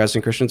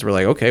 professing Christians were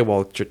like, okay,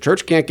 well,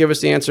 church can't give us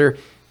the answer.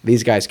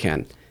 These guys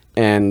can.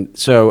 And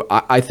so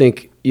I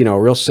think,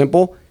 real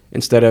simple,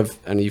 instead of,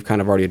 and you've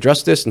kind of already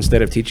addressed this,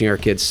 instead of teaching our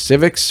kids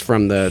civics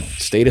from the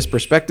statist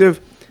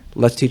perspective,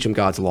 let's teach them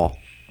God's law.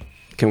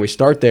 Can we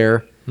start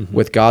there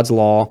with God's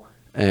law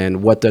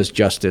and what does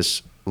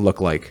justice look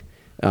like?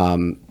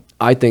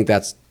 I think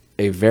that's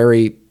a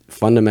very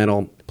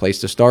fundamental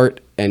place to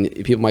start. And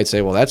people might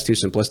say, well, that's too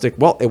simplistic.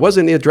 Well, it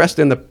wasn't addressed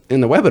in the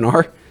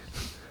webinar.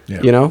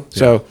 Yeah.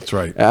 So that's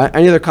right.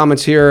 Any other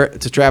comments here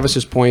to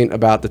Travis's point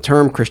about the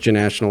term Christian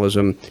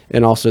nationalism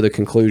and also the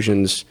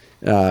conclusions,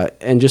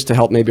 and just to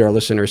help maybe our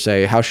listeners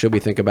say, how should we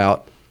think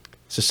about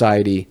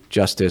society,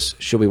 justice?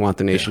 Should we want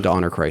the nation to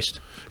honor Christ?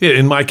 Yeah.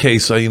 In my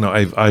case,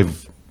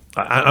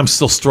 I'm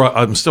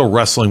still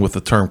wrestling with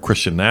the term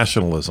Christian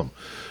nationalism,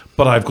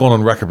 but I've gone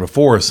on record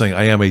before as saying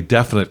I am a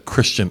definite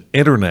Christian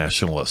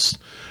internationalist.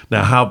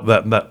 Now, how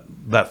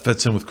that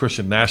fits in with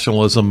Christian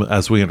nationalism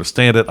as we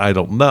understand it, I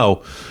don't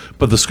know.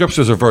 But the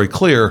scriptures are very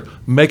clear.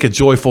 Make a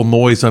joyful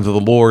noise unto the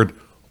Lord,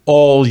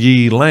 all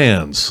ye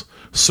lands.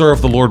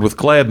 Serve the Lord with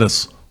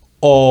gladness,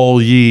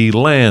 all ye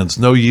lands.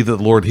 Know ye that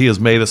the Lord, he has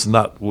made us,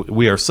 not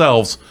we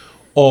ourselves,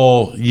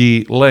 all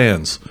ye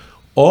lands.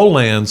 All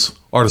lands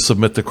are to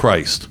submit to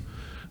Christ.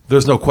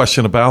 There's no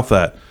question about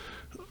that.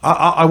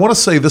 I want to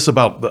say this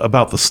about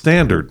the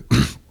standard.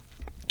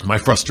 My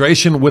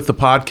frustration with the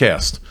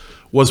podcast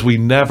was we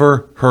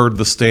never heard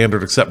the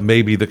standard except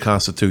maybe the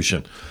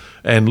Constitution.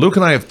 And Luke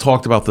and I have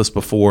talked about this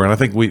before, and I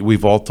think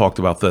we've all talked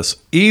about this.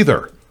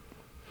 Either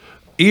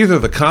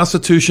the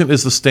Constitution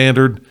is the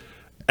standard,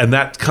 and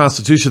that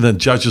Constitution then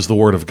judges the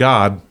Word of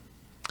God,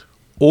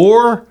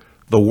 or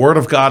the Word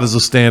of God is the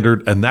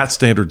standard, and that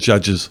standard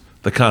judges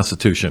the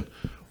Constitution.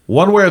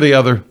 One way or the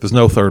other, there's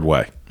no third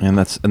way. And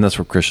that's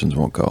where Christians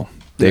won't go.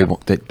 They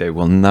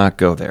will not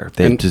go there.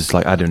 They just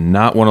I do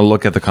not want to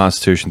look at the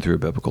Constitution through a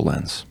biblical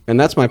lens. And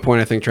that's my point,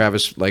 I think,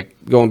 Travis, like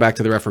going back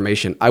to the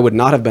Reformation, I would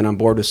not have been on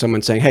board with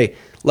someone saying, hey,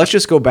 let's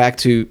just go back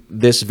to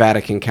this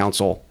Vatican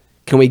Council.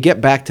 Can we get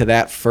back to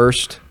that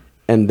first?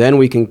 And then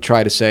we can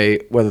try to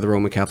say whether the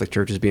Roman Catholic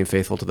Church is being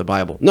faithful to the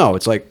Bible. No,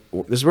 it's like,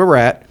 this is where we're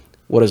at.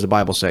 What does the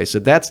Bible say? So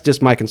that's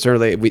just my concern.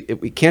 We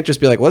can't just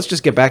be like, let's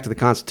just get back to the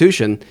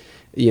Constitution,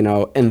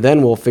 and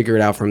then we'll figure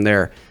it out from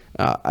there.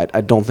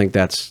 I don't think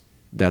that's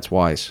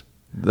wise.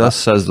 Thus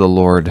says the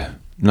Lord,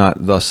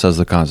 not thus says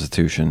the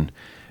Constitution,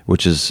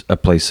 which is a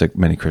place that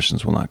many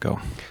Christians will not go.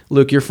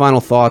 Luke, your final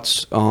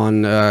thoughts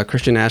on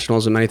Christian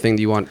nationalism, anything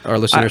that you want our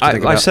listeners to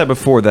think about? I said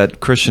before that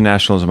Christian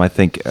nationalism, I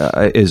think,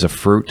 is a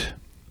fruit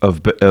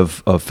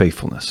of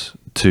faithfulness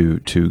to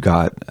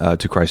God,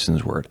 to Christ and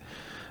his word.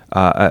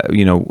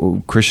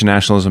 Christian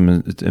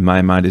nationalism, in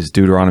my mind, is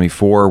Deuteronomy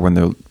 4, when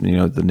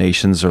the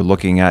nations are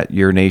looking at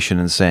your nation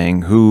and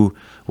saying,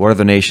 what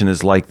other nation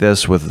is like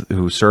this,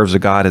 who serves a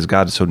God, has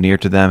God so near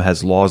to them,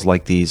 has laws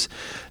like these?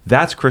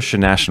 That's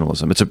Christian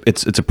nationalism.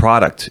 It's a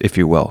product, if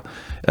you will.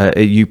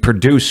 You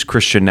produce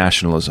Christian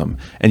nationalism,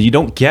 and you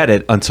don't get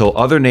it until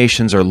other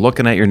nations are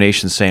looking at your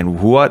nation saying,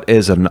 what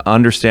is an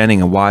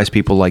understanding and wise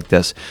people like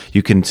this?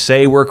 You can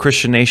say we're a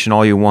Christian nation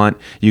all you want.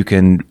 You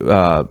can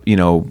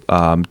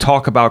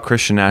talk about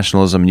Christian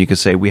nationalism, and you can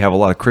say we have a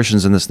lot of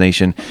Christians in this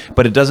nation,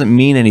 but it doesn't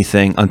mean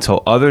anything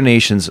until other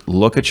nations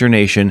look at your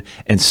nation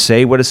and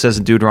say what it says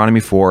in Deuteronomy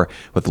 4,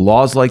 with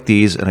laws like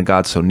these and a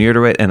God so near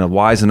to it and a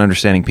wise and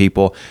understanding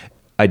people.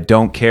 I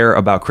don't care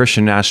about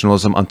Christian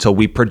nationalism until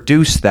we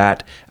produce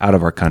that out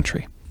of our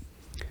country.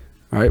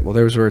 All right. Well,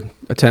 those were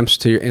attempts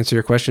to answer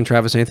your question.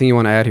 Travis, anything you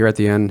want to add here at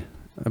the end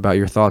about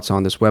your thoughts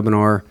on this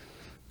webinar,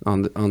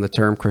 on the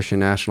term Christian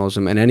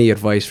nationalism, and any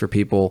advice for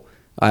people?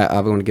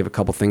 I'm going to give a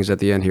couple things at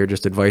the end here,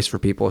 just advice for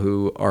people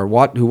who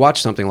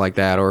watch something like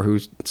that or who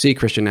see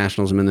Christian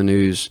nationalism in the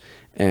news,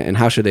 and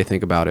how should they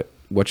think about it?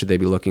 What should they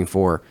be looking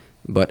for?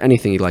 But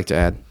anything you'd like to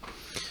add?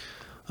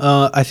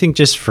 I think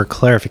just for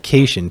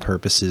clarification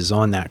purposes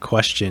on that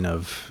question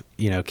of,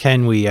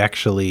 can we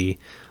actually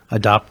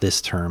adopt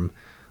this term?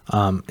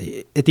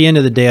 At the end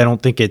of the day, I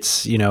don't think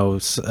it's,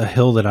 a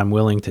hill that I'm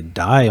willing to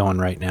die on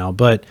right now,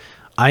 but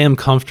I am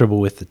comfortable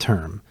with the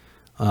term.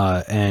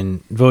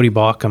 And Vodi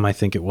Bakum, I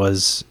think it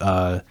was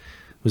the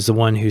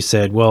one who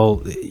said,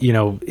 well,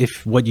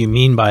 if what you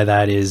mean by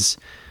that is,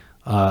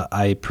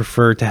 I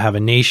prefer to have a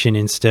nation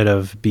instead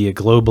of be a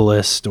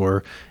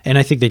globalist, and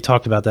I think they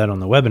talked about that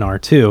on the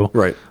webinar too.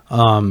 Right.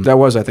 That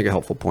was, I think, a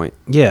helpful point.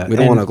 Yeah. We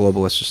don't want a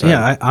globalist society.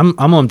 Yeah,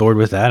 I'm on board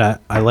with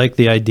that. I like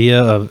the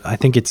idea of, I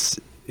think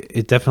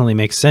it definitely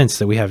makes sense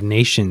that we have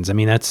nations. I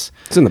mean, it's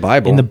in the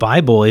Bible. In the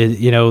Bible,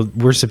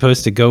 we're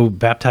supposed to go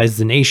baptize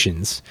the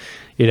nations.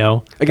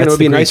 Again, it would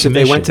be nice if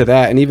they went to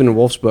that, and even in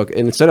Wolf's book,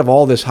 and instead of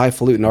all this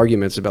highfalutin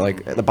arguments about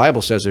like the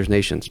Bible says there's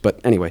nations. But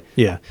anyway,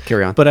 yeah,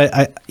 carry on. But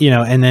I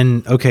and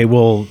then okay,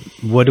 well,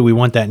 what do we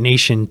want that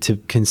nation to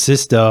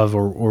consist of,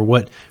 or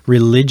what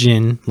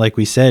religion, like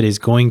we said, is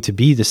going to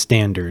be the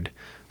standard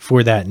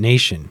for that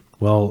nation?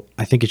 Well,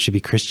 I think it should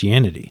be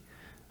Christianity.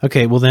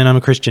 Okay, well then I'm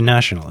a Christian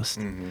nationalist.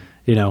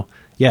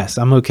 Yes,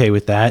 I'm okay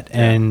with that,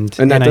 and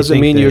that doesn't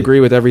mean you agree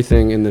with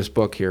everything in this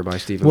book here by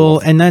Stephen Well,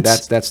 Wolf. and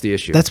that's the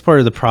issue. That's part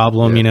of the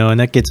problem, Yeah. And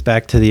that gets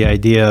back to the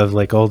idea of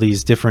like all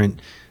these different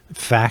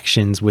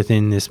factions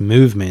within this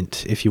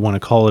movement, if you want to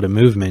call it a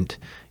movement.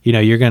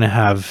 You're going to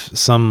have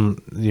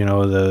some,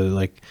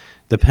 the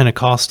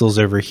Pentecostals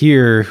over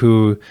here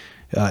who.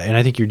 And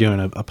I think you're doing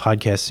a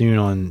podcast soon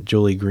on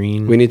Jolie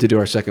Green. We need to do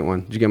our second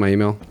one. Did you get my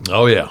email?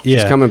 Oh, yeah.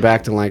 She's coming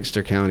back to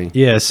Lancaster County.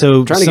 Yeah,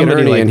 so trying to get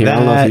somebody Ernie like in here. that, I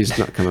don't know if he's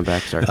not coming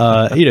back.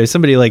 Sorry.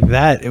 Somebody like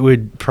that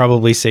would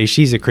probably say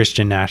she's a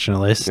Christian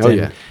nationalist. Oh,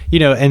 and,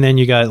 and then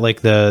you got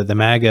like the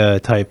MAGA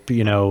type,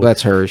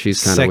 that's her.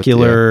 She's kind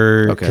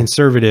secular of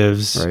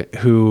conservatives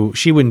who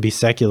she wouldn't be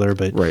secular,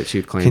 but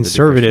she'd claim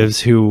conservatives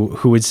who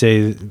would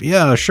say,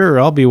 yeah, sure,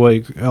 I'll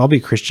be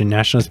Christian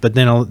nationalist, but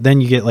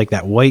then you get like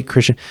that white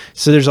Christian.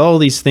 So there's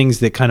all these things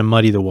that kind of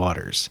muddy the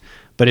waters.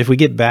 But if we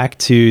get back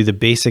to the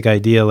basic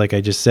idea, like I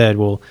just said,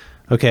 well,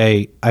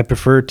 okay, I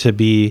prefer to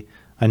be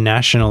a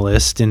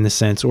nationalist in the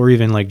sense, or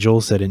even like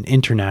Joel said, an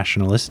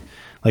internationalist.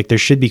 Like there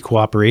should be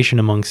cooperation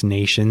amongst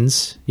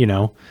nations,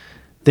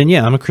 then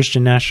yeah, I'm a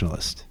Christian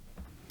nationalist.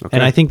 Okay.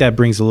 And I think that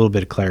brings a little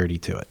bit of clarity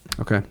to it.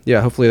 Okay.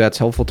 Yeah, hopefully that's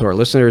helpful to our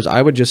listeners.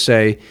 I would just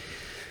say,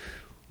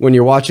 when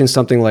you're watching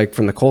something like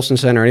from the Colson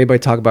Center, anybody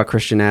talk about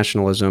Christian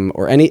nationalism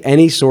or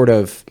any sort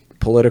of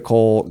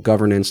political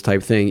governance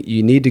type thing,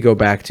 you need to go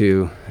back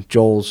to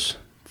Joel's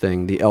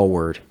thing, the L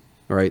word,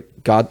 all right?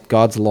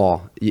 God's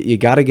law. You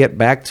got to get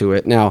back to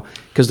it now,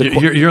 because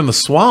you're in the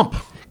swamp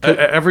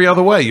every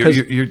other way.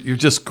 You're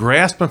just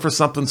grasping for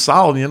something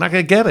solid, and you're not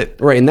going to get it.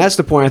 Right, and that's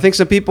the point. I think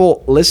some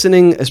people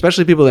listening,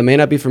 especially people that may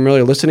not be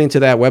familiar, listening to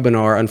that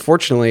webinar,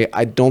 unfortunately,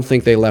 I don't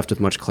think they left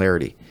with much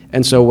clarity.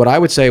 And so what I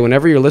would say,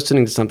 whenever you're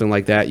listening to something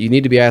like that, you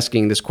need to be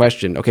asking this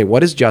question: okay,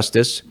 what is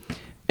justice,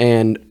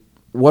 and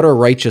what are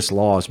righteous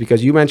laws?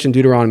 Because you mentioned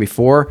Deuteronomy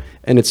 4,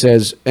 and it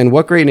says, "And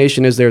what great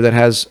nation is there that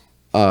has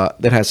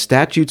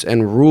statutes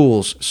and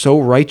rules so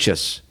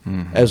righteous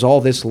as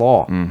all this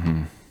law?"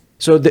 Mm-hmm.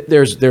 So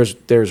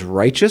there's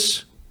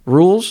righteous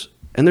rules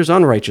and there's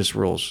unrighteous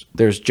rules.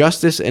 There's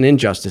justice and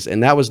injustice,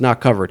 and that was not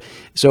covered.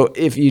 So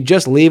if you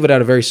just leave it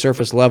at a very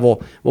surface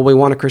level, well, we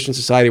want a Christian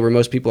society where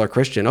most people are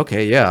Christian.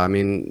 Okay, yeah, I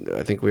mean,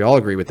 I think we all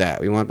agree with that.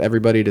 We want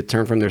everybody to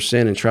turn from their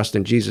sin and trust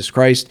in Jesus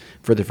Christ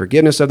for the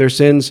forgiveness of their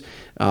sins,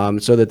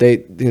 so that they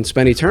can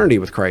spend eternity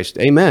with Christ.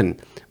 Amen.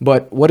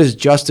 But what does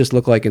justice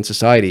look like in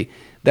society?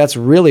 That's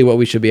really what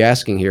we should be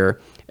asking here.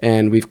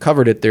 And we've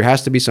covered it. There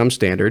has to be some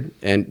standard,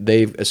 and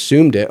they've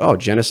assumed it. Oh,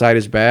 genocide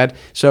is bad.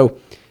 So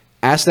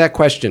ask that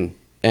question.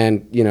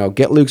 And,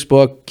 get Luke's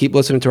book, keep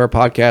listening to our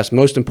podcast.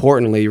 Most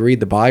importantly, read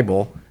the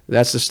Bible.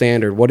 That's the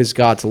standard. What is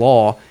God's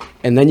law?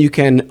 And then you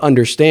can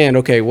understand,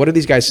 okay, what are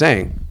these guys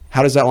saying?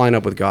 How does that line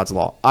up with God's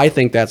law? I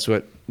think that's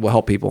what will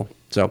help people.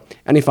 So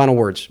any final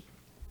words?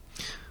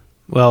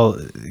 Well,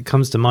 it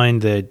comes to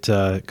mind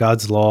that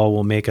God's law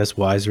will make us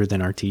wiser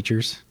than our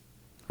teachers.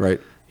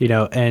 Right.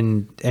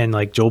 And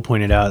like Joel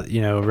pointed out,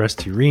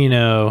 Rusty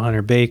Reno,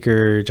 Hunter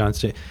Baker, John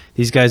State,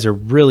 these guys are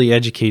really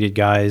educated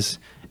guys.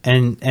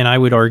 And I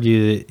would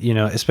argue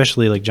that,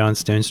 especially like John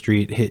Stone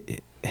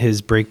Street,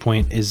 his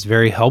Breakpoint is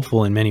very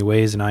helpful in many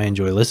ways, and I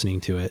enjoy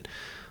listening to it.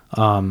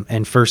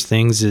 And First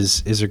Things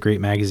is a great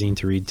magazine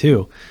to read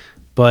too.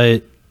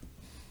 But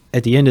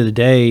at the end of the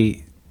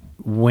day,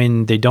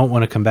 when they don't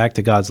want to come back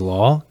to God's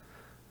law,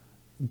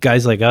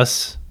 guys like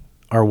us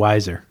are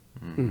wiser.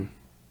 Mm-hmm.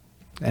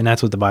 And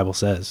that's what the Bible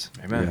says.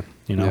 Amen.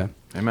 Yeah.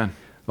 Amen.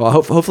 Well,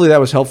 hopefully that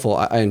was helpful.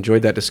 I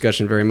enjoyed that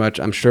discussion very much.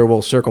 I'm sure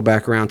we'll circle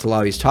back around to a lot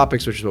of these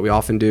topics, which is what we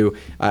often do.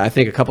 I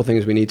think a couple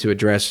things we need to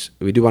address.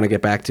 We do want to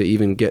get back to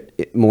even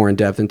get more in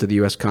depth into the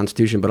U.S.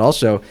 Constitution, but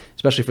also,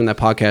 especially from that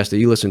podcast that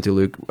you listened to,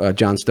 Luke,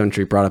 John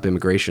Stonestreet brought up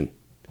immigration.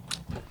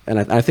 And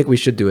I think we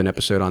should do an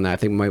episode on that. I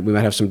think we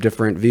might have some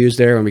different views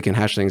there, and we can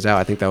hash things out.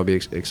 I think that would be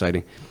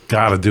exciting.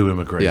 Got to do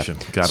immigration.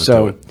 Yeah. Got to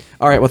So, do it.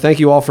 all right. Well, thank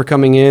you all for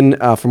coming in.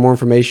 For more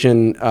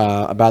information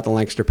about the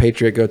Lancaster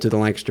Patriot, go to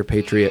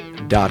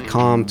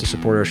thelancasterpatriot.com. To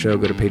support our show,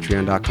 go to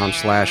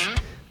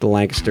patreon.com/the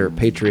Lancaster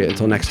Patriot.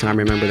 Until next time,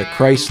 remember that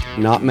Christ,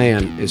 not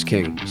man, is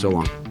king. So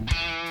long.